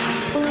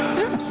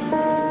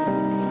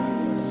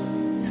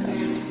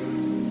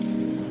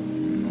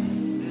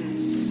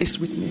 It's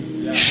with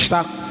me.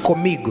 Está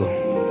comigo.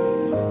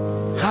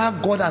 How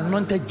God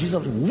anointed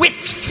Jesus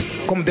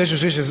with Como Deus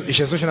ungiu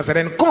Jesus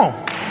Nazareno com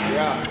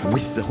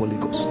the Holy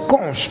Ghost.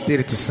 o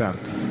Espírito Santo.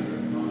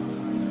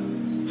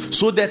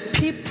 So that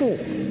people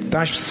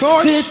Então as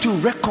pessoas fail to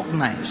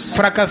recognize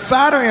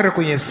fracassaram em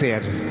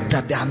reconhecer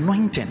that the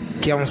anointing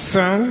que a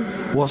unção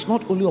was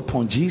not only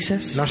upon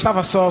Jesus, não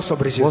estava só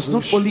sobre was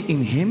not Jesus, only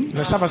in him,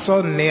 não estava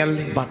só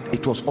nele, but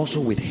it was also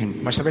with him.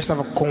 mas também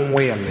estava com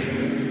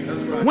ele.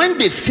 When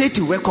they fail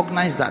to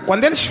recognize that,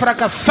 Quando eles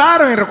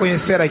fracassaram em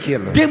reconhecer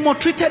aquilo, they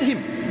maltreated him.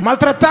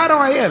 maltrataram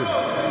a ele.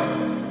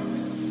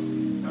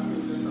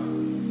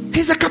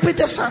 He's a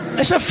carpenter's son.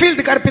 Esse é filho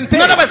de In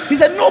carpinteiro. other words,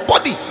 he's a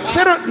nobody.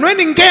 Não é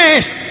ninguém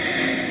este.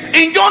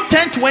 In John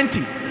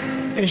 10:20,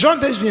 Em João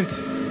 10:20,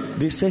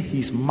 they say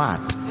he's mad.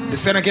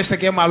 disseram que este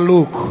aqui é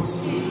maluco.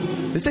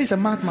 They say he's a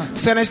madman.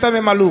 Disseram este também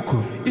é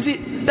maluco. You see,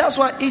 that's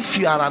why if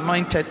you are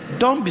anointed,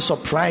 don't be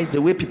surprised the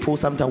way people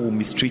sometimes will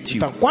mistreat you.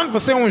 Então, quando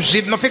você é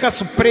ungido, não fica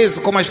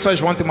surpreso como as pessoas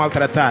vão te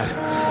maltratar.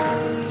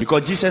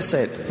 Because Jesus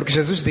said, Porque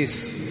Jesus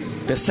disse,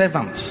 the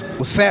servant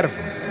o servo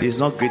is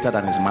not greater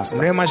than his master.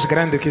 não é mais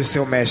grande que o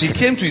seu He mestre.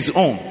 came to his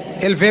own,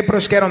 Ele veio para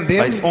os que eram but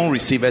dele, his own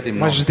received him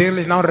mas not. os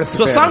deles não So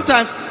receberam.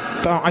 sometimes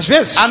Então, às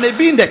vezes, I may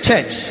be in the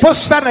church,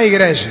 posso estar na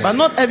igreja, but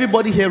not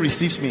everybody here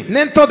receives me.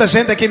 nem toda a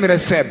gente aqui me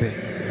recebe,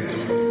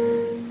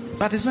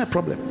 But it's not a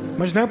problem.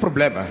 mas não é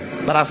problema.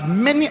 But as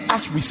many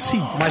as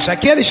receive, Mas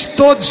aqueles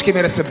todos que me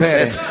receberem,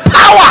 there's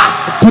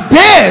power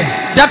poder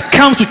that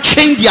comes to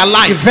change their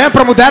que life, vem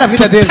para mudar a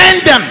vida deles,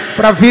 turn them,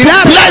 para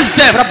virar, bless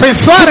them, para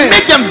abençoarem,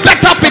 make them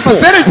better people.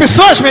 serem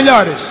pessoas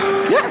melhores.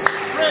 Yes.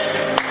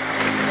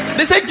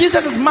 They say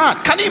Jesus is mad.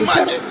 Can you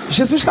imagine?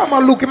 Jesus está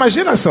maluco,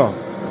 imagina só.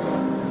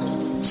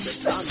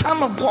 The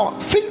Son of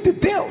God, Filho de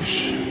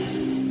Deus,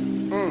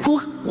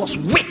 who was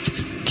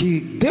with que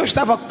Deus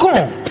estava com,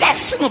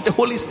 blessing of the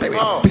Holy Spirit.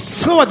 a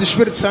pessoa do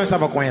Espírito Santo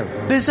estava com ele.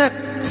 They said,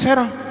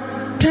 Disseram,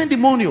 ten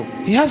demonio.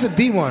 he has a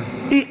demon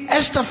He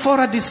está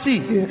fora de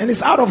si. and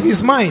it's out of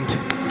his mind.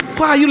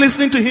 Why are you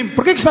listening to him?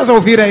 Por que estás a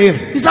ouvir a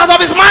ele? He's out of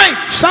his mind.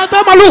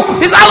 Está maluco,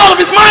 He's out of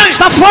his mind.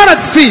 está fora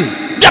de si.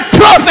 The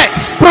prophet,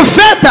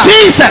 Profeta,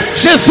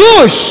 Jesus,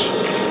 Jesus,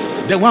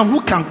 the one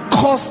who can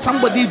cause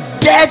somebody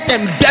dead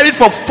and buried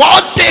for 4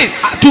 days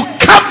to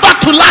come back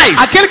to life.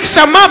 aquele que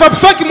chamava a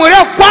pessoa que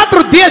morreu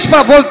 4 dias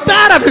para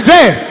voltar a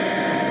viver.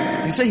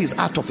 You say he's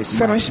out of his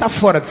Você não mind. está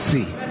fora de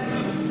si.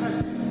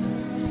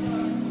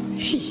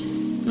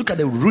 Look at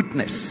the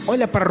rudeness.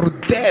 Olha para a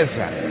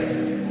rudeza.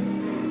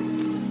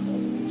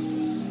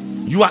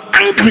 You are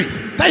angry.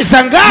 Estás You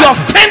zangado, are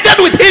offended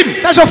with him.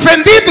 estás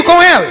ofendido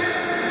com ele.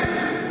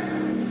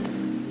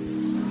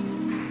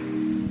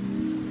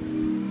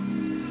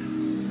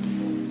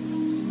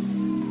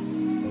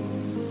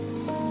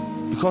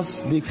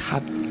 Because they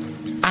had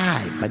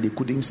eye, but they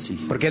couldn't see.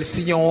 Porque eles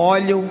tinham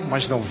olho,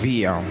 mas não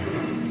viam.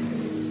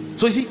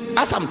 So you see,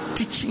 as I'm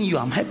teaching you,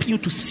 I'm helping you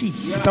to see.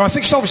 Então assim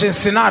que estou vos a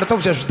ensinar, estou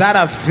vos a ajudar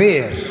a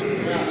ver.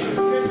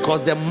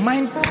 Because the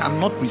mind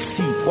cannot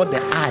receive what the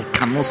eye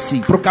cannot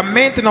see. Porque a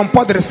mente não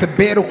pode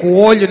receber o que o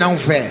olho não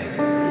vê.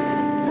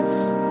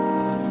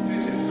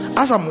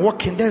 As I'm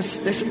walking, there's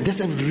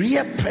a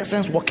real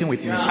presence walking with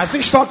me. Assim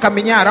que estou a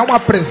caminhar, há uma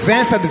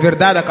presença de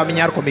verdade a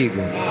caminhar comigo.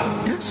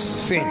 Yes,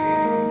 Sim.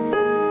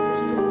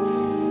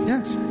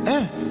 yes.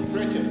 É.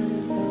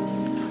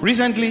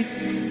 Recently,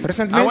 I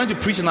Recentemente, went to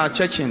preach in our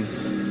church in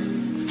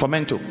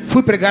Fomento.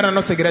 fui pregar na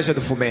nossa igreja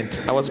do Fomento.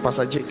 I was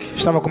Pastor Jake.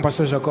 Estava com o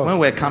pastor Jacob. When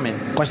we were coming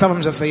Quando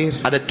estávamos a sair,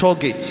 at the toll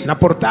gate, na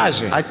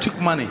portagem, I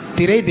took money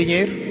tirei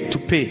dinheiro to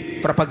pay.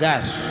 para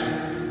pagar.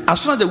 As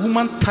soon as the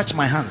woman touched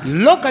my hand,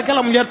 Logo que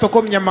aquela mulher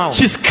tocou minha mão,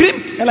 she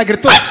screamed. ela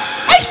gritou.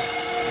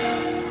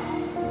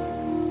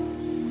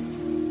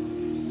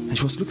 And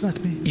she was looking at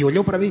me. E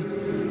olhou para mim.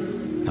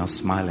 I was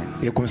smiling.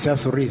 E eu comecei a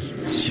sorrir.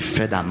 She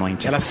felt the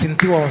anointing. Ela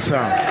sentiu a unção.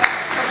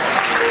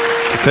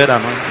 She felt the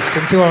anointing.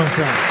 Sentiu a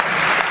unção.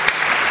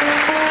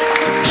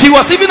 She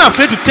was even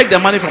afraid to take the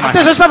money from my Até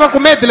hand. já estava com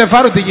medo de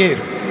levar o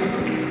dinheiro.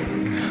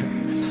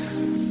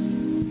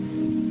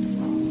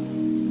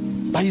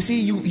 But you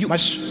see,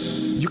 Mas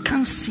You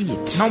can't see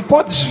it. Não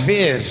podes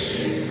ver.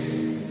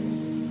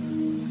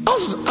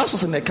 I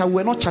was in the car. We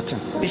were not chatting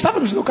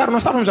Estávamos no carro, não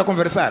estávamos a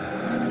conversar.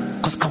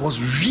 because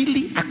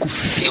I could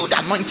feel the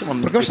anointing on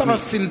me. Porque eu estava a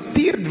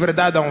sentir de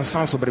verdade a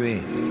unção sobre mim.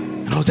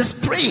 And I was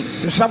just praying.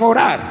 Eu estava a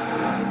orar.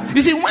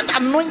 You see, when the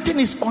anointing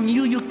is on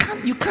you, you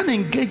can't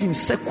engage in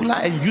secular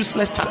and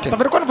useless chatting. Tá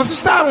vendo? Quando você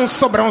está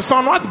sobre a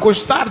unção, não há de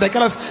gostar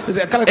daquela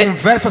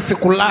conversa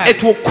secular.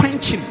 It will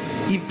quench him.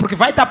 E porque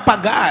vai te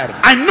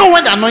apagar. I know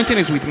when the anointing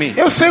is with me.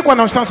 Eu sei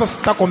quando a unção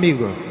está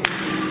comigo.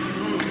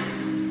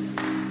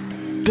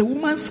 The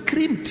woman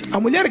screamed. A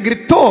mulher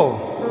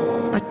gritou.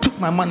 I took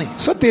my money.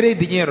 Só tirei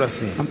dinheiro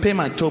assim. I'm paying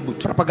my toll booth.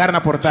 Para pagar na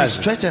She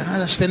portagem. stretched her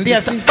hand. Estendi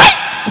assim.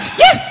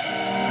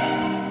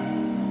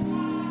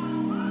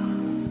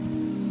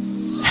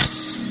 Yes.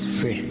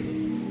 Sim.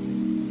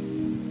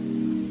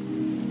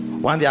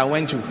 One day I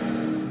went to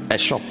a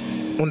shop.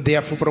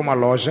 Dia fui para uma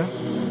loja.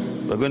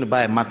 We're going to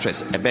buy a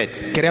mattress, a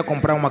bed. Queria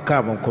comprar uma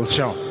cama,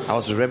 colchão. I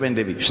was with Reverend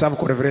David. Estava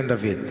com o reverendo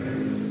David.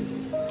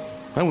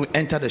 When we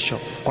entered the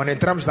shop, Quando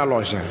entramos na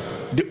loja,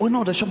 the owner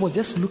of the shop was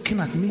just looking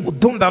at me. o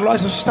dono da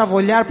loja estava a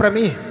olhar para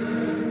mim.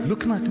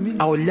 Looking at me.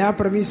 A olhar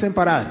para mim sem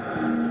parar.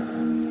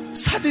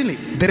 Suddenly,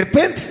 De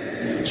repente,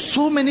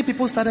 so many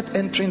people started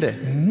entering there,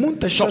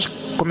 muitas pessoas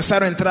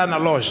começaram a entrar na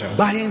loja.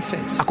 buying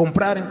things. A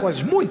comprarem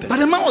coisas, muitas. But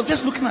the man was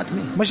just looking at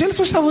me. Mas ele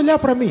só estava a olhar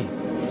para mim.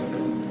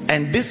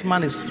 And this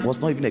man was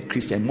not even a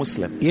Christian,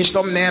 Muslim. E este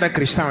homem não era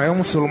cristão, é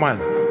muçulmano.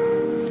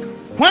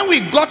 When we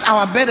got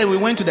our bed and we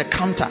went to the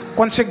counter,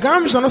 Quando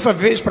chegamos na nossa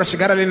vez para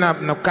chegar ali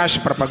no caixa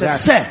para he said, pagar,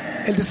 "Sir,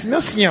 ele disse: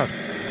 meu senhor,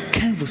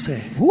 quem você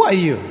é?" who are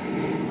you?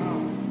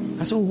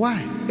 I said,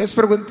 "Why?" Eu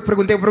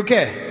perguntei por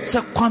quê. He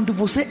said, "Quando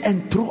você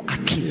entrou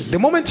aqui, The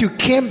moment you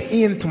came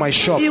into my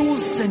shop, eu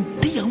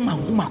sentia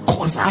alguma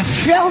coisa. I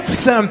felt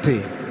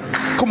something.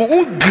 Como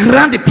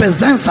grande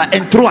presença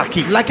entrou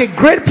aqui. Like a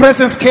great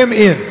presence came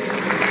in.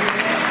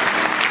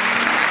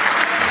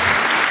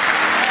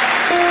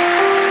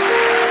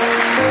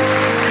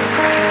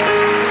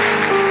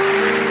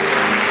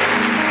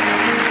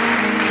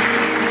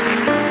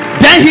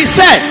 Then he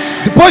said,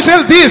 Depois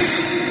ele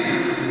disse: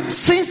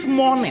 since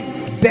morning,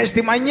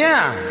 desde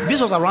manhã,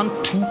 this was around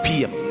 2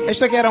 p.m.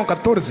 isto aqui eram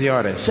 14 He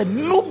horas. said,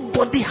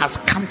 nobody has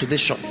come to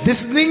this shop.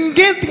 Disse: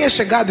 ninguém tinha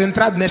chegado,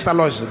 entrado nesta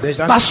loja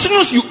desde But antes. as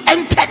soon as you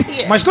entered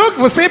here, Mas logo que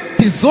você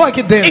pisou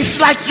aqui dentro, it's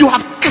like you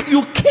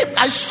came.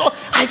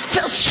 I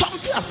felt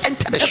something has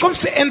entered the é shop. como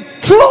se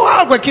entrou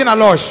algo aqui na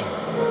loja.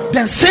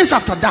 Then since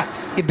after that,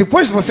 E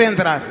depois de você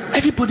entrar,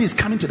 everybody is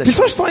coming to the shop.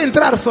 pessoas estão a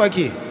entrar só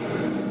aqui.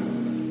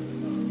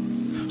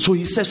 So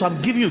he says, so I'm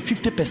giving you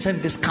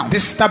 50% discount.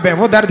 Disse: está bem,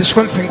 vou dar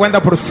desconto de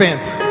 50%.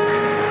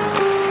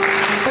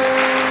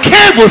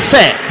 Quem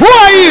você? Who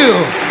are you?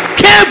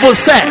 Quem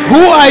você?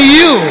 Who are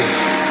you?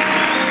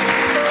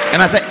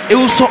 And I said,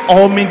 eu sou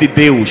homem de I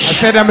Deus.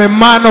 said, I'm a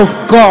man of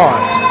God.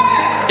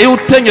 Eu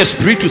tenho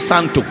Espírito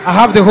Santo. I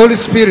have the Holy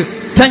Spirit.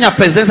 Tenho a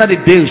presença de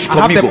Deus I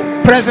have comigo.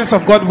 the presence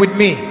of God with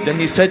me. Then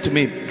he said to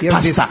me, E ele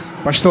Pastor, disse: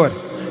 pastor,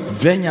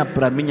 venha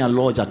para minha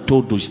loja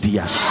todos os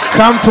dias.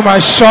 come to my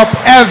shop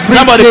every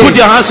Somebody put day.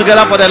 your hands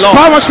together for the Lord.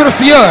 Palmas para o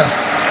Senhor.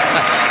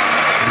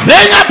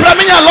 Venha para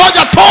minha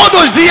loja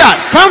todos os dias.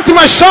 Come to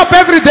my shop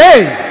every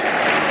day.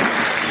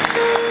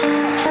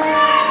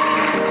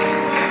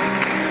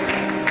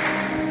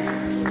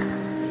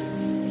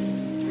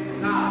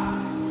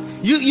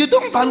 You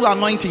don't value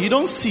anointing. You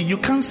don't see. You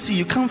can't see.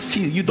 You can't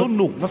feel. You don't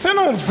know. Você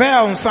não vê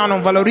a unção,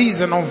 não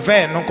valoriza, não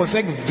vê, não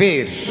consegue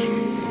ver.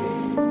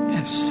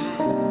 Yes.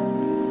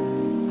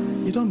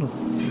 You don't know.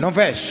 Não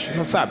vês,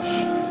 não sabes.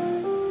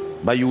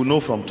 But you will know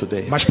from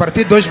today Mas a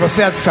partir de hoje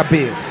você há de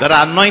saber that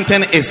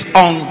anointing is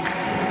on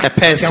a que a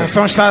person.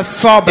 unção está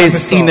sobre a Is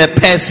pessoa. in a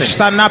person.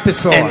 Está na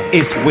pessoa. And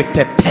is with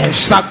a person.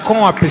 Está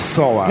com a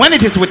pessoa. When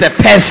it is with a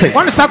person,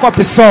 Quando está com a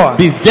pessoa,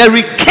 be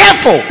very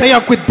careful tenha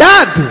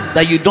cuidado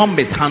that you don't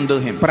mishandle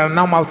him. para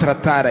não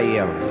maltratar a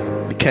ele.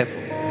 Be careful.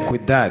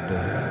 Cuidado.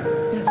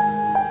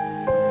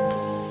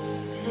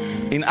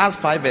 In Acts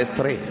 5 verse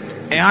 3,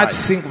 Em Atos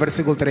 5,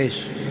 versículo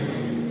 3.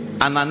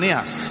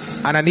 Ananias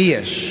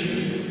Ananias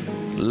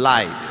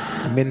lied,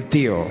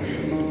 mentiu.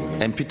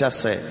 and Peter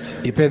said,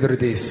 E Pedro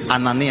disse: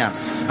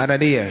 Ananias,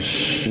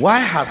 Ananias, why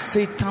has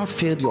Satan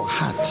filled your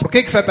heart por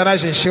que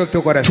Satanás encheu o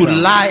teu to coração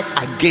lie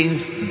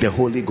against the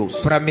Holy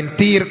Ghost? para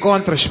mentir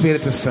contra o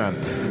Espírito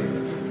Santo?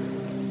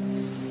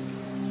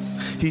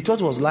 He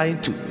thought he was lying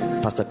to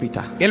Pastor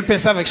Peter. Ele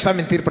pensava que estava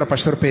a mentir para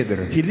pastor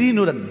Pedro. He didn't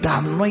know that the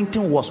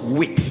anointing was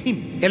with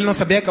him. Ele não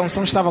sabia que a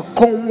unção estava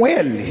com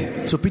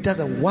ele. So Peter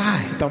said,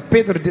 why Então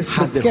Pedro disse: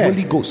 has por the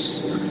Holy quê?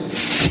 Ghost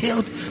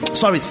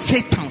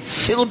Satan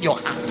filled your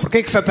heart Por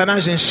que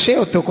Satanás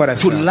encheu o teu to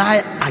coração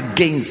lie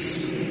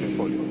against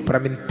para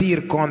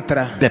mentir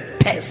contra the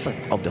person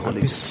of the a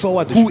Holy Ghost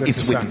pessoa do who Espírito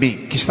is with Santo me?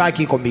 que está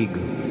aqui comigo?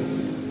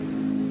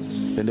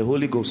 Then the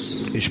Holy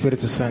Ghost O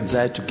Espírito Santo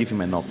decided to give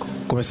him a knock.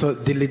 começou,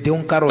 lhe deu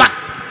um carolho.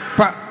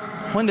 Pá.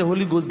 When the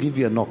Holy Ghost gives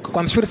you a knock,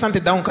 Quando o Espírito Santo te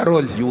dá um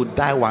carolho, you will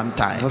die one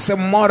time. você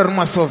morre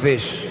numa só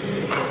vez.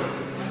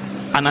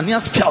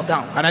 Ananias fell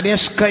down.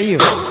 Ananias caiu,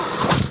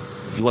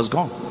 He was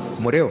gone.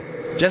 morreu.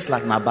 just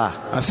like Nabal.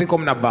 assim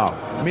como Nabal.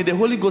 May the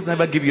Holy Ghost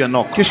never give you a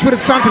knock. Que o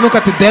Espírito Santo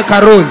nunca te dê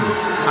carolho.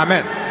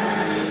 Amém.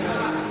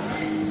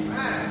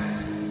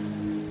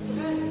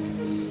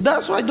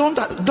 That's why don't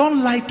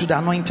lie to the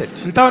anointed.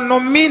 Então não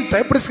minta,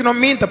 é por isso que não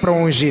minta para o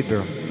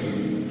ungido.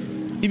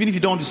 Even if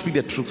you don't want to speak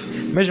the truth,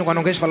 Mesmo quando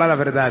não queres falar a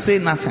verdade, say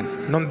nothing.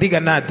 não diga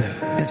nada.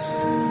 Yes.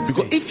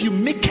 Because if you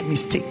make a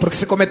mistake, Porque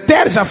se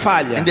cometeres a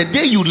falha, and the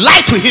day you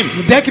lie to him,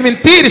 no dia que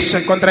mentires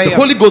contra the ele,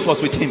 Holy Ghost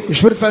was with him, o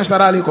Espírito Santo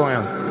estará ali com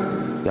ele.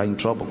 you are in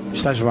trouble.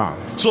 Estás mal.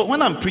 So when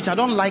I'm preaching, I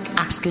don't like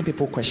asking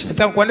people questions.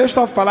 Então, quando eu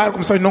estou a falar com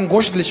pessoas, não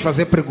gosto de lhes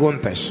fazer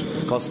perguntas.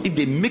 Because if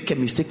they make a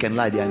mistake and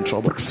lie, they are in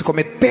trouble. Porque se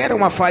cometer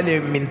uma falha e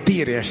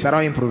mentir,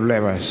 estarão em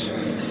problemas.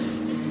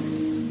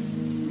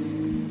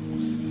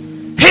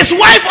 His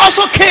wife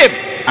also came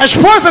A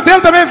esposa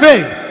dele também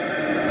veio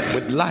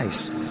with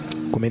lies,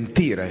 com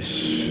mentiras,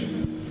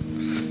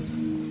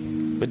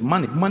 with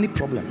money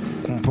problem.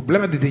 com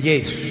problema de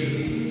dinheiro.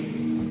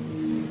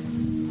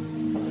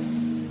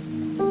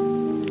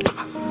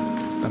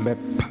 Também,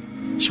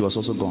 She was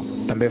also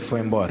gone. também foi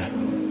embora.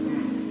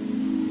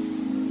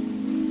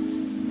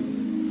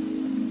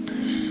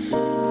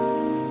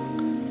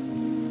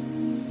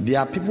 There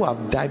are people who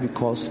have died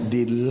because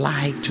they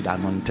lied to the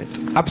anointed.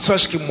 Há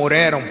pessoas que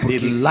morreram They porque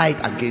lied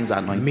against the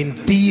anointed.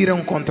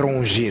 mentiram contra o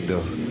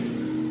ungido.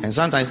 And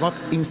sometimes it's not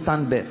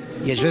instant death.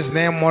 E às vezes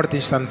nem é morte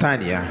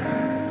instantânea,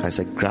 It's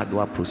a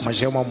gradual process.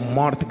 mas é uma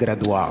morte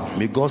gradual.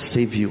 May God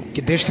save you. Que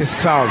Deus te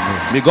salve.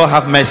 May God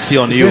have mercy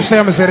on you. Deus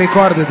tenha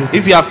misericórdia de ti.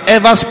 If you have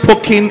ever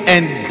spoken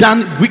and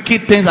done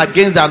wicked things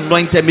against the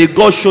anointed, may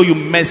God show you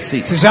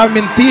mercy. Se já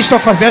mentiste ou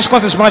fazer as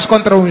coisas mais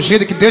contra o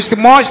ungido, que Deus te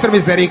mostre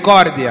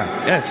misericórdia.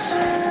 Yes.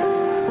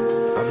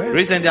 Amém.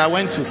 Recently, I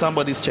went to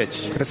somebody's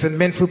church,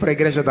 Recentemente fui para a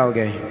igreja de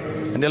alguém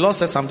and the Lord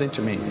said something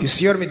to me. e o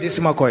Senhor me disse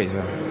uma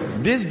coisa.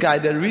 This guy,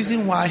 the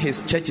reason why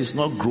his church is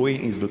not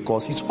growing is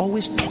because he's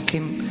always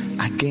talking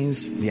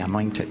against the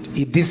anointed.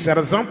 E disse a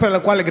razão pela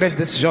qual a igreja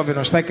desse jovem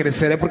não está a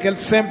crescer é porque ele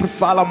sempre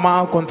fala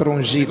mal contra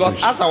ungidos.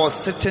 Because as I was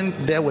sitting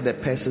there with the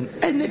person,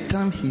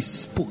 anytime he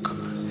spoke,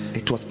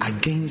 it was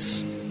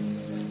against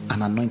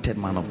an anointed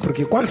man of God.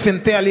 Porque quando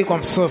sentei ali com a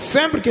pessoa,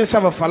 sempre que ele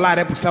estava a falar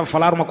é porque estava a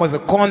falar uma coisa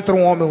contra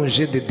um homem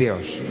ungido de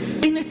Deus.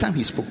 Anytime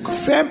he spoke.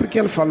 Sempre que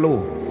ele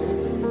falou.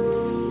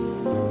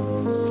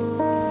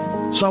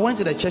 So I went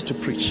to the church to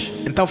preach.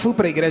 Então fui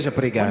para a igreja When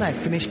pregar. I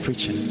finished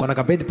preaching, Quando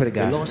acabei de the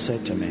pregar, Lord said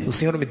to me, o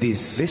Senhor me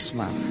disse: this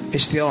man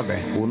este homem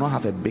will not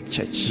have a big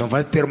church, não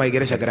vai ter uma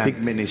igreja grande,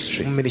 big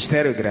ministry,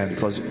 ministério grande,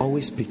 because he's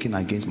always speaking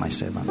against my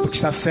servants. porque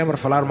está sempre a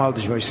falar mal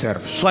dos meus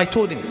servos. So I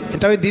told him,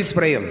 Então eu disse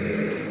para ele,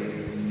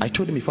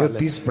 before I eu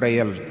left, disse para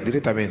ele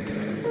diretamente,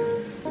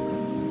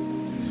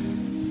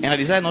 and I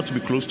decided not to be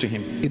close to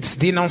him. e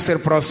decidi não ser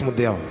próximo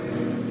dele.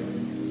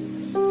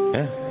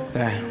 Yeah.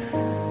 É.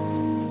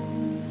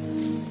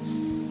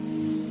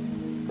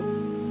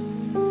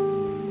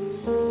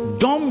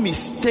 Don't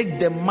mistake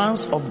the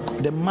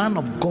man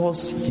of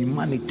God's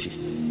humanity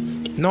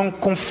Não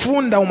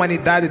confunda a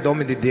humanidade do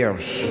homem de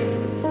Deus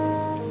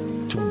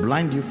to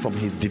blind you from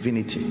his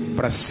divinity.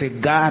 para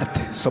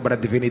cegar-te sobre a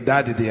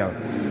divinidade dele.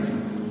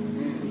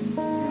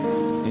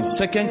 In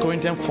 2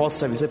 Corinthians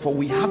 4:7, it says, "For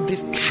we have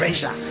this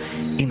treasure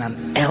in an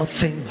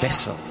earthen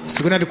vessel."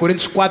 2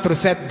 Coríntios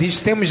 4:7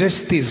 diz: temos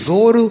este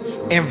tesouro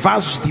em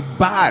vasos de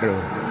barro,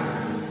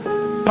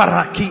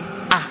 Para que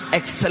a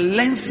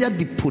excelência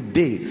de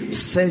poder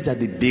seja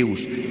de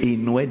Deus e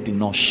não é de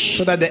nós.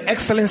 so that the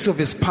excellency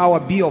of his power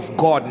be of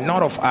God,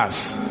 not of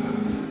us.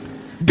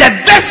 The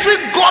vessel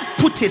God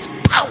put his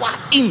power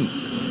in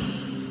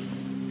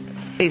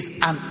is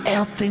an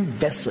earthen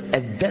vessel, a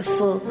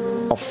vessel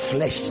of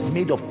flesh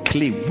made of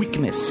clay,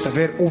 weakness. Tá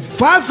vendo? O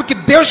vaso que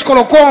Deus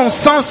colocou a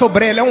unção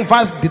sobre ele é um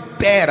vaso de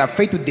terra,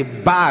 feito de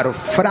barro,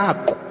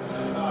 fraco.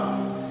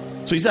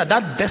 So you see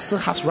that vessel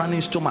has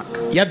running stomach.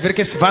 E há de ver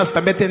que esse vaso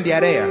também tem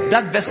diarreia.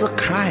 That vessel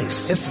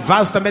cries. Esse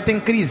vaso também tem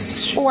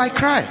crises. Oh, I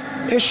cry.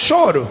 Eu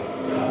choro.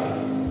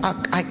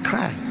 I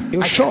cry.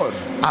 Eu choro.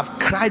 I've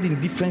cried in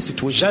different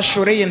situations. Já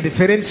chorei em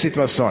diferentes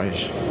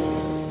situações.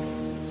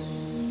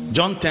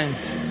 John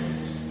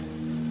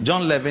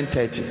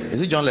 11:30.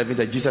 Is it John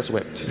 11:30? Jesus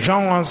wept.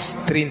 João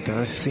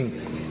 11:35.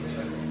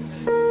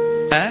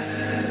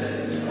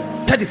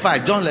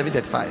 35. John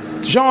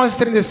 11:35. João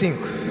 11:35.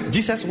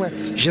 Jesus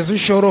wept. Jesus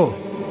chorou.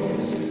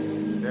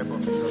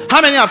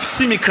 How many have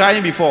seen me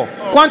crying before?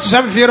 Quantos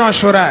já me viram a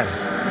chorar?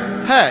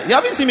 Hey, you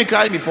haven't seen me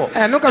crying before.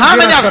 Nunca How viram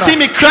many have chorar. seen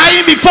me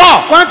crying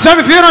before? Quantos já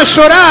me viram a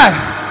chorar?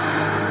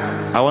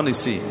 I want to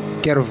see.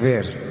 Quero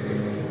ver.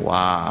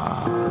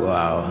 Wow.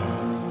 Uau.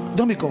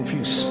 Don't be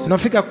confused. Não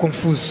fica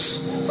confuso,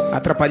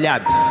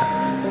 atrapalhado.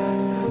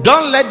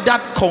 Don't let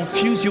that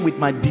confuse you with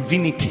my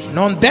divinity.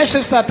 Não deixa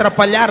estar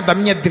atrapalhar da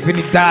minha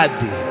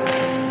divinidade.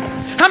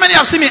 How many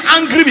have seen me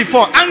angry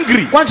before?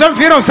 Angry. Quantos já me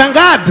viram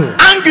zangado?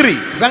 Angry.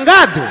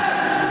 Zangado.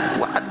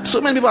 What? So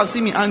many people have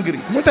seen me angry.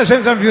 Muita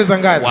gente já me viu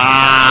zangado. Wow.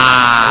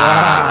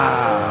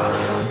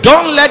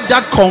 Don't let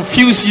that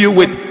confuse you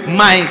with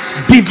my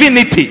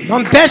divinity.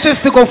 Não deixa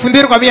se te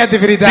confundir com a minha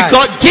divinidade.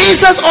 Because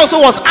Jesus also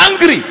was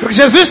angry. Porque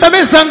Jesus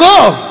também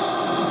zangou.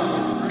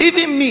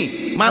 Even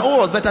me, my own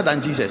was better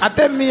than Jesus.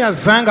 Até minha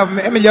zanga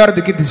é melhor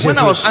do que de When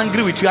I was Jesus.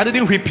 angry with you, I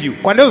didn't whip you.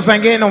 Quando eu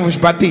zanguei, não vos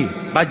bati.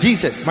 But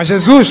Jesus, Mas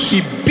Jesus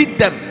he beat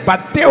them.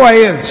 bateu a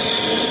eles.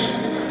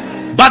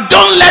 But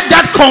don't let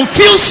that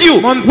confuse you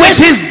Não with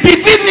his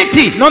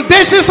divinity. Não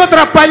deixe isso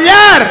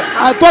atrapalhar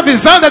a tua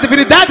visão da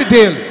divindade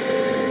dele.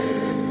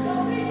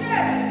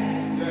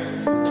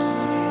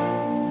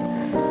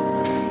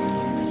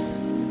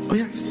 Oh,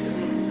 yes.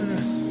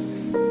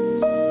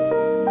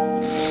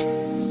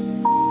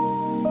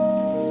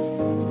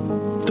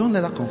 Don't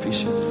let that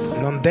confuse you.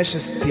 Não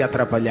deixes te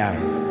atrapalhar.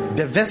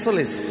 The vessel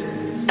is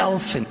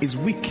elfin, is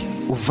weak.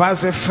 O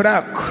vaso é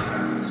fraco.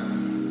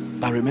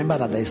 But remember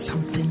that there is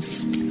something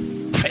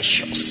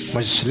precious,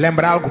 Mas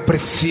lembra algo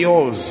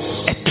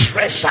precioso. a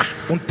treasure,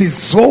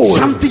 Tesouro.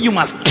 something you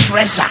must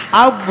treasure.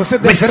 Algo que você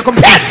deve ver como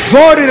Respect.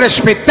 tesouro e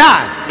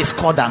respeitar. It's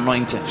called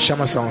anointing.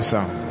 Chama-se a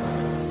unção.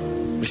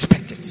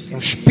 Respect it. É um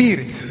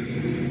espírito.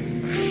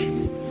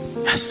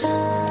 Yes.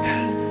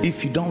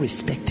 If you don't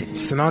respect it,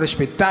 Se não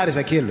respeitares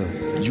aquilo,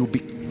 you'll be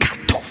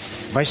cut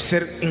off vais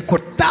ser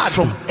encurtado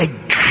from a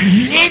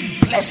great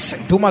blessing,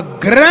 de uma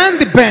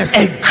grande bênção,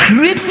 a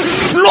great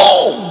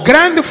flow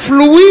grande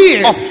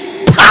fluir of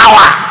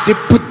power de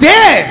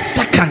poder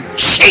that can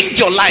change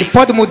your life,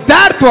 pode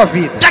mudar tua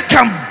vida, that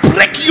can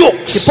break que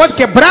yokes, pode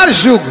quebrar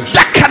julgos,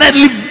 that can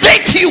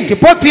elevate que you,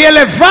 pode te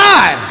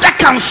elevar, that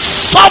can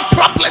solve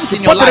problems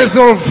in your pode life.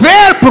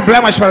 resolver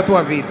problemas para a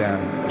tua vida.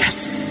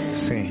 Yes.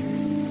 Sim.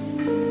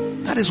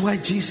 That is why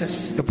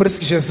Jesus, É por isso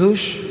que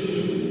Jesus,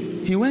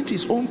 he went to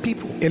his own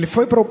people ele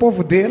foi para o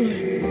povo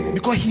dele,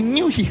 because he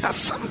knew he has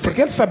something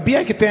porque ele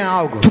sabia que tem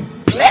algo to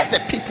bless the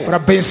people, para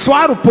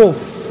abençoar o povo,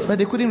 but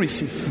they couldn't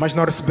receive. mas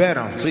não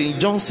receberam. So in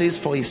John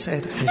 6:4 he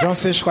said, Em João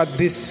 6,4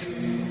 disse: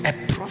 a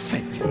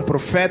prophet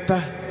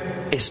profeta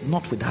is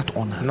not without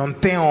honor, não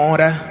tem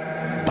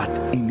honra but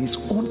in his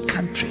own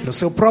country, no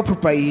seu próprio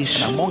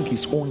país, among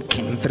his own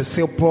king. entre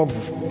seu povo.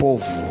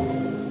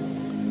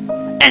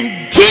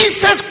 And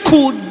Jesus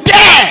could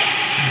dare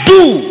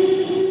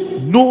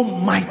do no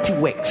mighty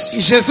works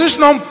E Jesus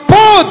não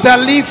pôde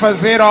ali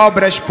fazer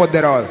obras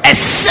poderosas,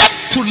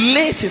 except to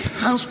lay his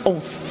hands on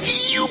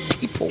few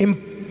people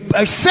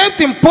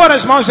exceto impor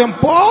as mãos em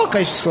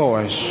poucas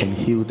pessoas and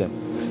heal them.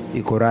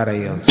 e curar a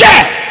eles.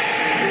 There,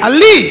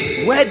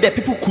 Ali, where the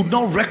people could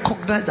not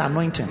recognize the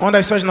anointing onde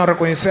as pessoas não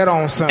reconheceram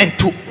a unção and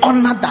to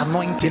honor the e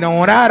anointing, não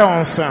honraram a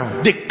unção,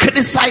 they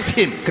criticized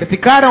him,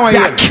 criticaram a they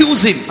ele,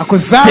 accused him,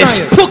 acusaram they a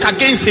ele, spoke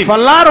against him.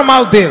 falaram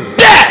mal dele.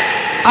 There,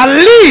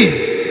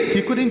 Ali,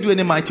 he couldn't do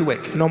any mighty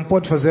work. não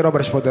pôde fazer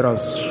obras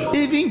poderosas.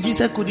 Even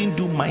Jesus couldn't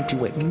do mighty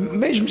work.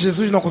 Mesmo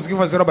Jesus não conseguiu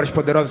fazer obras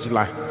poderosas de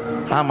lá.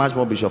 How much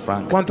more, Bishop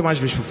Frank? Quanto mais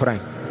Bispo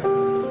Frank?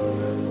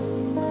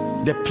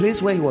 The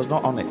place where he was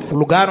not honored. O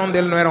lugar onde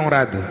ele não era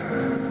honrado.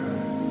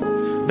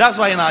 That's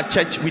why in our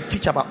church we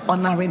teach about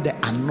honoring the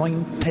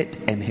anointed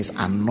and his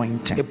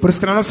anointing. É por isso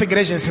que na nossa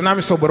igreja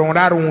ensinamos sobre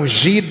honrar o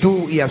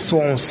ungido e a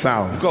sua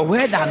unção. Because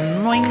where the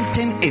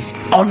anointing is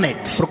honored,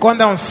 Porque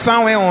quando a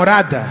unção é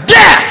honrada,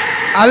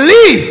 there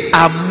ali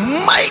are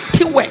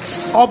mighty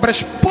works.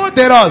 obras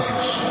poderosas.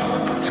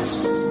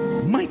 Yes,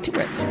 mighty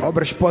works.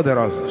 Obras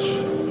poderosas.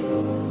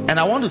 And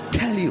I want to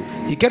tell you,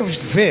 E quero vos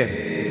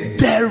dizer,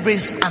 there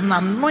is an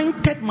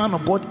anointed man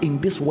of God in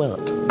this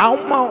world. há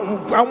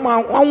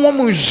um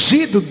homem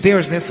ungido de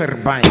Deus nesse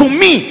rebanho. To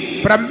me,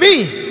 Para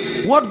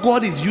mim, what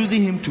God is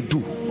using him to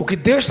do o que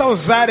Deus está a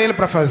usar ele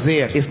para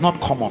fazer is not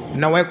common.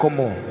 não é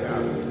comum.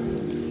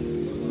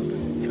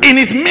 In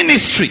his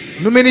ministry,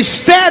 No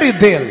ministério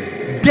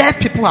dele, dead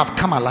people have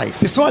come alive.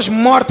 pessoas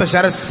mortas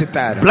já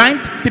ressuscitaram. Blind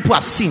people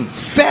have seen.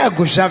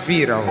 Cegos já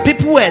viram.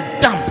 People were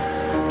dumb,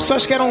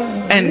 Pessoas que eram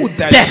And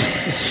mudas,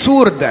 deaf. e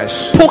surdas,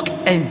 spoke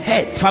and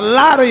heard.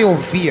 falaram e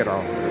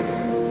ouviram.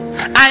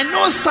 I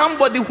know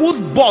somebody whose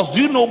balls,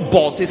 do you know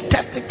balls? His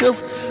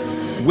testicles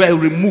were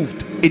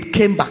removed. It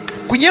came back.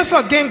 Conheço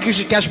alguém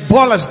que as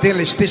bolas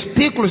dele, os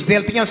testículos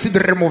dele tinham sido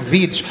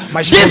removidos,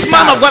 mas This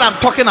man voltaram. of God I'm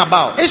talking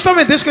about. Este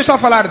homem Deus que eu estou a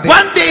falar dele.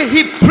 One day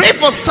he prayed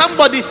for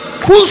somebody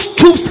whose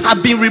tubes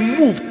have been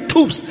removed.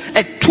 Tubes,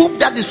 a tube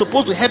that is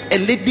supposed to help a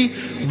lady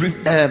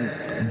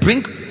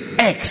bring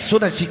eggs so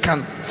that she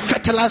can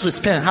fertilize with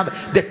sperm and have.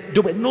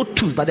 There were no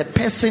tubes, but the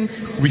person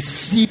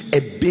received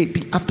a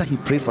baby after he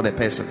prayed for the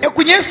person. Eu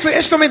conheço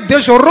este homem de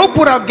Deus, orou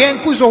por alguém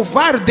cujo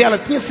ovário dela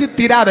tinha sido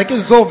tirado,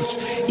 aqueles ovos,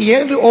 e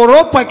ele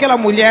orou para aquela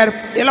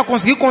mulher, ela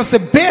conseguiu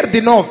conceber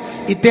de novo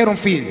e ter um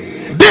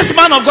filho. This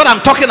man of God I'm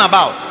talking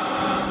about.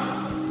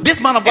 This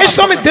man of God. Este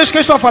homem de Deus que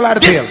eu estou a falar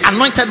This dele,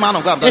 anointed man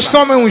of God. I'm talking este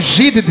about. homem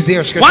ungido de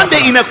Deus que eu One estou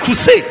a day in a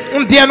crusade,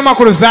 falar. Dia numa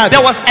cruzada,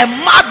 there was a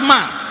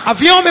madman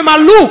havia um homem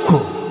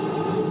maluco,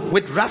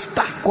 with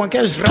rasta, com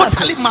aqueles rastas,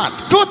 totally mad.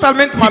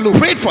 totalmente He maluco,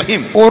 prayed for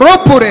him orou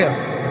por ele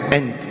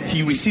and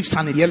he received e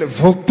sanity. ele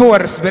voltou a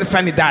receber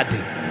sanidade.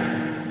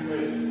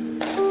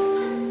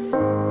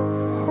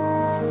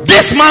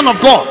 This man of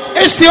God,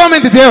 Este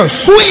homem de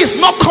Deus, who is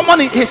not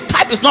common in his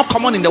type, is not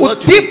common in the o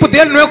world today. tipo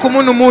dele não é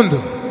comum no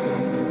mundo.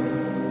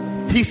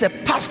 He's a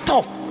pastor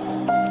of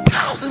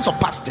thousands of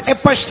pastors. É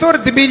pastor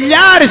de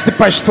milhares de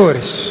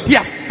pastores. He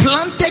has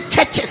planted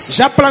churches churches,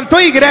 já plantou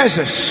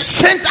igrejas,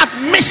 sent out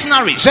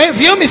missionaries, já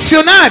enviou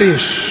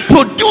missionários,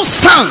 produce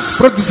sons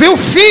produziu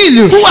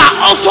filhos who are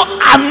also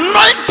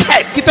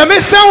anointed, que também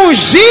são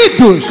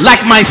ungidos,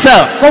 like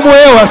myself. como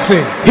eu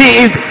assim.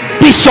 He is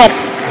Bishop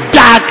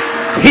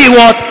Doug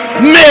Hayward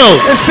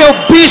Mills. Esse é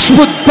o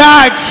bispo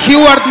Doug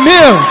Hayward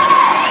Mills,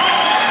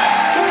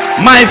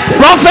 My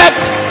prophet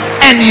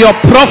and your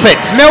prophet.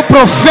 meu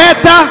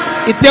profeta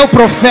e teu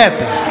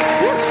profeta.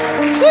 Yes.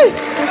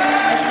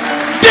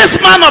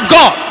 This man of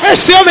God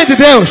Este homem de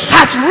Deus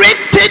has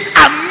written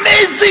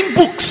amazing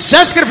books,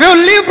 já escreveu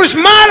livros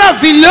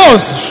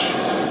maravilhosos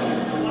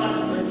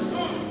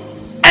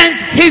and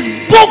his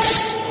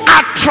books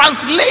are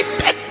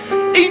translated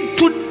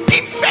into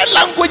different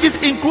languages,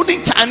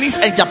 including Chinese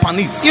and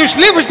Japanese. e os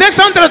livros dele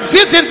são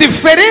traduzidos em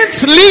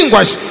diferentes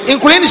línguas,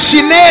 incluindo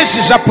chinês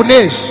e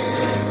japonês.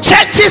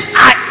 Churches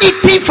are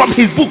eating from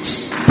his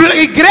books.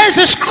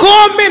 Igrejas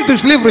comem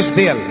dos livros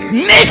dele.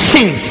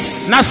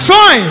 Nations,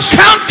 Nações,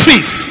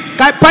 countries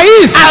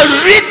países are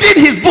reading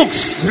his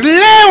books,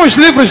 leem os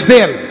livros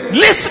dele,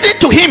 listening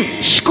to him,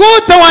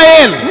 escutam a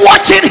ele,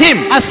 watching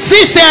him,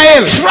 assistem a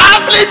ele,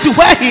 traveling to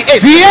where he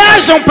is.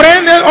 viajam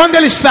para onde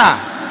ele está.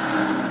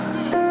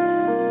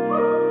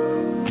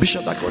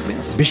 Bishop Doug Hayward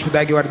Mills. Bispo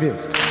Doug Hayward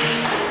Mills.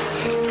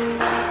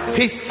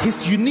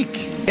 He's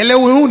unique. Ele é o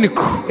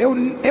único.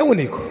 É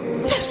único.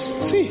 Yes.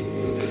 Sim.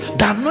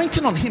 The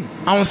anointing on him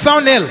A unção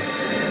nele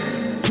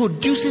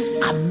produces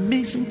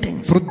amazing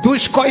things.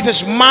 produz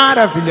coisas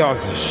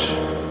maravilhosas.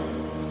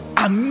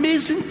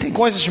 Amazing things.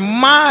 Coisas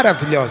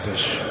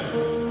maravilhosas.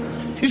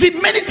 You see,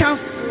 many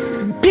times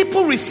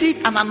people receive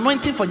an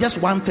anointing for just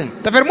one thing,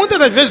 Tá vendo? Muitas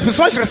das vezes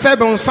pessoas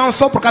recebem unção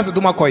só por causa de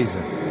uma coisa.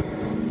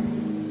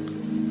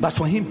 but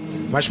for him,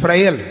 Mas para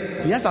ele,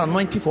 he has an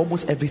anointing for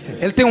almost everything.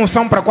 ele tem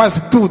unção para quase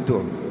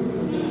tudo.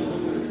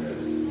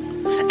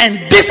 And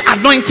this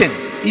anointing,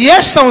 E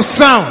esta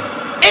unção,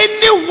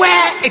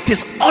 anywhere it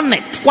is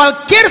honored,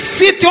 qualquer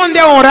sítio onde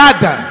é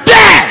honrada,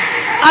 there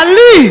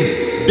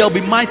ali there'll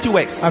be mighty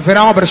works.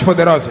 haverá obras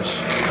poderosas.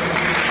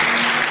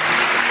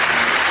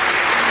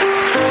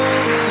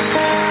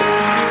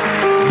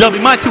 There'll be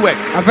mighty works.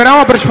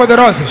 Haverá obras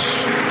poderosas.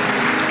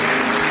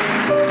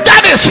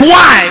 That is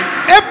why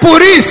É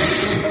por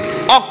isso,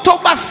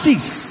 October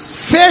 6,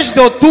 6 de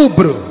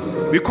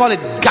outubro, we call it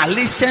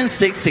Galatians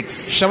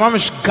 6:6.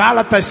 chamamos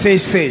Gálatas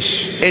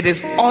 6:6. It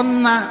is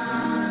honor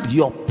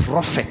your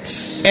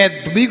prophet. É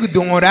domingo de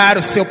honrar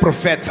o seu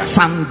profeta.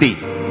 Sunday,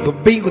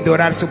 Domingo de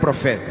orar o seu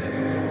profeta.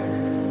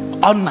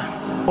 honor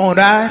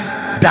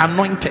Orar the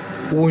anointed.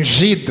 o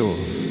ungido.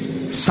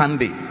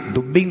 Sunday,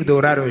 Domingo de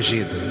orar o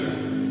ungido.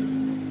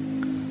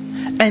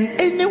 and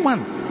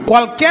anyone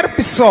Qualquer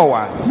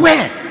pessoa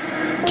where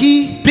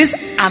que, this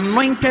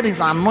anointing is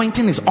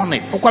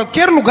honored, ou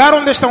qualquer lugar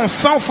onde esta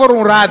unção for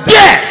honrada,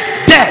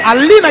 there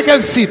ali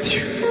naquele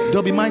sítio,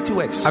 there'll be mighty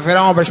works.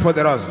 haverá obras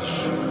poderosas.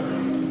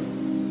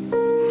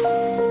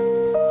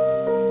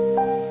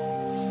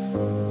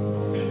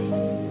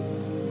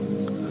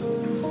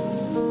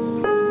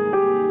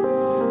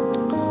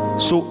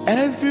 So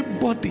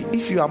everybody,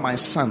 if you are my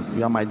son,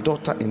 you are my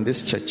daughter in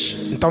this church,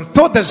 Então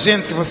toda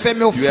gente, se você é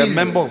meu you are a filho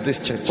member of this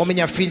church, ou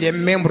minha filha é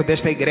membro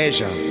desta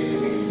igreja,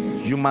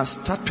 you must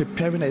start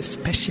preparing a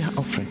special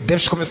offering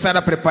deves começar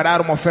a preparar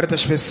uma oferta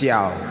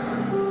especial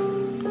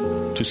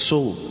to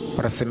sow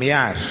para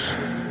semear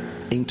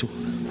into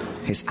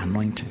his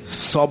anointing.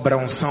 sobre a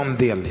unção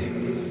dele.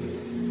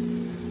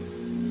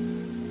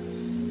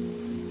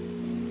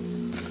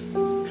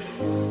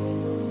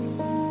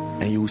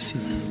 And you will see.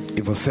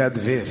 E você há de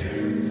ver.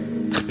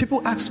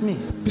 People ask me,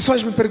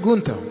 Pessoas me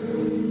perguntam: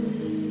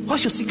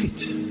 what's your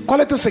secret? qual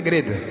é teu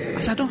segredo?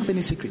 I said, I don't have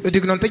any secret. Eu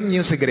digo: não tenho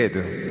nenhum segredo.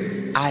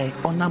 I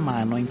honor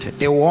my anointed.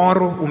 Eu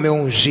honro o meu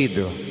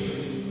ungido,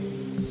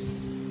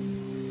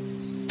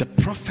 The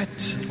prophet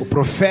o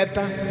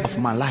profeta of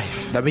my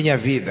life, da minha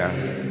vida.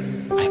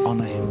 I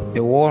honor him.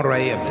 Eu honro a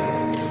ele.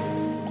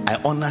 I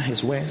honor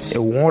his words.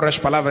 Eu honro as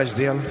palavras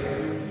dele.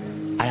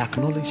 I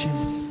acknowledge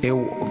him.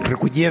 Eu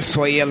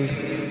reconheço a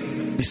ele.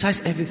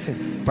 Besides everything,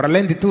 Para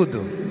além de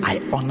tudo,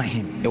 I honor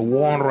him eu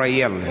honro a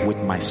ele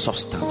with my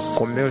substance.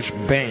 com meus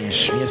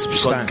bens, minha Because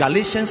substância.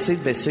 Galatians 6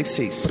 verse 6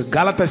 says, Porque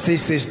Gálatas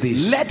 6:6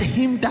 diz: let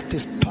him that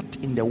is taught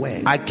in the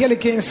word aquele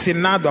que é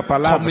ensinado a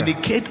palavra,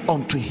 communicate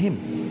unto him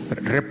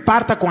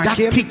reparta com that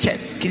aquele teacheth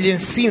que lhe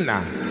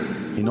ensina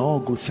in all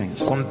good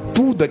things. com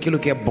tudo aquilo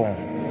que é bom.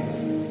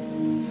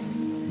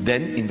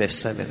 Then in verse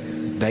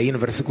 7, Daí no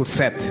versículo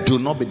 7 do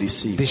not be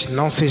deceived. diz: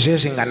 não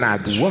sejais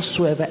enganados.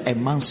 Whatsoever a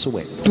man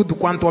soweth, Tudo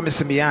quanto o homem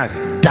semear,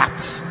 that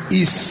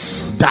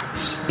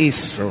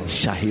isso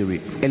shall he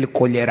reap. ele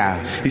colherá.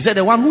 He said,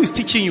 the one who is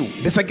teaching you,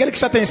 Desse aquele que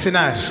está a te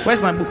ensinar, where's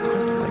my book?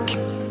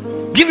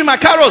 Give me my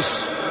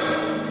carols.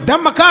 dá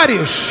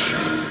Macários.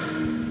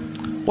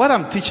 What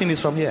I'm teaching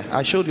is from here.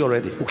 I showed you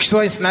already. O que estou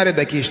a ensinar é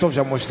daqui, estou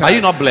já a mostrar. Are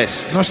you not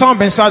blessed? Não estão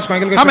abençoados com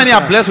aquilo que How estou a many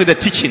are ensinar? blessed with the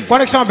teaching?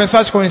 Quantos estão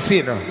abençoados com o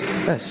ensino?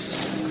 Yes.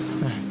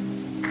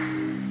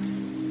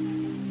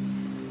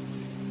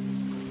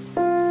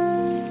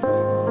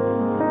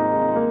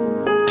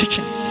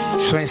 Teaching.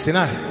 Estou a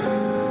ensinar.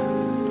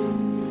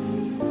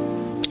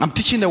 I'm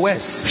teaching the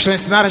words. Estou a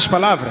ensinar as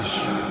palavras.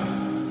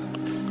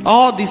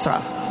 All these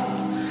are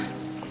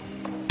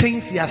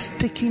things he has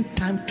taken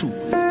time to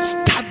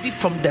study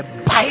from the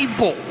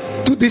Bible.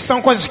 Tudo isso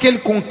são coisas que ele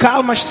com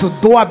calma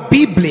estudou a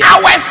Bíblia.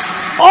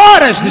 Hours,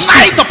 Horas de estudo,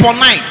 night upon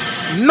night.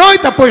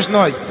 noite após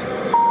noite.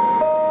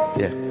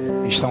 Yeah.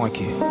 Estão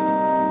aqui.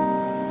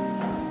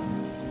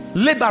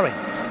 Laboring.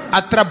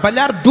 A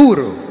trabalhar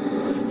duro.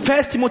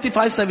 1 Timothy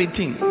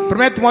 5:17.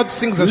 1 Timóteo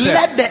 5,17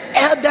 Let the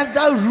elders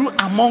that rule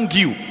among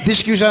you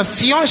diz que os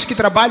anciões que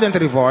trabalham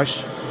entre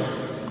vós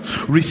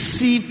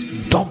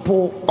receive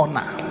double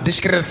honor, diz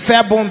que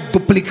recebam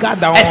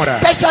duplicada honra.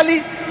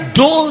 especially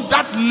those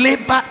that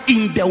labor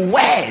in the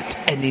word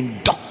and in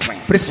doctrine.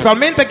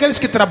 Principalmente aqueles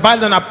que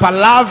trabalham na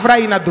palavra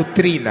e na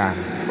doutrina.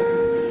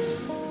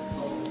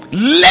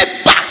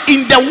 Labor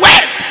in the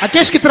word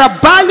Aqueles que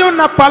trabalham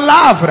na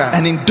palavra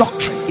and in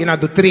doctrine. e na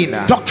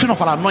doutrina. Doctrine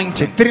of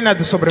anointing, Doutrina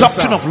de sobrevisão.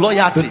 doctrine of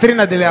loyalty,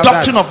 Doutrina de lealdade.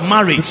 doctrine of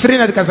marriage.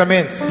 Doutrina de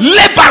casamento.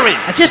 Laboring,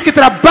 Aqueles que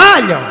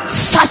trabalham,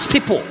 such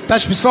people,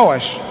 tais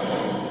pessoas,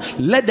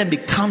 let them be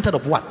counted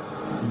of what?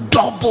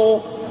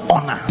 Double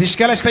honor. diz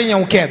que elas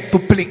tenham o quê?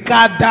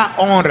 Duplicada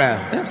honra.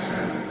 Yes.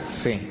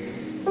 Sim.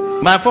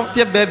 My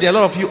 40th birthday, a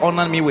lot of you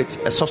honored me with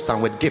a substance,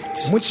 with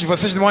gifts. Muitos de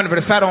vocês no meu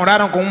aniversário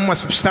honraram com uma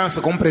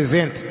substância, com um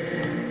presente.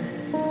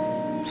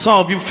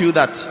 Some of you feel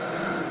that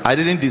I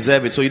didn't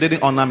deserve it, so you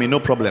didn't honor me, no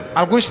problem.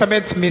 Alguns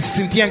também me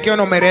sentiam que eu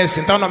não mereço,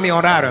 então não me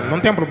honraram. Não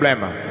tem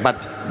problema. But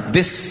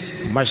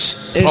this Mas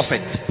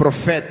Prophet. este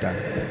profeta,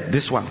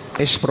 This one,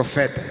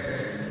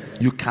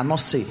 you cannot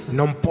say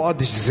não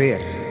pode dizer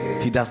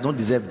he does not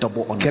deserve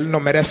double que honor. ele não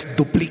merece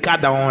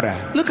duplicada honra.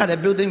 Look at the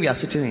building we are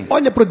sitting in.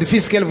 Olha para o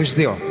edifício que ele vos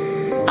deu.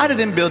 I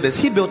didn't build this,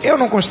 he built Eu it.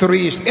 não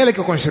construí isto, ele é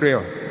que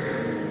construiu.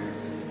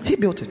 He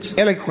built it.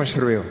 Ele é que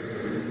construiu.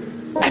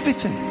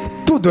 Everything.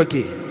 Tudo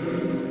aqui.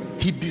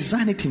 He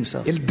designed it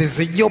himself. Ele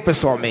desenhou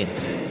pessoalmente.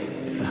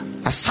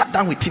 I sat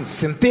down with him.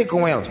 Sentei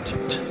com ele.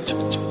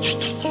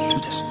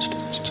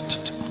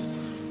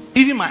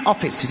 Even my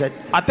office, he said,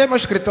 Até meu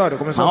escritório my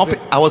começou a office,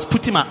 dizer. I was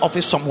putting my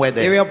office somewhere Eu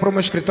there. ia para o meu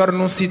escritório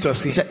num sítio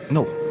assim. He said,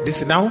 no,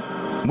 Disse não,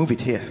 move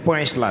it here.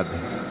 põe este lado.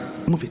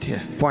 Move it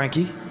here. Põe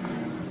aqui.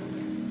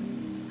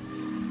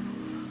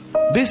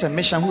 There's a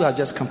mission who has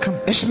just come. Come.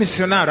 Este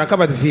missionário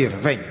acaba de vir.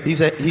 Vem.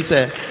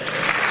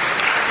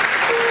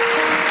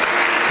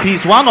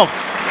 He's one of,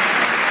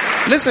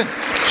 listen,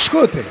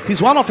 Escute.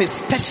 he's one of his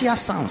special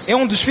sons. É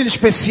um dos filhos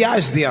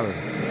especiais dele.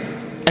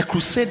 A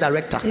crusade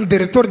director. Um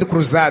diretor de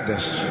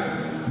cruzadas.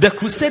 The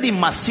crusade in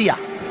Marcia,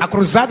 A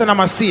cruzada na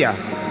Macia.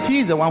 he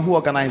is the one who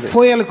organized it.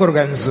 Foi ele que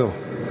organizou.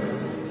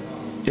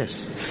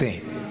 Yes.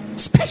 Sim.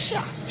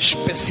 Special.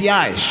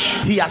 Especiais.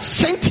 He has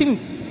sent him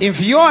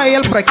Enviou a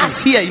ele para aqui.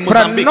 us here in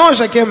Para Mozambique.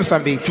 nós aqui em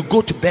Moçambique. To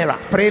go to Beira.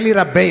 Para ele ir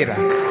à beira.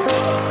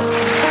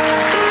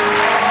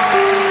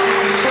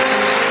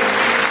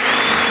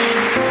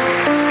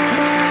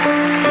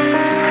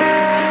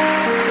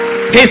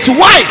 His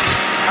wife,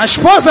 A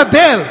esposa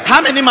dele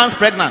how many months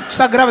pregnant?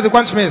 está grávida de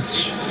quantos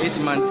meses? 8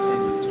 months.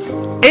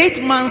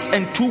 8 months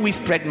and 2 weeks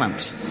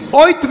pregnant.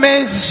 8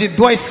 meses e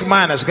 2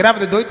 semanas.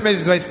 Grávida de 8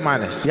 meses e 2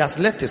 semanas. He has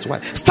left his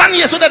wife. Stand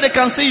here so that they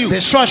can see you.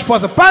 Deixou a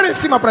esposa. Para em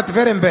cima para te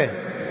verem bem.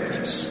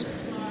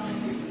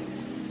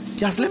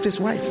 He has left his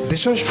wife.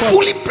 Deixou a esposa.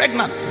 Fully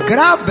pregnant.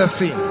 Grávida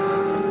sim.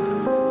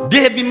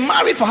 They have been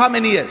married for how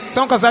many years?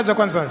 São casados há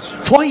quantos anos?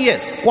 4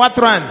 years.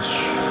 4 anos.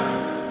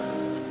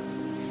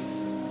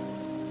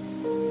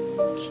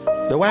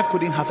 The wife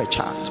couldn't have a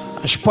child.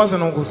 A esposa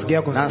não conseguia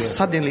Now conceber.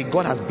 suddenly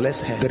God has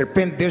blessed De her.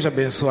 repente Deus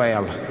abençoa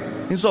ela.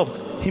 Instead of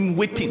him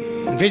waiting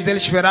Em vez dele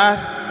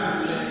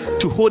esperar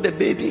to hold the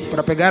baby,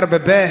 para pegar o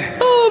bebê,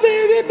 oh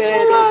baby,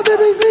 baby,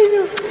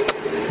 bebezinho,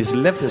 he's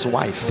left his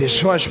wife.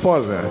 deixou a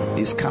esposa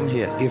He's come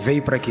here e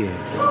veio para aqui.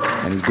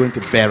 and he's going to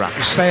Beira.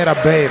 Está à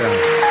beira.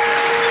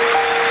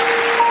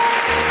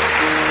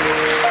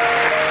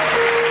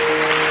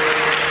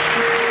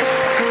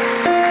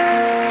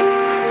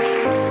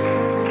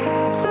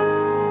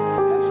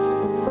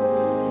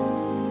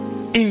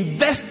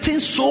 Investing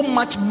so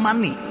much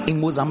money in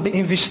Mozambique.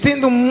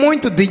 Investindo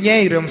muito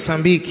dinheiro em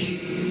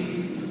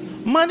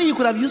Moçambique. Money you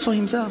could have used for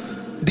himself.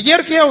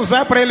 Dinheiro que ia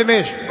usar para ele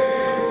mesmo.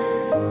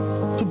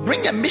 To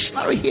bring a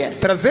missionary here.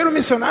 Trazer o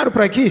missionário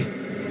para aqui.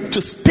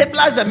 To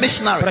stabilize the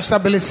missionary. Para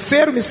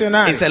estabelecer o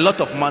missionário. It's a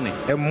lot of money.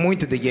 É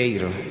muito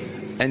dinheiro.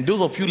 And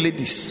those of you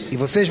ladies E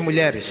vocês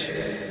mulheres,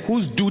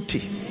 whose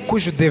duty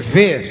cujo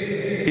dever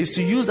is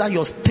to use that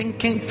your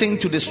stinking thing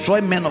to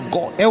destroy men of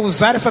God. é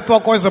usar essa tua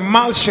coisa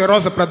mal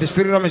cheirosa para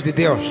destruir homens de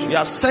Deus. You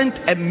have sent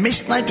a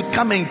missionary to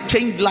come and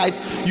change lives.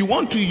 You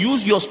want to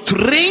use your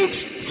strange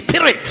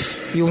spirit,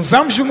 E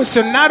usamos o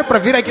missionário para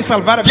vir aqui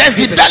salvar a vida.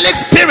 Jezebelic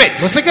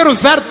spirit, Você quer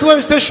usar o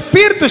teu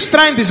espírito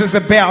estranho de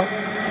Jezebel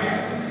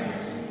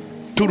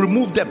to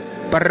remove them.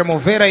 para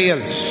remover a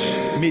eles.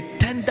 May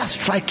thunder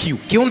strike you.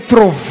 Que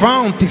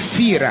trovão te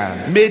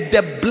fira. May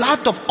the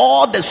blood of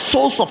all the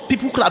souls of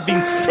people who have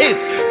been saved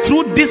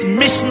through this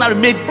missionary,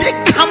 may they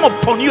come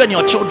upon you and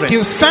your children. Que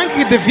o sangue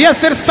que devia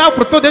ser salvo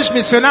por todos os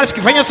missionários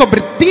que venha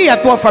sobre ti e a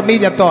tua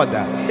família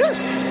toda.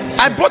 Yes.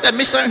 bênção. I brought a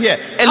missionary here.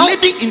 A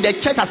lady in the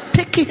church has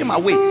taken him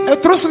away. Eu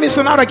trouxe um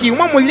missionário aqui.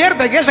 Uma mulher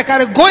da igreja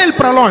carregou ele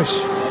para longe.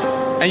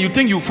 And you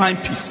think you find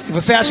peace. E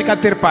você acha que vai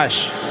ter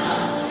paz?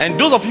 And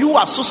those of you who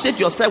associate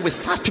yourself with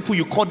such people,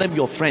 you call them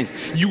your friends.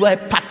 You are a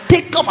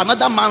partaker of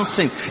another man's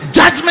sins.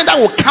 Judgment that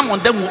will come on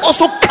them will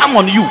also come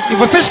on you. E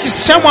vocês que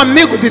se chamam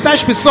amigos de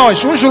tais pessoas,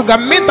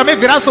 julgamento também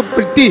virá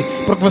sobre ti,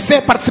 porque você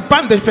é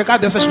participante dos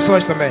pecados dessas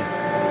pessoas também.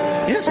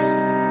 Yes.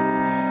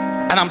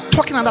 And I'm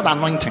talking under the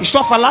anointing.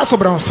 Estou a falar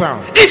sobre a unção.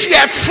 If you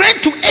are a friend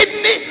to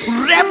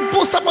any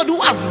rebel, somebody who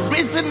has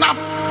risen up,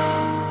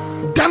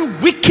 done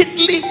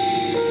wickedly,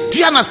 do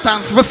you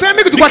understand? Se você é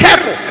amigo de Be qualquer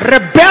careful.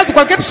 rebelde,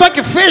 qualquer pessoa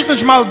que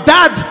fez-nos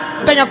maldade,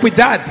 tenha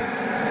cuidado.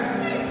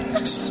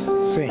 Yes.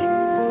 Sim.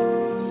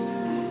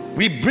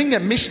 We bring a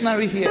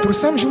missionary here,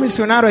 Trouxemos um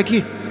missionário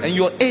aqui. and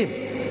your aim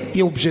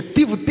E o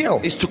objetivo teu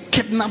is to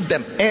kidnap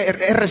them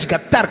é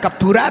resgatar,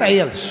 capturar a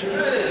eles.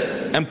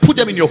 and put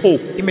them in your hole.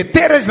 E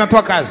meter eles na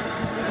tua casa.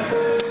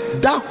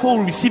 That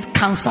hole receive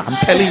cancer. I'm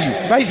telling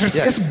you. Vai, Yes.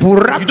 esse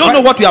buraco. You don't vai-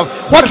 know what you have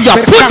vai put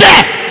receber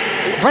there.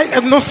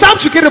 Vai, não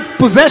sabes o que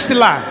puseste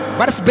lá.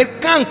 Vai receber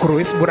cancro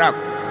esse buraco.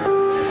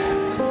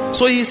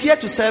 So he's here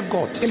to serve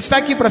God, Ele está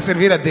aqui para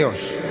servir a Deus.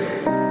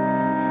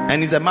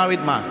 and he's a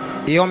married man.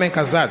 E homem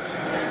casado.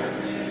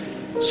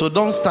 So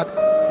don't start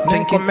Nem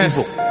thinking comece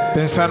evil. a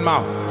pensar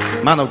mal.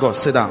 Man of God,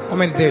 sit down.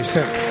 Homem de Deus,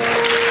 certo?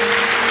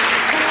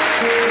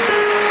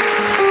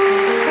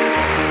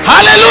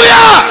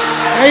 Hallelujah!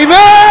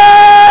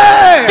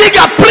 Amen!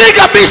 Diga,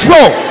 prega, bispo.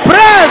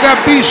 Prega,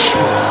 bicho.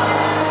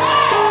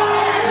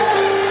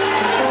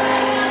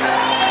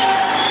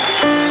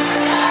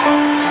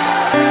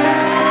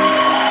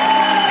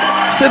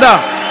 Sit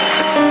down.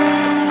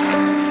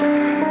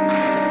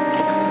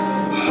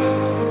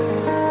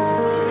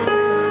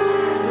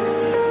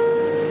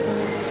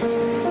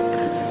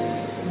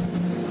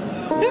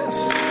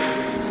 Yes.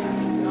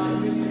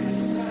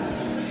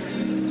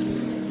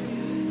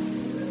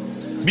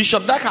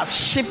 Bishop Dag has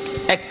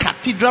shipped a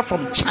cathedral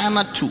from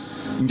China to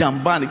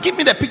Nyambani. Give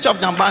me the picture of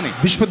Nyambani.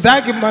 Bispo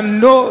Dag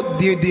mandou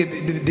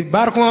de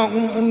barco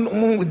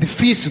um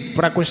edifício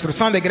para a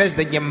construção da igreja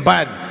de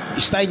Nhambane.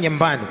 Está em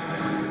Nhambane.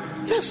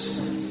 Yes.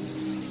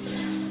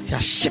 He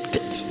has shipped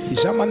it. E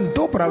já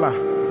mandou para lá.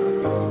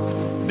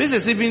 This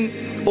is even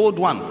old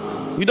one.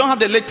 We don't have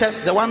the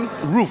latest, the one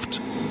roofed.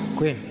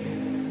 Queen.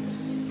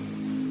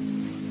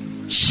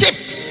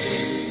 Shipped.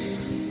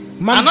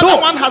 Mandou.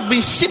 Another one has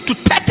been shipped to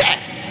Tete.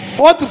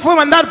 Outro foi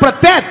mandado para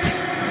Tete.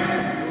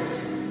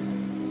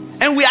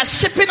 And we are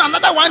shipping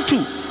another one to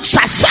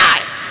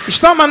Shashai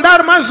Estão a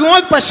mandar mais um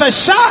outro para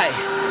Xaxai.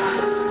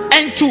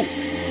 and to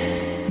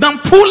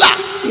Nampula.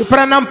 E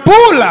para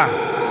Nampula.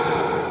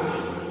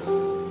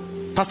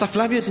 Pastor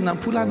Flavio is in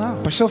Nampula now.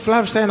 Pastor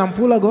Flávio está em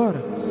Nampula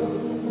agora.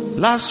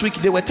 Last week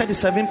there were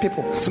 37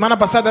 people. Semana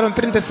passada eram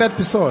 37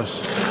 pessoas.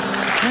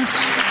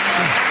 Yes.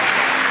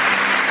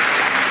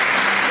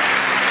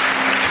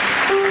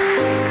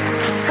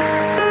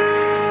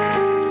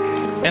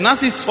 And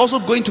as he's also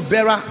going to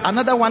Beira,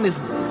 another one is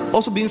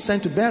also being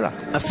sent to Beira.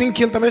 Assim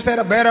que ele também está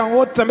a Beira,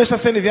 outro também está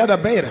sendo enviado a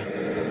Beira.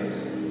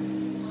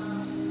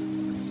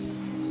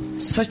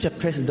 Such a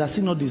person, does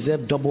he not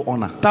deserve double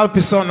honor? Tal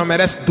pessoa não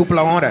merece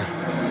dupla honra.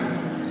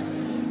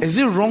 Is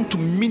it wrong to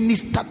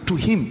minister to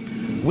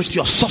him with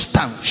your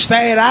substance?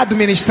 Está errado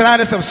ministrar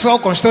essa pessoa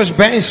com os teus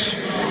bens?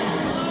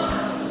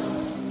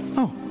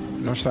 No.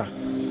 Não está.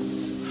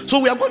 So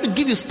we are going to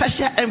give you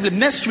special envelope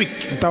next week.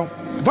 Então,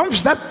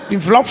 vamos dar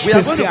envelopes We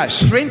are going especiais.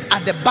 to print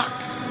at the back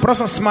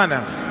Próxima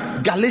semana,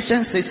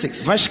 Galatians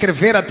 6:6. vai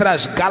escrever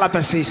atrás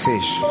Gálatas 6:6.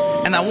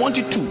 And I want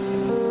you to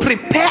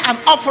prepare an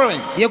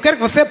offering, E eu quero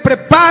que você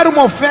prepare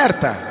uma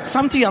oferta.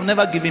 something you have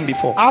never given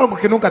before. Algo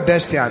que nunca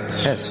deste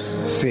antes. Yes.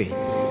 Sim.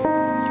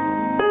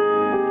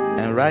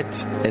 And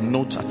write a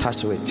note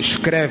attached to it.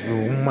 Escreve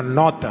uma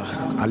nota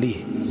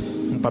ali.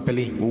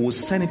 Papelinho. We will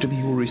send it to him,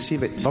 he will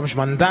receive it. Vamos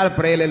mandar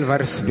para ele, ele vai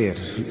receber.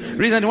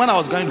 Recently, when I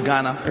was going to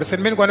Ghana,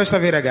 Recentemente, quando eu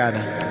estava a ir a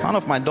Gana, one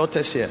of my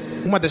daughters here,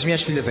 uma das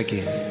minhas filhas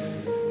aqui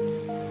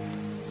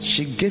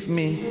she gave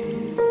me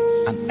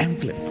an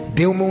envelope.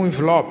 deu-me um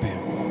envelope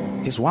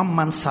It's 1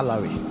 month's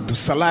salary. do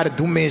salário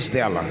do mês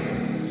dela.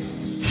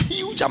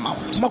 Huge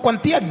amount Uma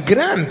quantia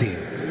grande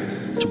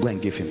to go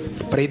and give him.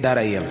 para ir dar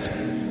a ele.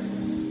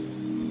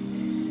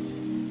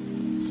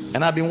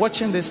 And I've been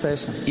watching this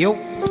person. Eu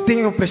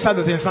tenho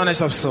prestado atenção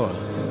nesta pessoa.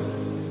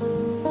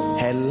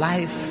 Her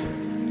life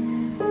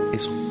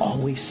is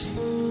always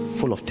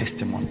full of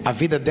testimony. A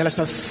vida dela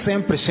está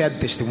sempre cheia de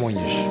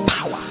testemunhos.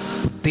 Power,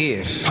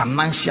 Poder,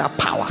 financial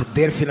power.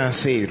 poder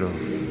financeiro.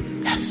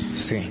 Yes.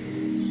 Sim.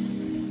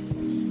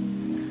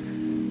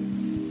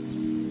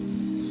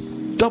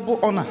 Double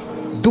honor.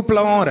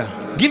 Dupla honra.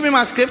 Give me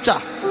my scripture.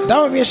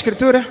 Dá a minha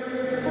escritura.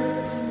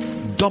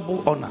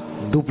 Double honor.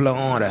 Dupla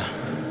honra.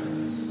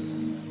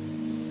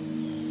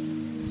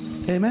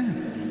 Amen.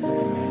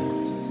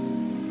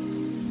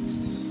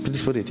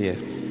 Please put it here.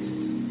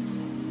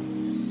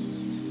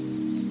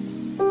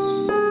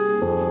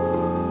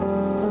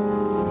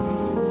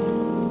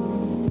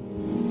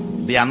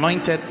 The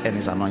anointed and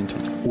his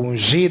anointing. O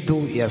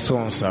ungido e a sua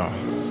unção.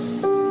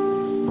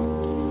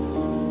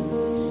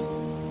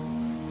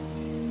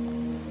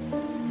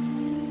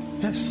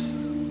 Yes.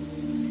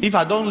 If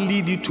I don't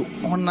lead you to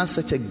honor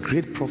such a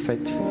great prophet,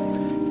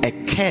 a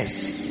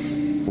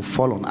curse will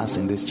fall on us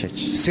in this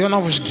church. Se eu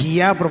não vos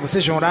guiar para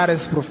vocês honrar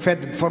esse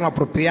profeta de forma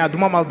apropriada,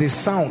 uma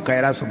maldição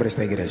cairá sobre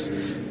esta igreja.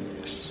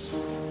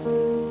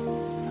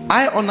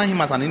 I honor him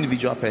as an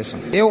individual person.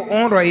 Eu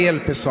honro a ele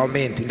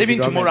pessoalmente. Even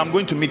tomorrow individualmente. I'm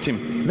going to meet him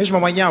Mesmo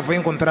amanhã vou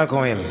encontrar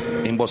com ele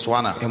in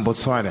Botswana, em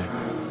Botsuana.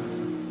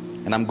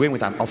 and I'm going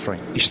with an offering.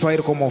 Estou a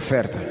ir com uma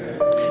oferta.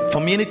 For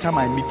me, anytime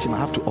I meet him, I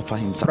have to offer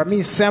him Para something.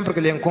 mim, sempre que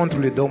lhe encontro,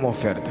 lhe dou uma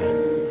oferta.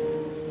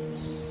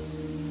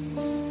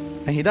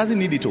 And he doesn't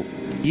need it all.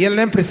 E ele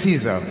nem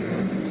precisa.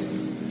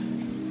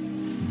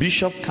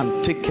 Bishop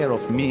can take care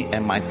of me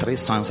and my 3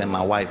 sons and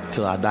my wife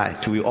till I die,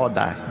 till we all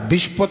die.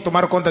 Bispo pode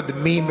tomar conta de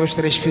mim, meus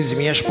 3 filhos e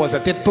minha esposa,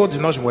 até todos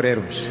nós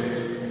morrermos.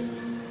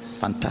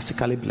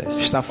 Fantastically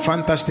blessed. Está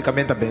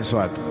fantasticamente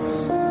abençoado.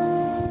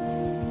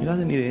 He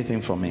doesn't need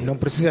anything from me. Não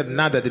precisa de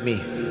nada de mim.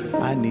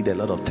 I need a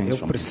lot of things Eu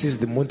from him. preciso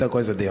de muita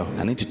coisa dele.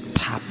 I need to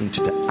tap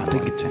into the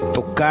anointing.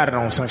 Tocar na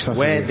unção que está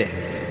sobre Where ele.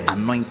 the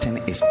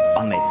anointing is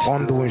on it.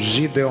 Onde o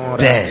ungido é honrado.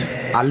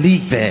 There. Ali.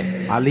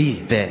 There. Ali.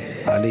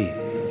 There. Ali.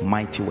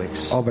 Mighty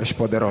works. Obras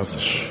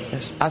poderosas.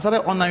 Yes. I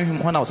started honoring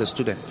him when I was a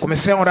student.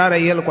 Comecei a honrar a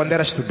ele quando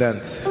era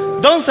estudante.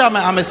 Don't say I'm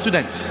a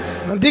student.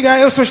 Não diga,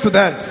 eu sou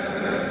estudante.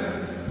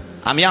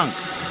 I'm young.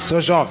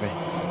 Sou jovem.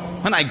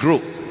 When I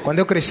grow, Quando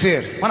eu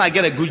crescer, when I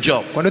get a good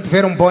job, quando eu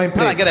tiver um bom when I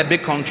emprego, get a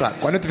big contract,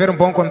 quando eu tiver um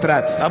bom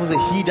contrato, I was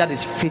he that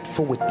is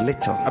faithful with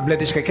little, a Bíblia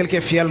diz que aquele que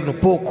é fiel no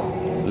pouco,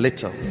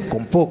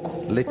 com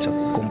pouco,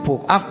 com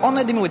pouco. I've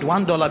honored him with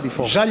 $1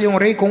 before, Já lhe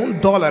honrei com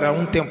 $1 há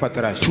um tempo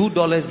atrás.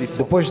 $2 before,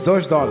 Depois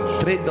 $2,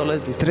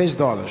 $3 before.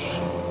 $3.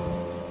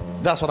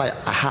 That's what I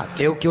had.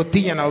 É o que eu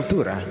tinha na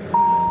altura.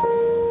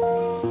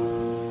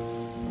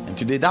 And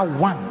today that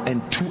 1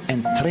 and 2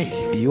 and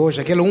 3 E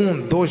hoje aquele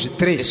 1, 2 e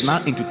 3 is now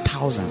into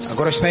thousands.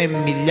 agora está em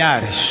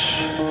milhares.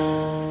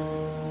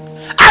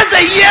 As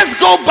the years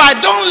go by,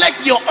 don't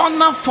let your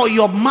honor for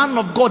your man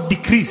of God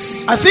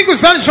decrease. Assim que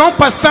os anos vão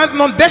passando,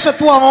 não deixa a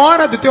tua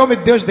honra do teu homem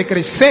de Deus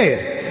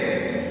decrescer.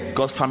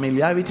 Because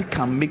familiarity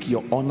can make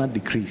your honor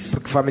decrease.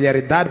 Porque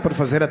familiaridade pode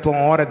fazer a tua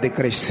honra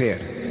decrescer.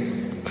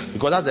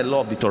 Because that's the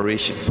law of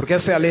deterioration. Porque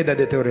essa é a lei da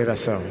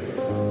deterioração.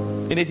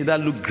 Anything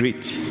that look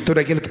great, Tudo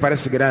aquilo que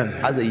parece grande,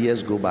 as the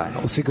years go by,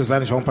 assim que os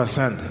anos vão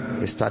passando,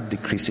 it start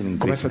decreasing in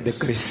começa a greatness.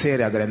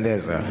 decrescer a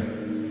grandeza.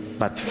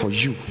 But for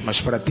you, Mas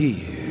para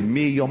ti,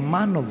 may your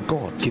man of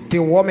God que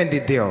teu homem de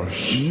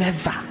Deus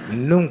never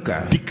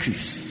nunca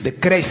decrease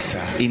decresça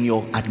in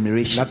your na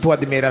admiration. tua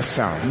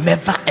admiração.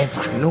 Never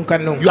ever. Nunca,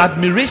 Your nunca.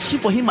 admiration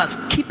for him must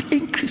keep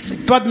increasing.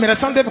 Tua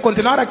admiração deve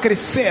continuar a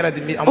crescer,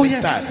 aumentar. Oh,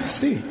 yes.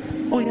 Sim,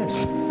 Oh yes.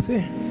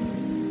 sim.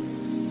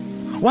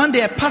 One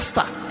day a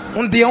pastor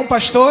Um dia um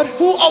pastor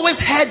who always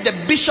heard the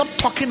bishop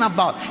talking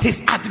about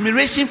his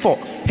admiration for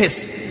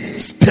his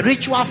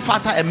spiritual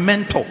father and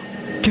mentor,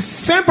 que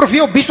sempre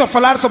ouvia o bispo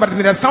falar sobre a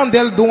admiração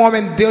dele de um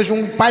homem de Deus,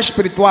 um pai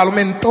espiritual, um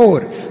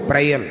mentor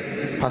para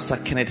ele. Pastor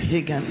Kenneth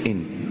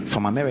Hagin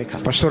from America.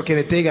 Pastor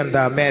Kenneth Hagin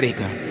da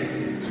América.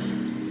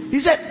 He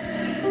said,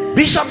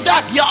 Bishop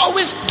Doug, you're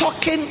always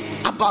talking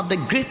about the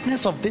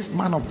greatness of this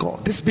man of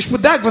God, Disse, Bispo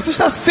Doug, você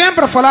está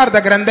sempre a falar da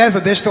grandeza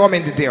deste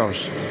homem de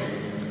Deus,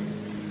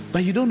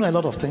 but you don't know a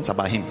lot of things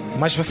about him.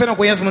 mas você não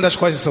conhece muitas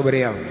coisas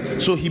sobre ele.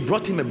 So he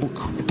brought him a book.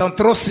 Então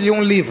trouxe-lhe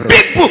um livro.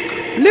 Big book.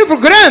 Livro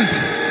grande.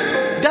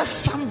 There's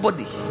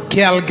somebody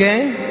Que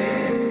alguém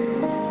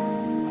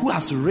who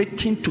has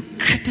written to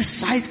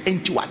criticize and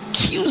to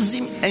accuse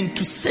him and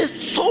to say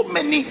so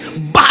many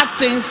bad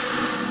things,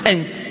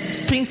 and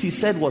things he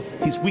said was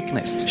his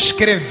weakness.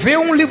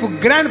 escreveu um livro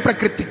grande para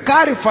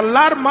criticar e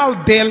falar mal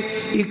dele.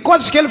 E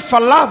coisas que ele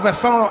falava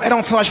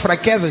eram as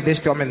fraquezas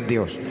deste homem de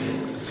Deus.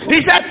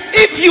 He said,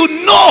 if you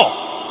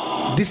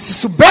know Disse,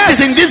 se what is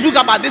in soubesse, this book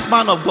about this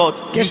man of God,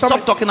 you Yes,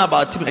 stop talking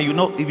about him and you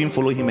not even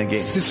follow him again.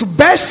 se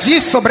soubesse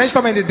isso sobre este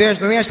homem de Deus,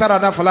 não ia estar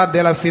a falar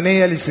dele assim, nem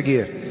ele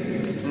seguir.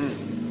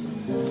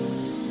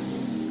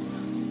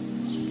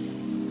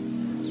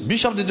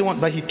 Bishop didn't want,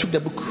 but he took the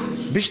book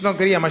O bicho não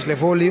queria, mas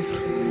levou o livro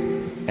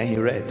and he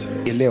read.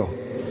 e leu.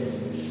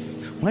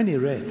 When he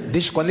read,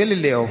 Diz que quando ele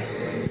leu,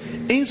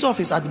 instead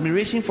of his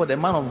admiration for the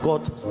man of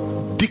God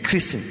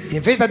decreasing, em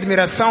vez da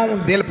admiração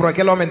dele por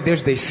aquele homem de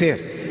Deus descer,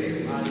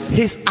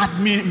 his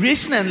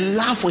admiration and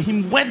love for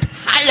him went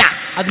higher.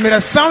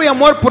 admiração e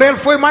amor por ele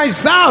foi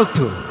mais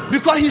alto.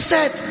 Because he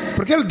said,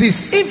 Porque ele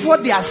disse, if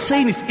what they are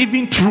saying is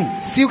even true,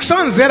 se o que estão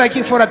a dizer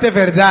aqui for até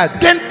verdade,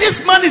 then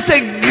this man is a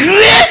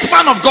great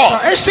man of God.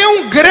 este é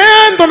um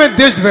grande homem de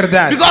Deus de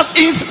verdade. Because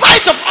in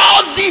spite of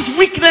all these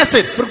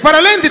weaknesses, Porque para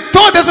além de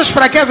todas as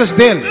fraquezas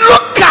dele,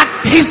 look at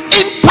his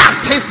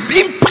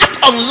impact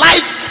on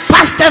lives,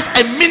 pastors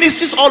and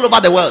ministries all over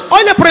the world.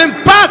 olha para o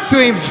impacto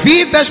em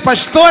vidas,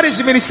 pastores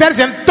e ministérios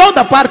em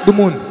toda a parte do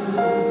mundo.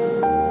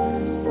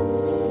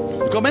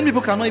 Because many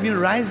people cannot even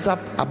rise up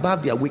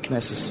above their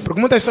weaknesses. Porque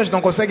muitas pessoas não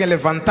conseguem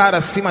levantar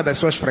acima das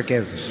suas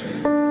fraquezas.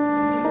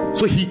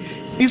 So he,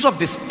 instead of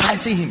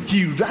despising him,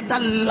 he rather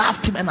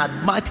loved him and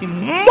admired him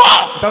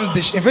more. Então,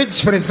 em vez de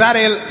desprezar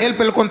ele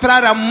pelo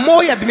contrário,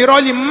 amou e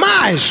admirou-lhe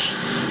mais.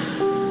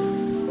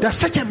 That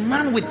such a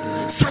man with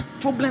such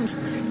problems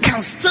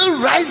can still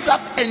rise up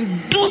and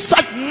do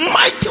such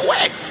mighty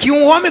works. Que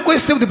homem com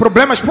esse tipo de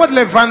problemas pode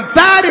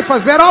levantar e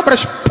fazer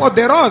obras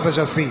poderosas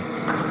assim.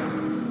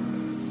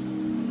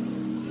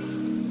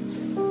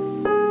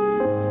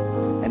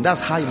 And that's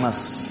how you must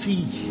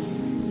see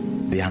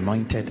the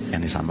anointed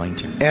and his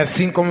anointing. É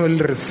assim como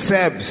ele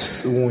recebe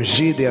o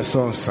ungido e a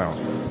sua unção.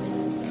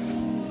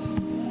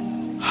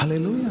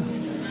 Hallelujah.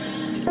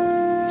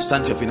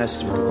 Stand to your feet.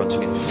 Next week,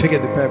 continue. Fique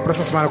de pé.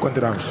 Próxima semana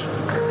continuamos.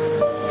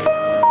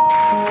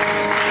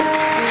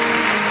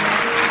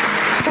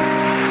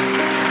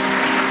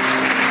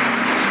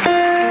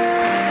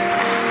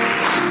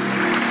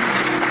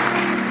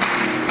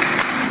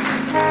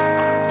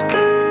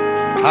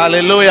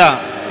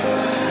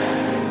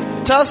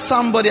 Hallelujah. Tell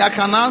somebody, I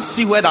can now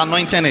see where the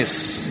anointing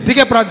is.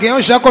 Diga para alguém,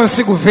 eu já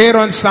consigo ver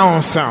onde está a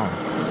unção.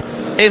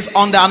 It's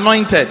on the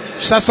anointed.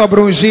 Está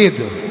sobre o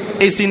ungido.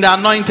 It's in the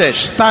anointed.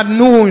 Está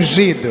no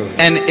ungido.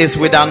 And it's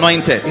with the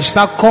anointed.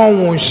 Está com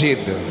o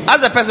ungido.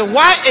 Ask the person,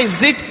 why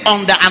is it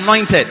on the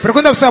anointed?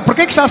 Pergunta a pessoa, por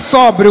que está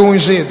sobre o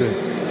ungido?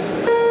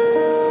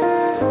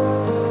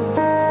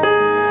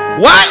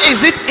 Why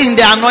is it in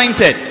the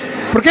anointed?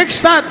 Por que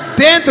está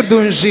dentro do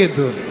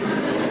ungido?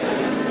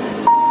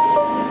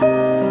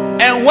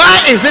 And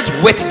why is it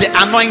with the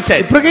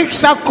anointed? Por que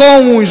está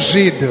com o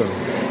ungido?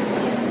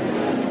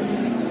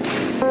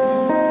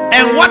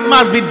 And what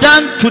must be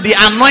done to the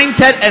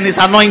anointed and his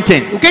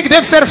anointing? O que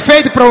deve ser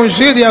feito para o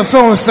ungido e a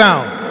sua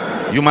unção?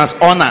 You must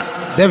honor.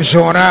 Deves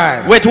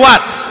orar. With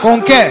what? Com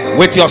o quê?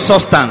 With your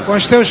substance. Com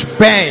os teus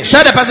bens.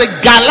 Tell the person,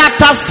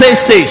 Galatas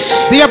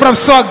 6:6. Diga para a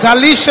pessoa,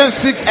 Galatians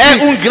 6:6. É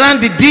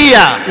grande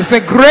dia. It's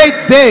a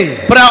great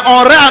day. Para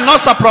honrar a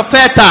nossa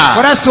profeta.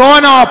 For us to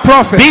honor our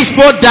prophet.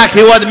 Bishop Dag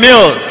Heward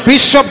Mills.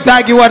 Bishop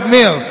Dag Heward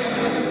Mills.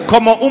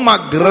 Como uma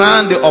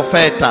grande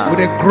oferta.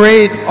 With a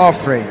great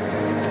offering.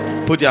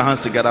 Put your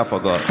hands together for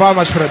God.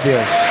 Palmas para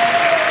Deus.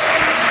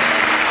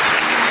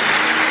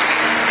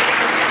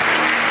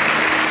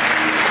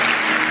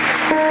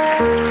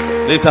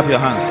 Lift up your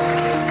hands.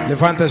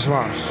 Levanta as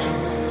mãos.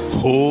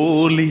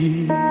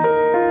 Holy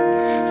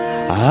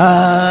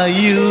are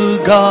you,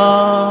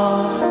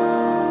 God,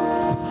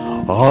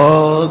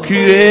 all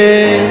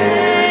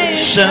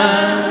creation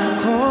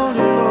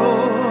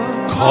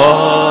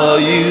call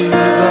you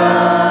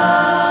God.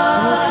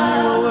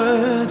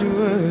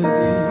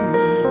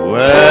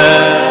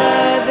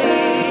 Worthy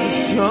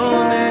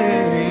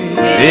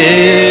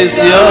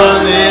is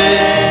your name.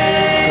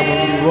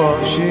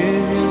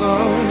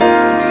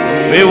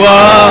 We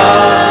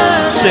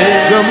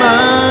worship your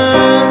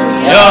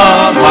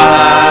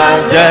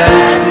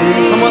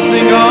majesty. Come on,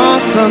 sing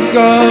awesome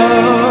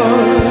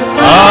God.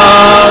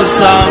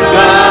 Awesome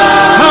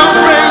God. How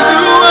great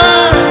you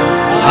are.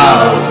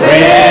 How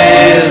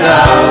great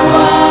thou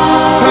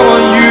art. Come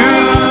on, you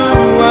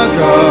are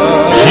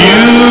God.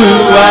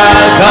 You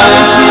are Mighty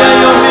God. are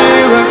your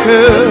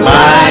miracles.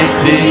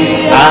 Mighty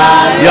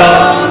are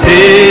your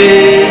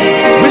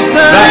deeds. We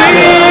stand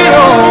in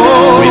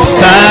awe. We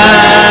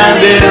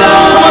stand in Come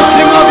awe on,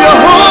 sing of your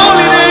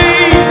holy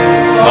name.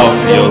 of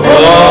your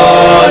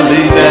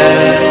holy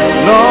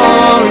name.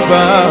 Lord, we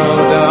bow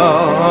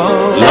down.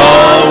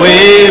 Lord, we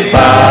Bow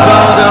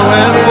bow down and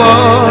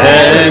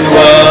and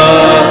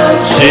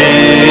worship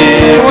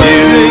Come on, you.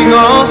 sing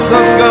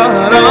awesome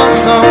God,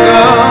 awesome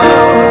God.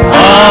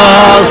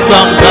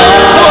 Awesome Come on,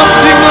 God.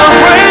 sing how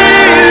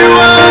great you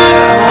are.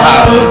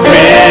 How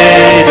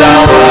great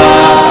thou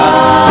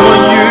art. Come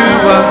on, you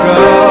are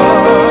God.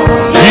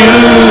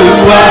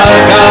 You are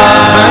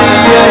God.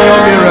 Mighty are your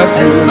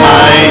miracles.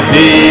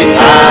 Mighty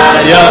are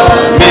your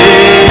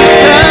miracles.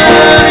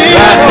 Standing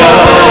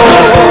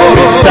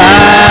We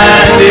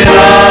stand in awe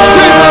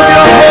Sing of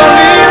your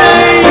holy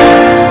name.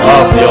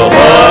 of your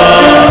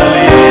holy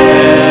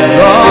name.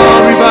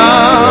 Lord, we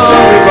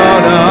bow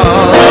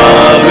down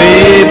Lord, we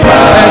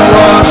bow and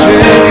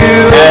worship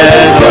you.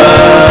 and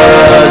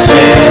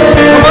worship.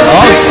 Come on,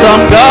 sing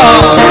Awesome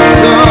God.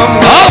 awesome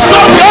God,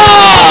 Awesome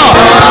God.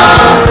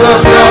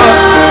 awesome God.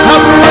 How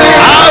great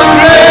How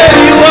great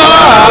you are.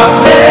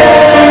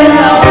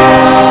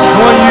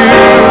 Come on, you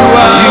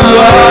are. You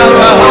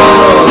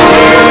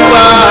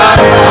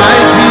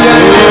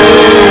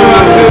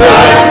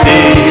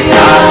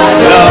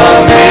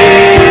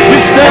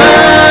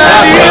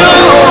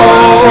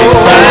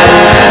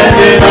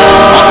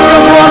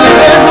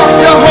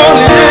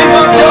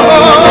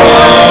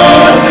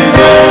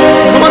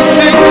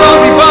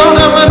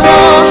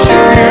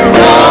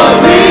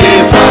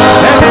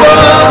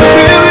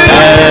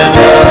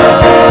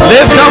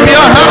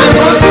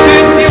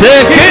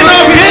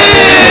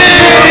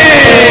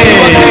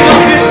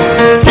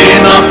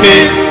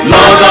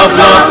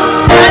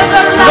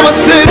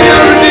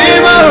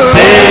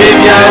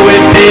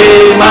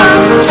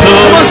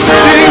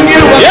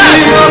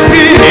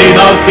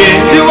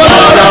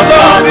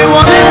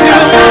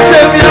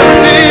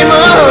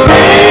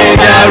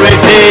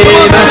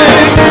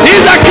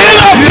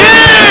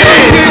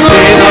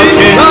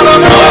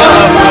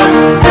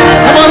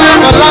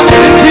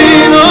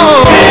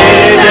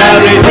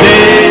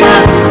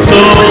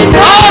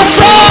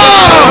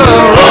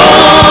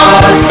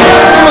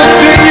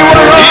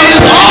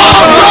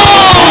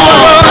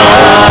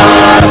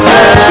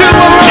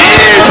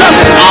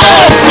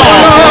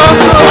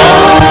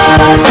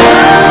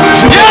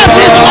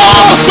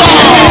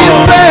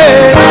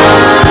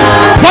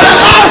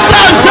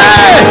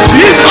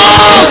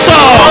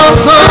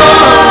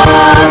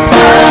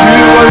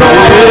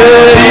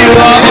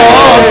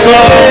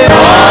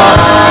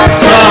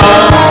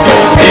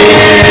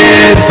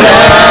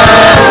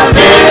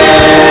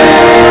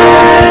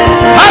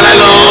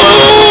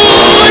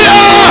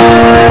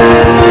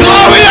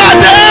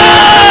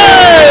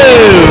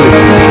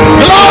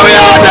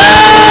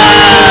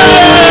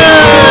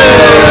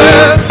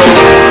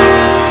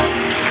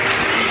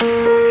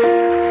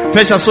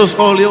Fecha seus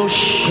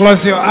olhos.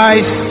 Close your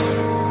eyes.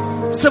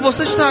 Se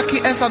você está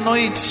aqui essa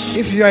noite,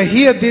 If you are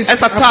here this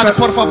essa tarde, after-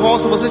 por favor,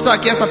 se você está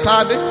aqui essa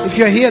tarde, if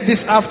you are here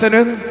this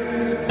afternoon,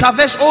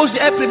 talvez hoje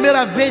é a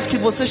primeira vez que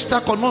você está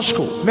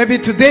conosco, maybe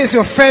today is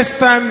your first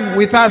time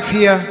with us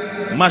here,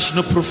 mas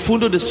no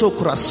profundo do seu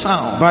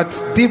coração, but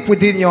deep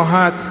within your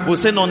heart,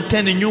 você não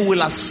tem nenhuma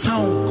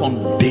relação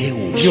com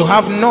Deus. you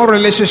have no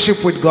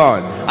relationship with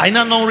God.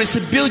 Ainda não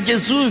recebeu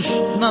Jesus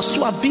na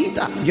sua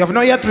vida You have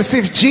not yet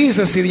received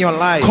Jesus in your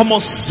life como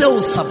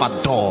seu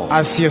Salvador.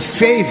 as your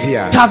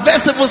Savior.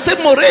 Talvez se você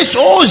morrer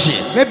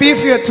hoje Maybe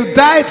if you are to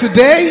die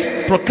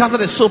today por causa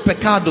de seus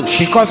pecados,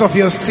 because of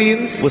your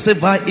sins, você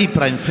vai ir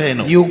para o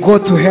inferno. you go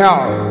to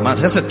hell.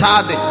 Mas essa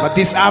tarde But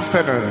this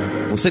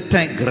afternoon, você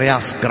tem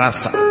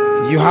graça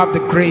you have the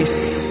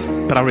grace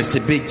para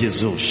receber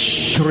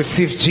Jesus, to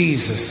receive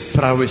Jesus,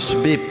 para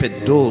receber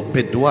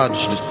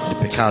perdoados de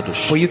pecados.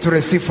 for you to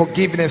receive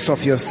forgiveness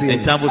of your sins.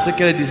 Então você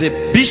quer dizer,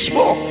 bispo,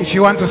 If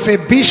you want to say,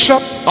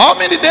 Bishop,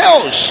 homem de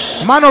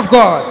Deus, man of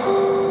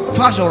God,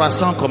 faz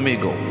oração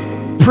comigo.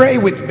 pray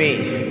with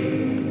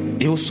me.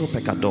 Eu sou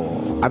pecador,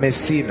 I'm a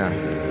sinner.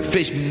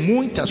 fez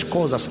muitas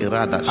coisas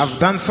erradas, I've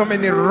done so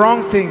many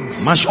wrong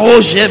things. mas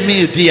hoje é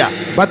meu dia.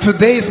 But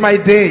today is my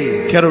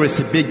day. Quero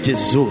receber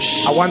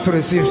Jesus I want to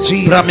receive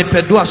para me Jesus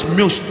perdoar os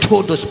meus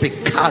todos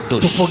pecados.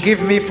 to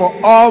forgive me for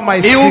all my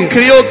Eu sins.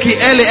 creio que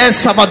Ele é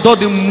Salvador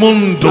do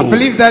mundo. I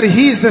believe that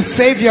He is the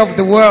Savior of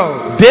the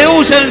world.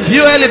 Deus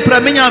enviou Ele para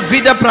minha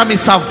vida para me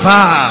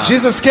salvar.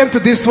 Jesus came to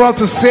this world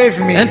to save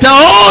me. Então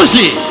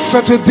hoje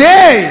So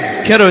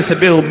today, quero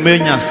receber a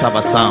minha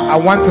salvação. I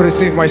want to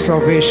receive my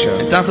salvation.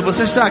 Então se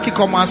você está aqui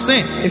como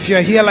assim, If you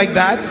are here like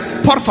that,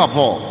 por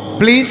favor,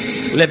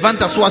 please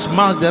levanta suas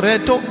mãos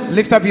direto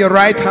lift up your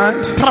right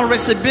hand para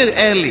receber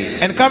Ele.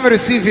 and come and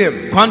receive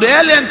Him. Quando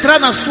Ele entrar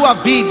na sua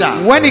vida,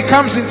 When He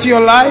comes into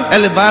your life,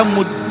 Ele vai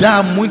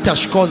mudar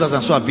muitas coisas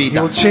na sua He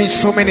vida. will change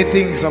so many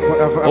things about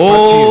you.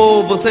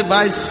 Ou você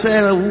vai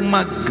ser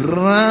uma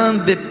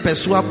grande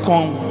pessoa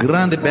com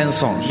grandes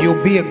bênçãos.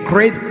 You'll be a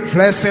great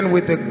blessing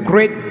with a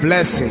great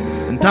blessing.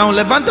 Então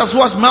levanta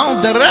suas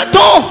mãos direto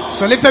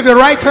So lift up your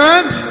right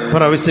hand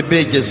para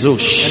receber and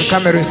Jesus.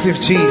 come and receive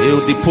Eu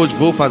Jesus. depois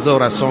vou fazer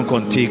oração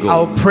contigo.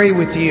 I'll pray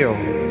with you.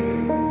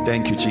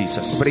 Thank you,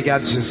 Jesus.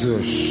 Obrigado,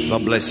 Jesus.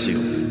 God bless you.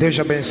 Deus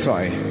te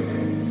abençoe.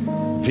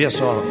 Vê a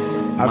sua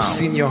I've mão.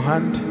 seen your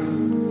hand.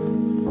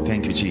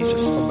 Thank you,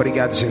 Jesus.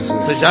 Obrigado, Jesus.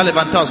 Você já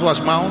levantou as suas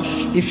mãos?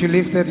 If you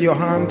lifted your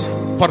hand,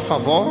 Por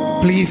favor,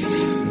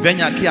 please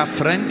venha aqui à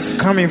frente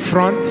come in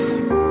front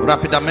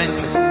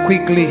rapidamente.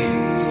 quickly.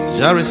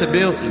 Já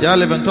recebeu? Já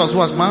levantou as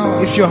suas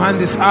mãos? If your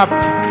hand is up,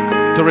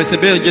 Tu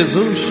recebeu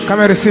Jesus?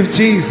 come and receive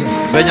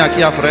Jesus. Venha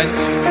aqui à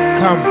frente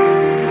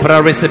Come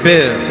para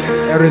receber.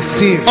 and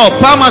receive. Oh,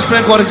 palmas para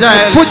encorajar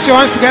ele. Put your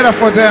hands together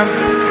for them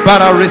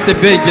Para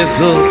receber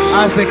Jesus.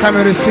 as they come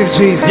and receive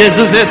Jesus.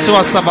 Jesus é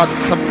sua Salvador.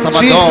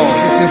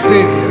 Jesus is your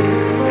Savior.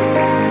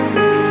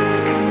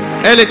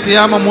 Ele te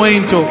ama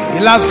muito.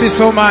 He loves you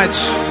so much.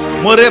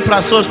 Morreu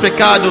para seus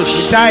pecados.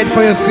 Died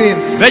for your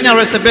sins. Venha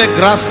receber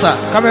graça.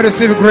 Come and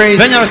receive grace.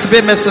 Venha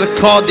receber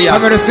misericórdia.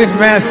 Come and receive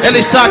mercy. Ele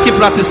está aqui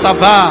para te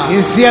salvar.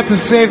 He's here to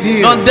save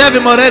you. Não deve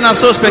morrer nos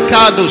seus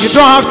pecados. You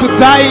don't have to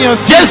die in your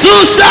sins.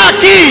 Jesus está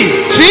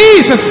aqui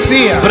Jesus is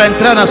here para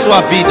entrar na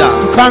sua vida,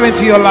 to come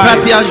into your para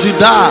life, te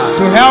ajudar,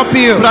 to help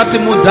you, para te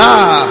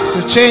mudar,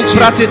 to change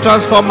para you, te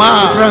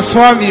transformar.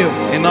 transform you.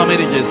 Em nome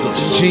de Jesus.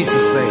 In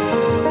Jesus' name.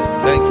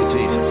 Thank you,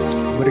 Jesus.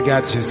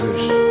 Obrigado, Jesus.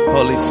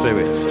 Holy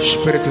Spirit,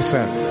 Espírito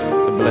Santo.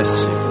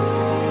 bless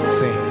you.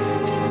 Sim.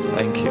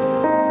 Thank you.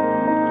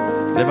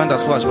 Levanta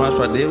as suas mãos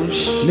para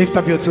Deus. Lift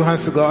up your two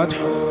hands to God.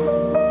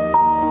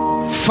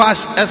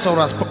 Faz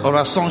essas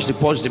orações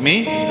depois de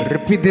mim.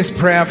 Repeat this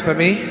prayer after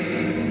me.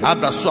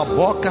 Abra a sua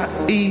boca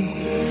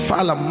e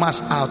fala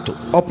mais alto.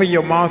 Open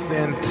your mouth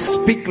and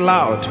speak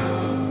loud.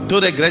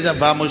 Toda a igreja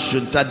vamos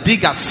juntar.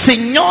 Diga: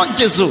 Senhor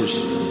Jesus,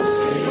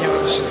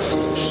 Senhor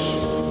Jesus,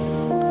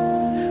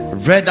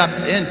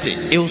 verdadeiramente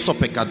eu sou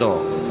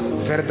pecador,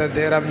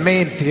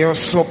 verdadeiramente eu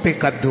sou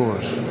pecador,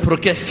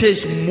 porque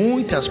fiz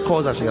muitas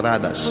coisas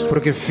erradas.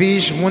 porque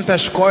fiz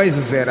muitas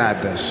coisas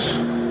erradas.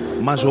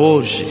 Mas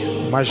hoje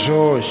Mas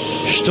hoje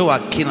estou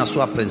aqui na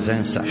sua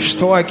presença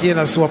estou aqui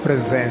na sua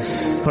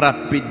presença para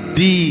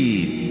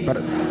pedir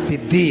para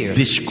pedir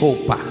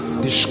desculpa.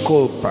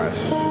 desculpas.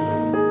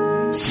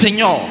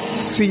 Senhor,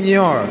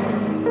 Senhor,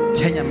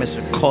 tenha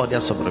misericórdia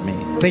sobre mim.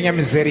 tenha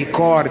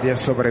misericórdia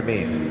sobre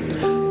mim.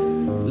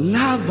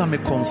 Lava-me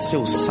com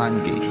seu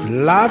sangue,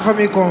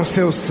 Lava-me com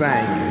seu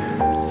sangue,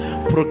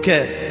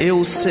 porque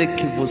eu sei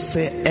que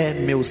você é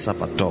meu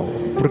Salvador.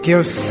 porque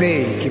eu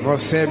sei que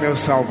você é meu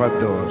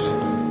Salvador.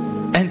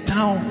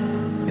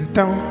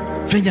 Então,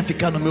 Venha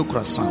ficar no meu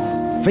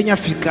coração venha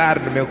ficar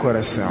no meu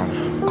coração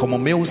como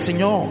meu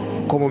Senhor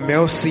como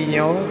meu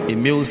Senhor e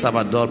meu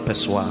Salvador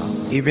pessoal.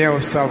 e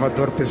meu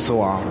Salvador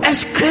pessoal.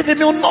 Escreve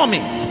meu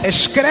nome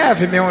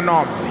Escreve meu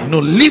nome no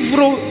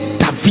livro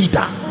da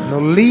vida.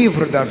 no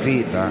livro da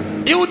vida.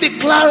 Eu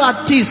declaro a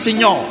ti,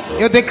 Senhor,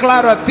 Eu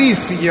declaro a ti,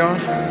 Senhor,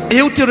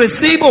 eu te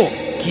recebo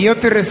que eu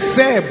te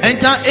recebo.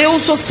 Então eu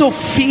sou seu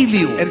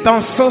filho.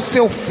 Então sou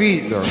seu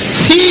filho.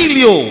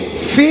 Filho.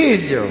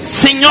 Filho.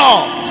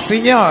 Senhor.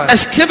 Senhor,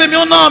 Escreve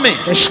meu nome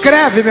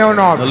escreve meu no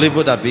nome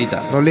livro da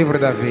vida. no livro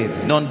da vida.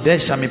 Não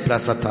deixa-me para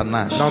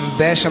Satanás. Não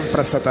deixa-me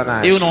para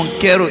Satanás. Eu não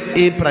quero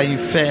ir para o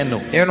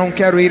inferno. Eu não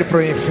quero ir para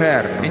o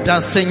inferno. Então,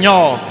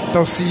 Senhor,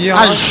 Então, Senhor,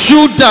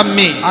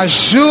 ajuda-me.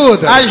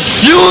 ajuda-me.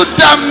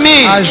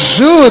 Ajuda-me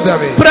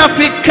Ajuda-me para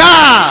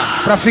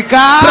ficar, para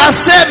ficar para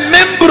ser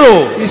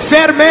membro e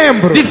ser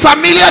membro de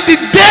família de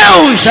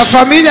Deus. da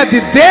família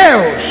de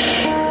Deus.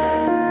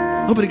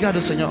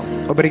 Obrigado, Senhor,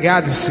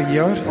 Obrigado,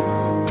 Senhor,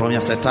 por me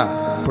aceitar.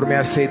 por me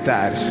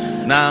aceitar.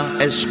 Não,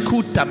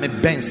 escuta-me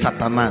bem,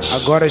 Satanás.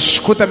 Agora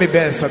escuta-me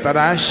bem,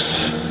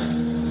 Satanás.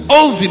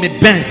 Ouve-me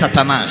bem,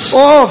 Satanás.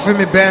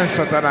 Ouve-me bem,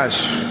 Satanás.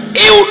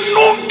 Eu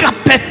nunca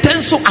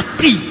pertenço a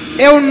ti.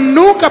 Eu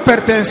nunca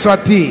pertenço a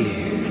ti.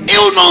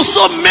 Eu não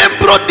sou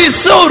membro de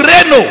seu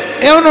reino.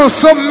 Eu não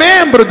sou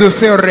membro do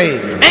seu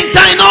reino.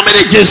 Então, em nome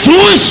de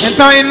Jesus,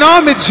 Então, em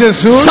nome de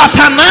Jesus,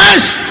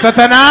 Satanás,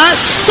 Satanás,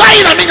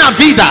 sai da minha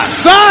vida.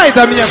 sai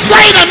da minha vida.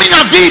 Sai da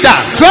minha vida.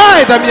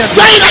 Sai da minha vida.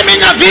 Sai da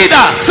minha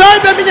vida. Sai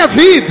da minha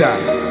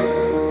vida.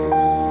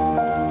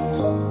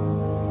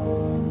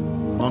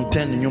 Não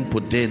tem nenhum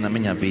poder na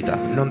minha vida.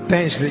 Não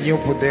tens nenhum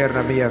poder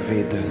na minha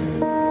vida.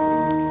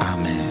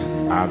 Amém.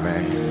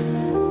 Amém.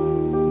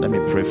 Let me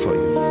pray for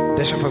you.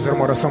 Deixa eu fazer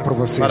uma oração para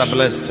vocês. Father,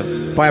 bless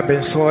them. Pai,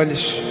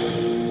 abençoa-lhes,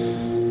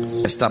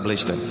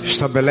 Establish them.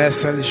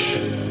 estabelece-lhes,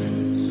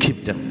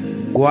 Keep them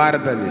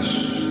guarda-lhes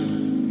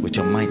with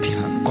your mighty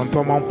hand. com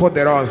tua mão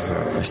poderosa.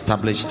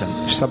 Establish them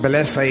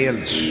Estabelece a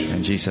eles,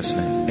 in Jesus'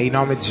 name. em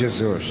nome de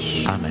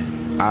Jesus. Amen.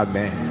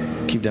 Amém.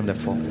 Give them the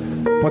form.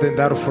 Podem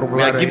dar o We are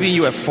formulário giving aí.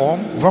 you a form,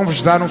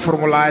 Vamos dar um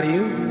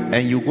formulário.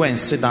 and you go and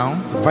sit down.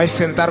 Vai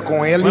sentar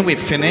com ele. When we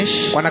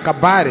finish, Quando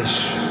acabares,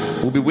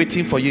 we'll be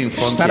waiting for you in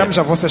front estaremos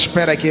here. à vossa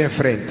espera aqui em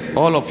frente.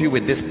 All of you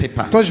with this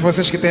paper, Todos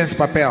vocês que têm esse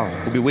papel,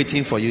 we'll be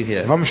waiting for you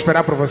here. vamos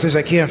esperar por vocês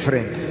aqui em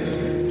frente.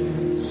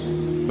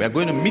 We are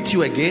going to meet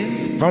you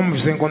again, Vamos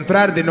vos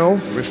encontrar de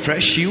novo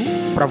refresh you,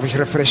 para vos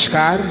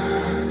refrescar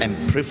and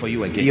pray for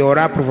you e again.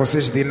 orar por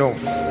vocês de novo.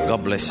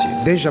 God bless you.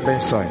 Deus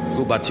abençoe.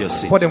 Go back to your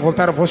seat. Podem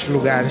voltar aos vossos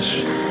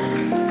lugares.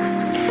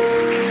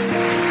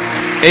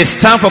 It's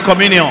time for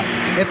communion.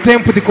 É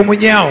tempo de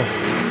comunhão.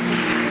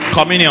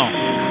 Communion.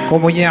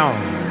 Comunhão.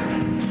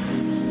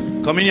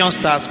 Communion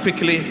starts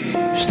quickly.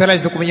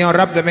 Estrelas de comunhão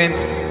rapidamente.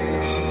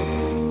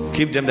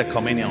 Give them the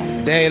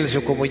communion. Dê a eles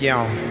a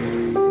comunhão.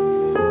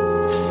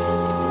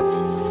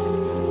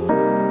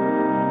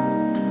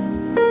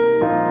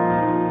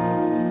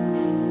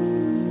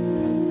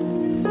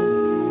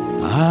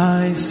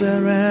 I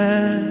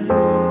surrender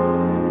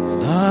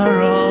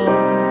all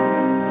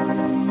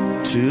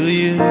to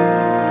you.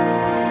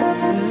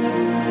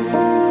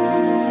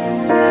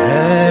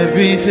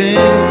 Everything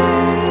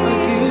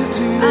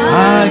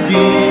I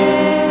give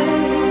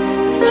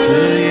to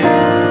you.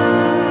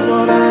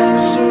 Lord, I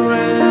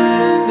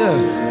surrender.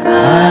 I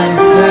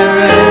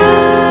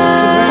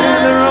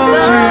surrender all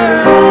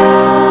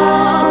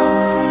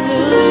to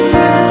you.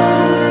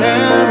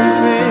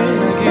 Everything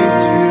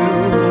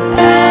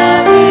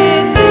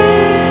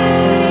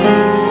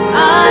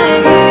I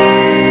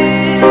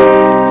give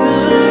to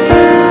you.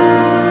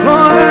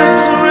 Lord, I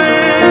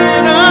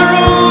surrender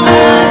all.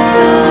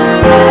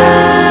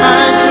 I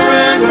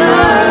surrender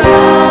all.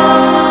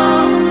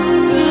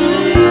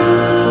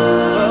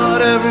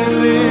 Lord,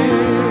 everything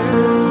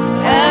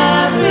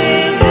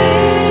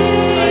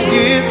I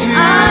give to you.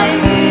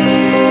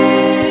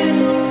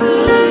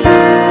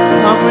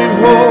 I'm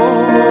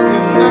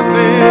withholding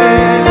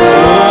nothing.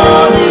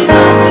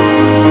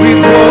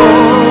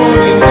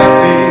 Withholding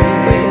nothing.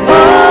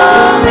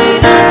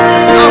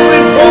 I'm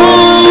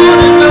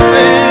withholding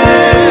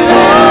nothing.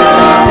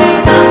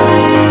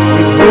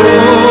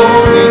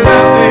 Withholding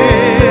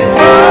nothing.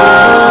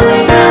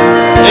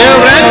 Eu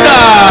rendo.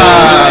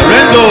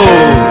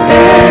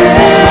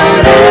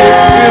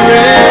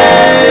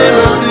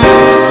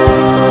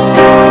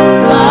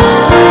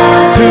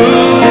 To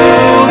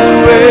the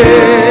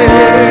way.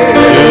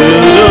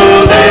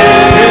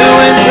 Eu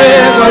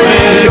entrego a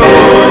ti.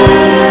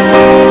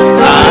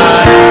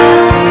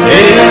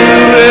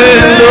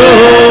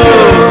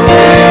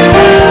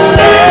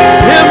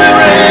 Eu me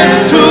rendo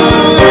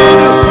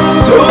tudo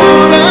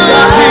a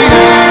ti.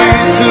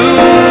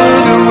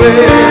 Tudo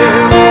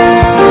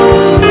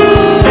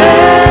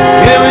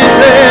eu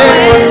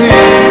entrego a ti.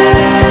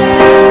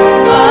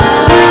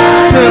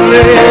 Sem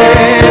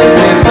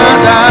reter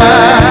nada.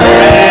 Sem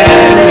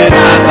reter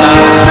nada.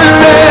 Sem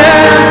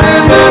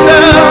reter nada.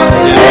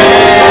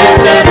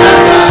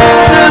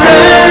 Sem reter nada.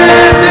 Sem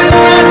reter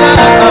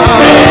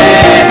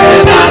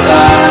nada.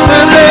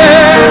 Sem reter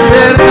nada.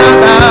 Sem reter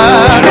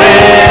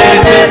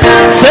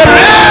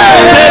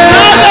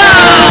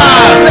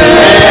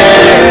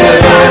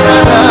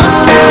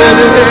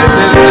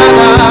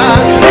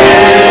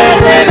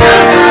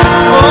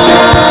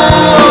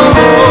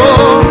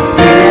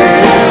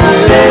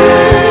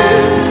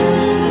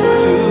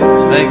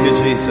Thank you,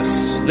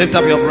 Jesus. Lift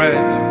up your bread.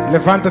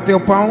 Levanta teu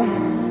pão.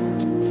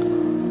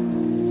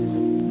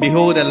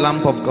 Behold the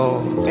Lamb of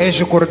God, Eis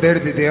o Cordeiro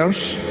de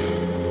Deus,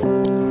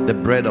 the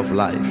bread of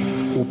life.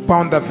 o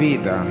pão da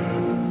vida.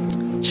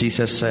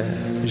 Jesus said,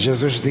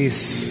 Jesus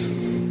disse: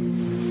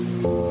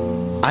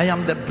 I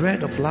am the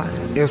bread of life.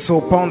 Eu sou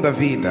o pão da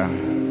vida.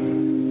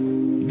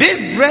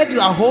 This bread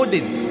you are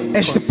holding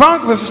Este pão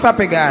que você está a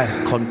pegar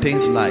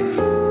contains life.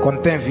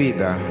 contém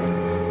vida.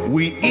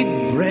 We eat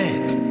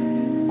bread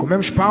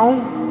Comemos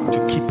pão to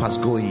keep us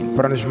going.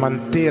 para nos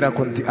manter a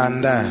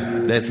andar.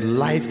 There's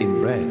life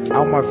in bread.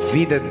 Há uma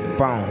vida de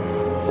pão.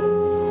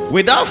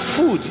 Without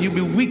food, you'll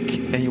be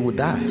weak and you will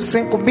die.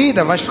 Sem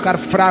comida vais ficar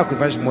fraco e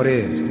vais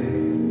morrer.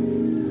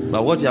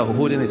 But what you are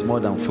holding is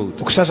more than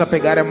food. O que estás a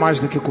pegar é mais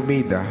do que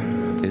comida.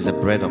 It's the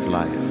bread of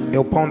life. É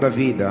o pão da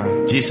vida.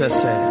 Jesus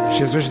said,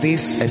 Jesus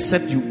disse: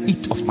 except you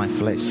eat of my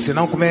flesh, se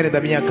não comerem da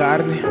minha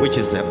carne, which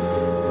is the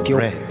que é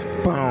bread,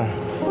 o pão,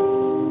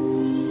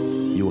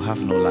 you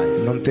have no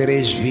life. não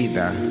tereis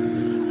vida.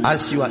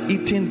 As you are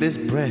eating this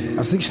bread,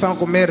 Assim que estão a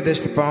comer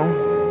deste pão,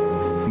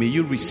 may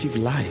you receive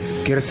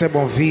life, que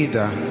recebam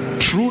vida,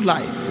 true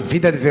life.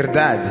 vida de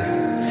verdade.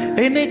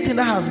 Anything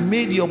that has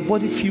made your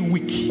body feel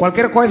weak,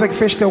 Qualquer coisa que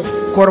fez teu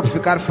corpo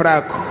ficar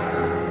fraco,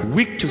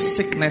 weak to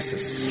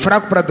sicknesses,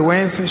 fraco para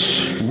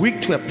doenças, weak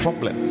to a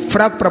problem,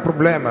 fraco para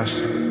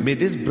problemas, may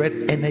this bread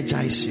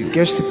energize you, que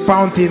este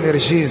pão te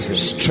energize,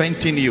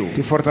 strengthen you,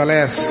 te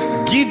fortalece,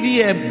 give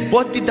you a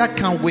body that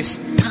can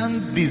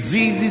withstand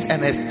diseases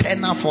and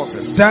external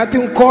forces. dá-te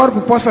um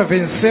corpo que possa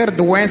vencer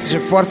doenças e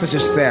forças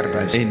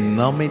externas. Em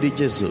nome de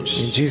Jesus.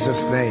 In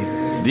Jesus' name.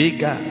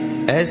 Diga,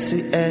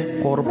 esse é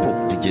o corpo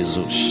de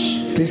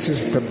Jesus. This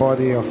is the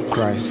body of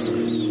Christ.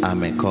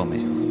 Amém.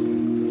 Come.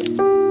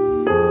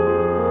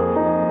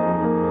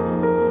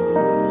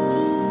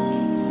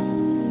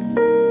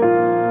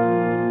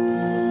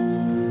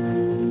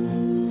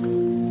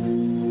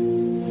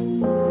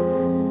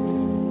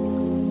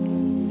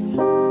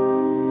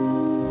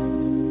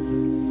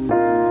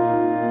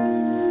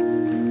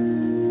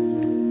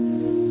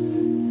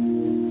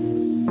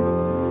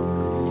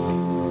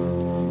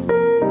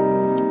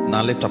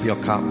 Now lift up your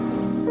cup.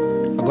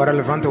 Agora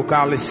levanta o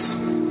cálice.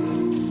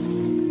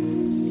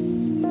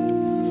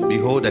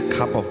 Behold the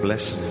cup of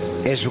blessing.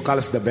 Eis o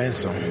cálice da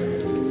bênção.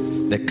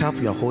 The cup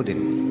you are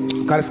holding,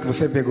 O cálice que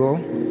você pegou,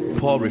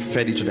 Paul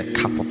referred it to the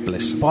cup of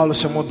blessing Paulo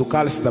chamou do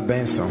cálice da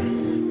bênção,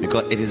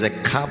 because it is a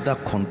cup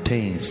that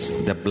contains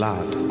the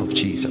blood of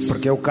Jesus.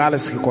 porque é o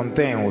cálice que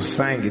contém o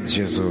sangue de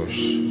Jesus.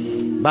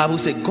 Bible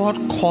says God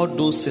called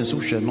those things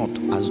which were not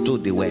as though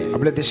they were. A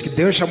Bíblia diz que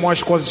Deus chamou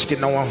as coisas que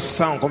não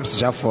são como se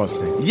já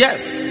fossem.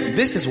 Yes,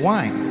 this is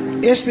wine,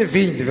 Este é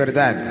vinho de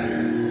verdade,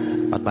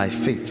 but by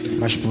faith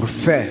mas por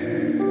fé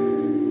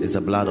is the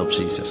blood of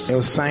Jesus. é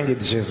o sangue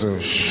de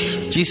Jesus.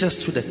 Jesus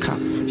took the cup,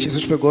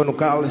 Jesus pegou no he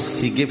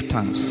cálice, gave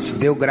thanks,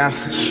 deu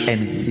graças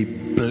and he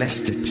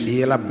blessed it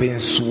e ele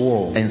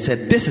abençoou. and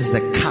said, "This is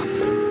the cup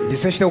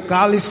Disse: este é o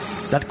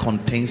cálice that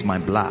contains my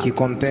que blood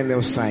contém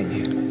meu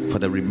sangue for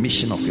the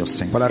remission of your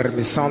sins. para a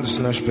remissão dos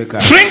meus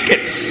pecados. Drink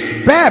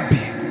it, Bebe!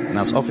 and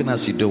as often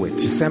as you do E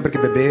it, sempre que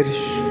beberes,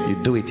 you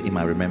do it in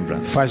my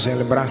remembrance." faz em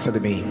lembrança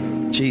de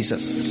mim.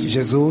 Jesus,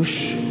 Jesus,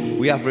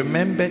 we have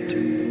remembered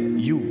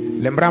you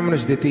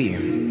lembramos-nos de ti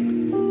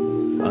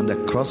on the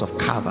cross of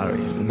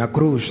Calvary, na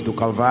cruz do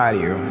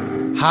Calvário,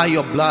 how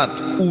your blood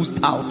oozed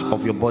out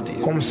of your body,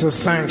 como seu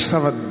sangue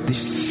estava a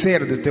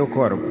descer do teu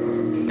corpo,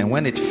 and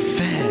when it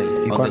fell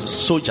on quando- the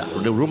soldier,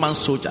 the Roman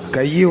soldier,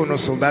 caiu no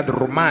soldado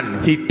romano.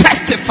 he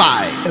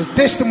testified Ele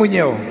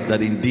testemunhou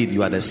that indeed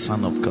you are the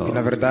Son of que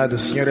na God. verdade o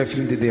Senhor é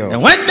filho de Deus.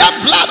 And when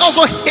that blood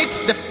also hit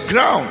the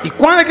ground, E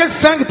quando aquele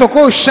sangue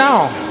tocou o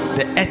chão,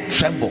 the earth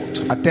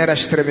trembled a terra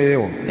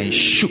estremeceu, and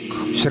shook.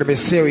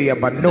 estremeceu e The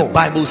abanou.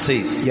 Bible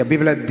says E a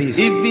Bíblia diz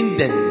even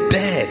the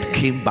dead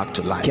came back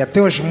to que life.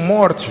 até os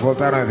mortos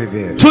voltaram a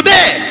viver.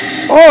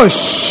 Today,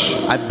 Hoje,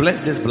 I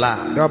bless this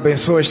blood eu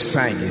abençoo este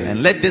sangue.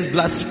 and let this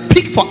blood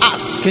speak for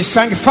us. Que este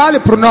sangue fale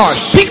por nós,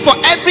 Speak for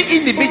every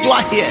individual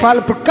here.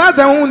 fale por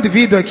cada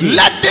indivíduo aqui.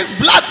 Let this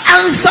blood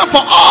answer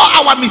for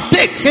all our Que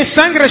mistakes. este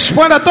sangue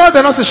responda a todas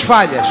as nossas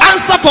falhas,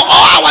 Answer for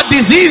all our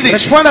diseases,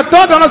 responda a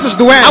todas as nossas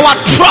doenças, our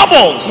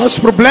troubles, nossos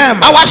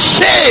problemas, our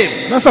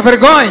shame. nossa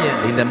vergonha.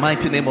 In the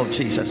mighty name of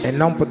Jesus. Em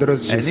nome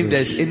poderoso de And if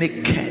there Jesus. is any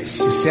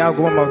curse E se há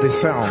alguma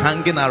maldição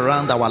hanging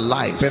around our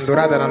lives,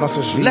 pendurada nas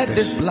nossas let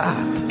this vidas,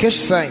 blood que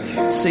este sangue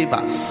save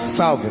us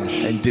salve-nos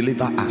and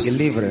deliver us. e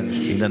livra-nos.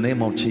 In the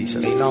name of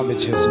Jesus. Em nome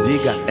de Jesus.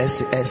 Diga,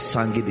 esse é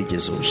sangue de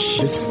Jesus.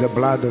 This is the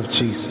blood of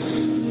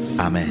Jesus.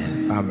 Amém.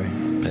 Amém.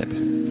 Bebe.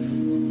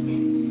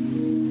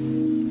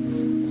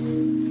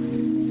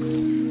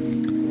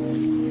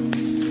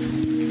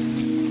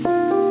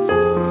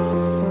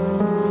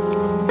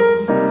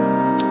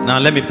 Now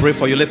let me pray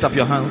for you. Lift up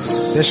your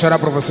hands. Deixa eu orar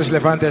para vocês.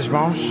 Levantem as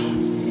mãos.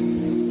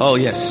 Oh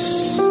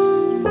yes.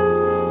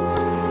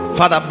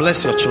 Father,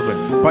 bless your children.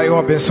 Pai, eu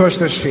abençoo os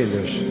teus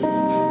filhos.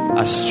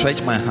 I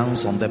stretch my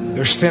hands on them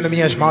Eu estendo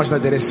minhas mãos na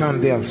direção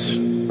deles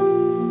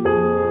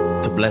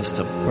to bless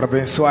them. para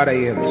abençoar a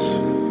eles.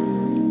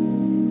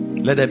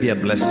 Let there be a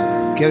blessing.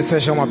 Que eles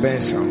sejam uma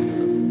bênção.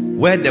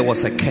 Where there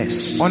was a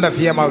curse, Onde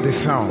havia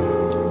maldição,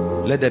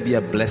 let there be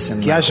a blessing.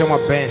 Que now. haja uma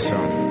bênção.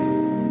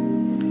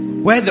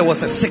 Where there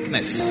was a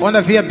sickness, Onde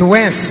havia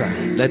doença,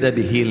 let there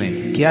be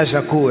healing. que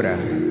haja cura.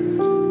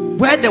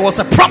 Where there was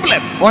a problem,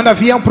 Onde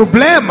havia um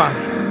problema,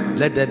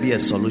 let there be a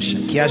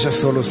solution. que haja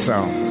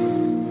solução.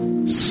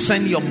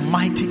 Send your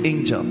mighty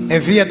angel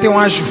Envia teu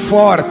anjo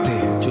forte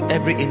to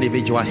every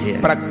individual here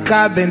para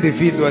cada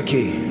indivíduo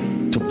aqui,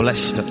 to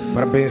bless them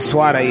para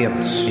abençoar a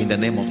eles. in the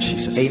name of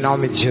Jesus. Em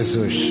nome de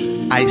Jesus.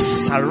 I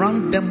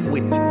surround them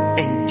with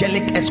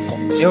angelic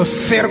escorts. Eu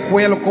cerco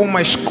ele com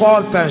uma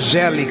escolta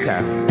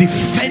angélica.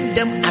 Defend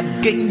them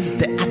against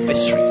the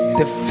adversary.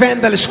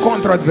 Defenda-lhes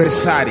contra o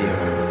adversário.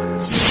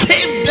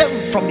 Save them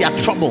from their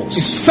E troubles.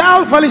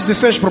 salva-lhes dos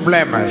seus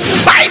problemas.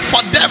 Fight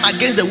for them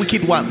against the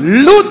wicked one.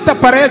 Luta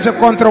para eles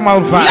contra o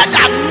malvado. Let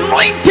the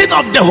anointing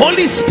of the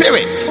Holy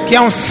Spirit Que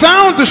a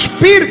unção do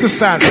Espírito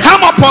Santo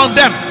come upon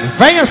them,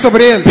 venha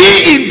sobre eles.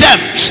 be in them,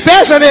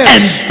 Esteja neles.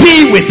 and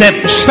be with them.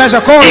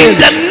 Esteja com In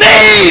eles. the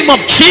name of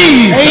Em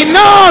Jesus.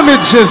 nome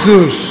de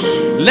Jesus.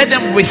 Let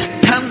them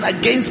withstand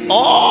against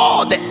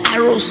all the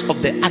arrows of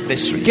the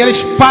adversary. Que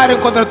eles parem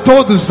contra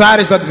todos os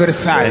ares do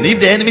adversário. And if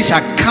the enemy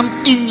shall come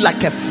in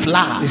like a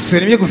flood, E se o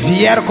inimigo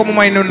vier como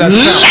uma inundação,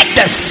 let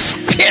the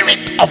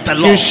Spirit of the que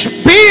o Lord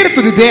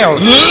Espírito de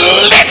Deus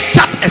lift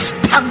up a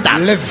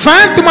standard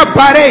levante uma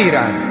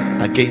pareira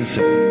against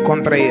him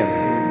contra ele.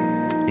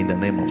 in the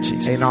name of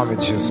Jesus. Em nome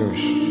de Jesus.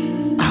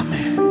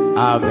 Amen.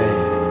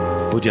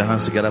 Amém. Put your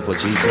hands together for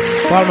Jesus.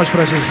 Palmas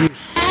para Jesus.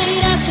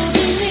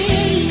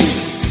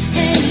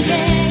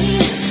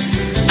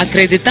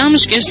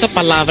 Acreditamos que esta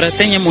palavra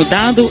tenha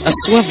mudado a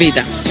sua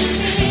vida.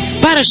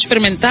 Para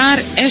experimentar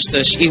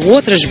estas e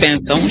outras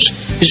bênçãos,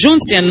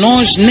 junte-se a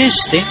nós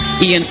neste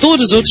e em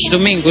todos os outros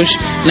domingos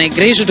na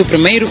Igreja do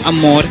Primeiro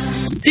Amor,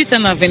 cita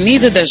na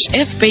Avenida das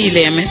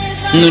FPILM,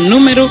 no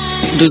número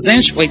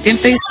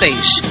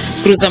 286,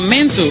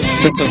 cruzamento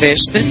da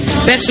Soveste,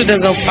 perto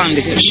das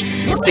alfândegas,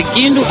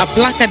 seguindo a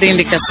placa de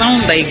indicação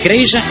da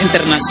Igreja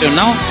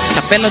Internacional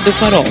Capela do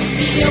Farol.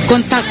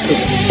 Contacto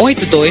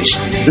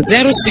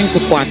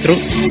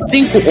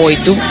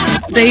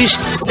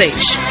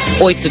 82-054-5866.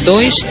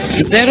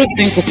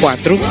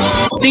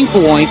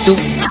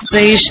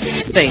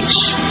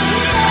 82-054-5866.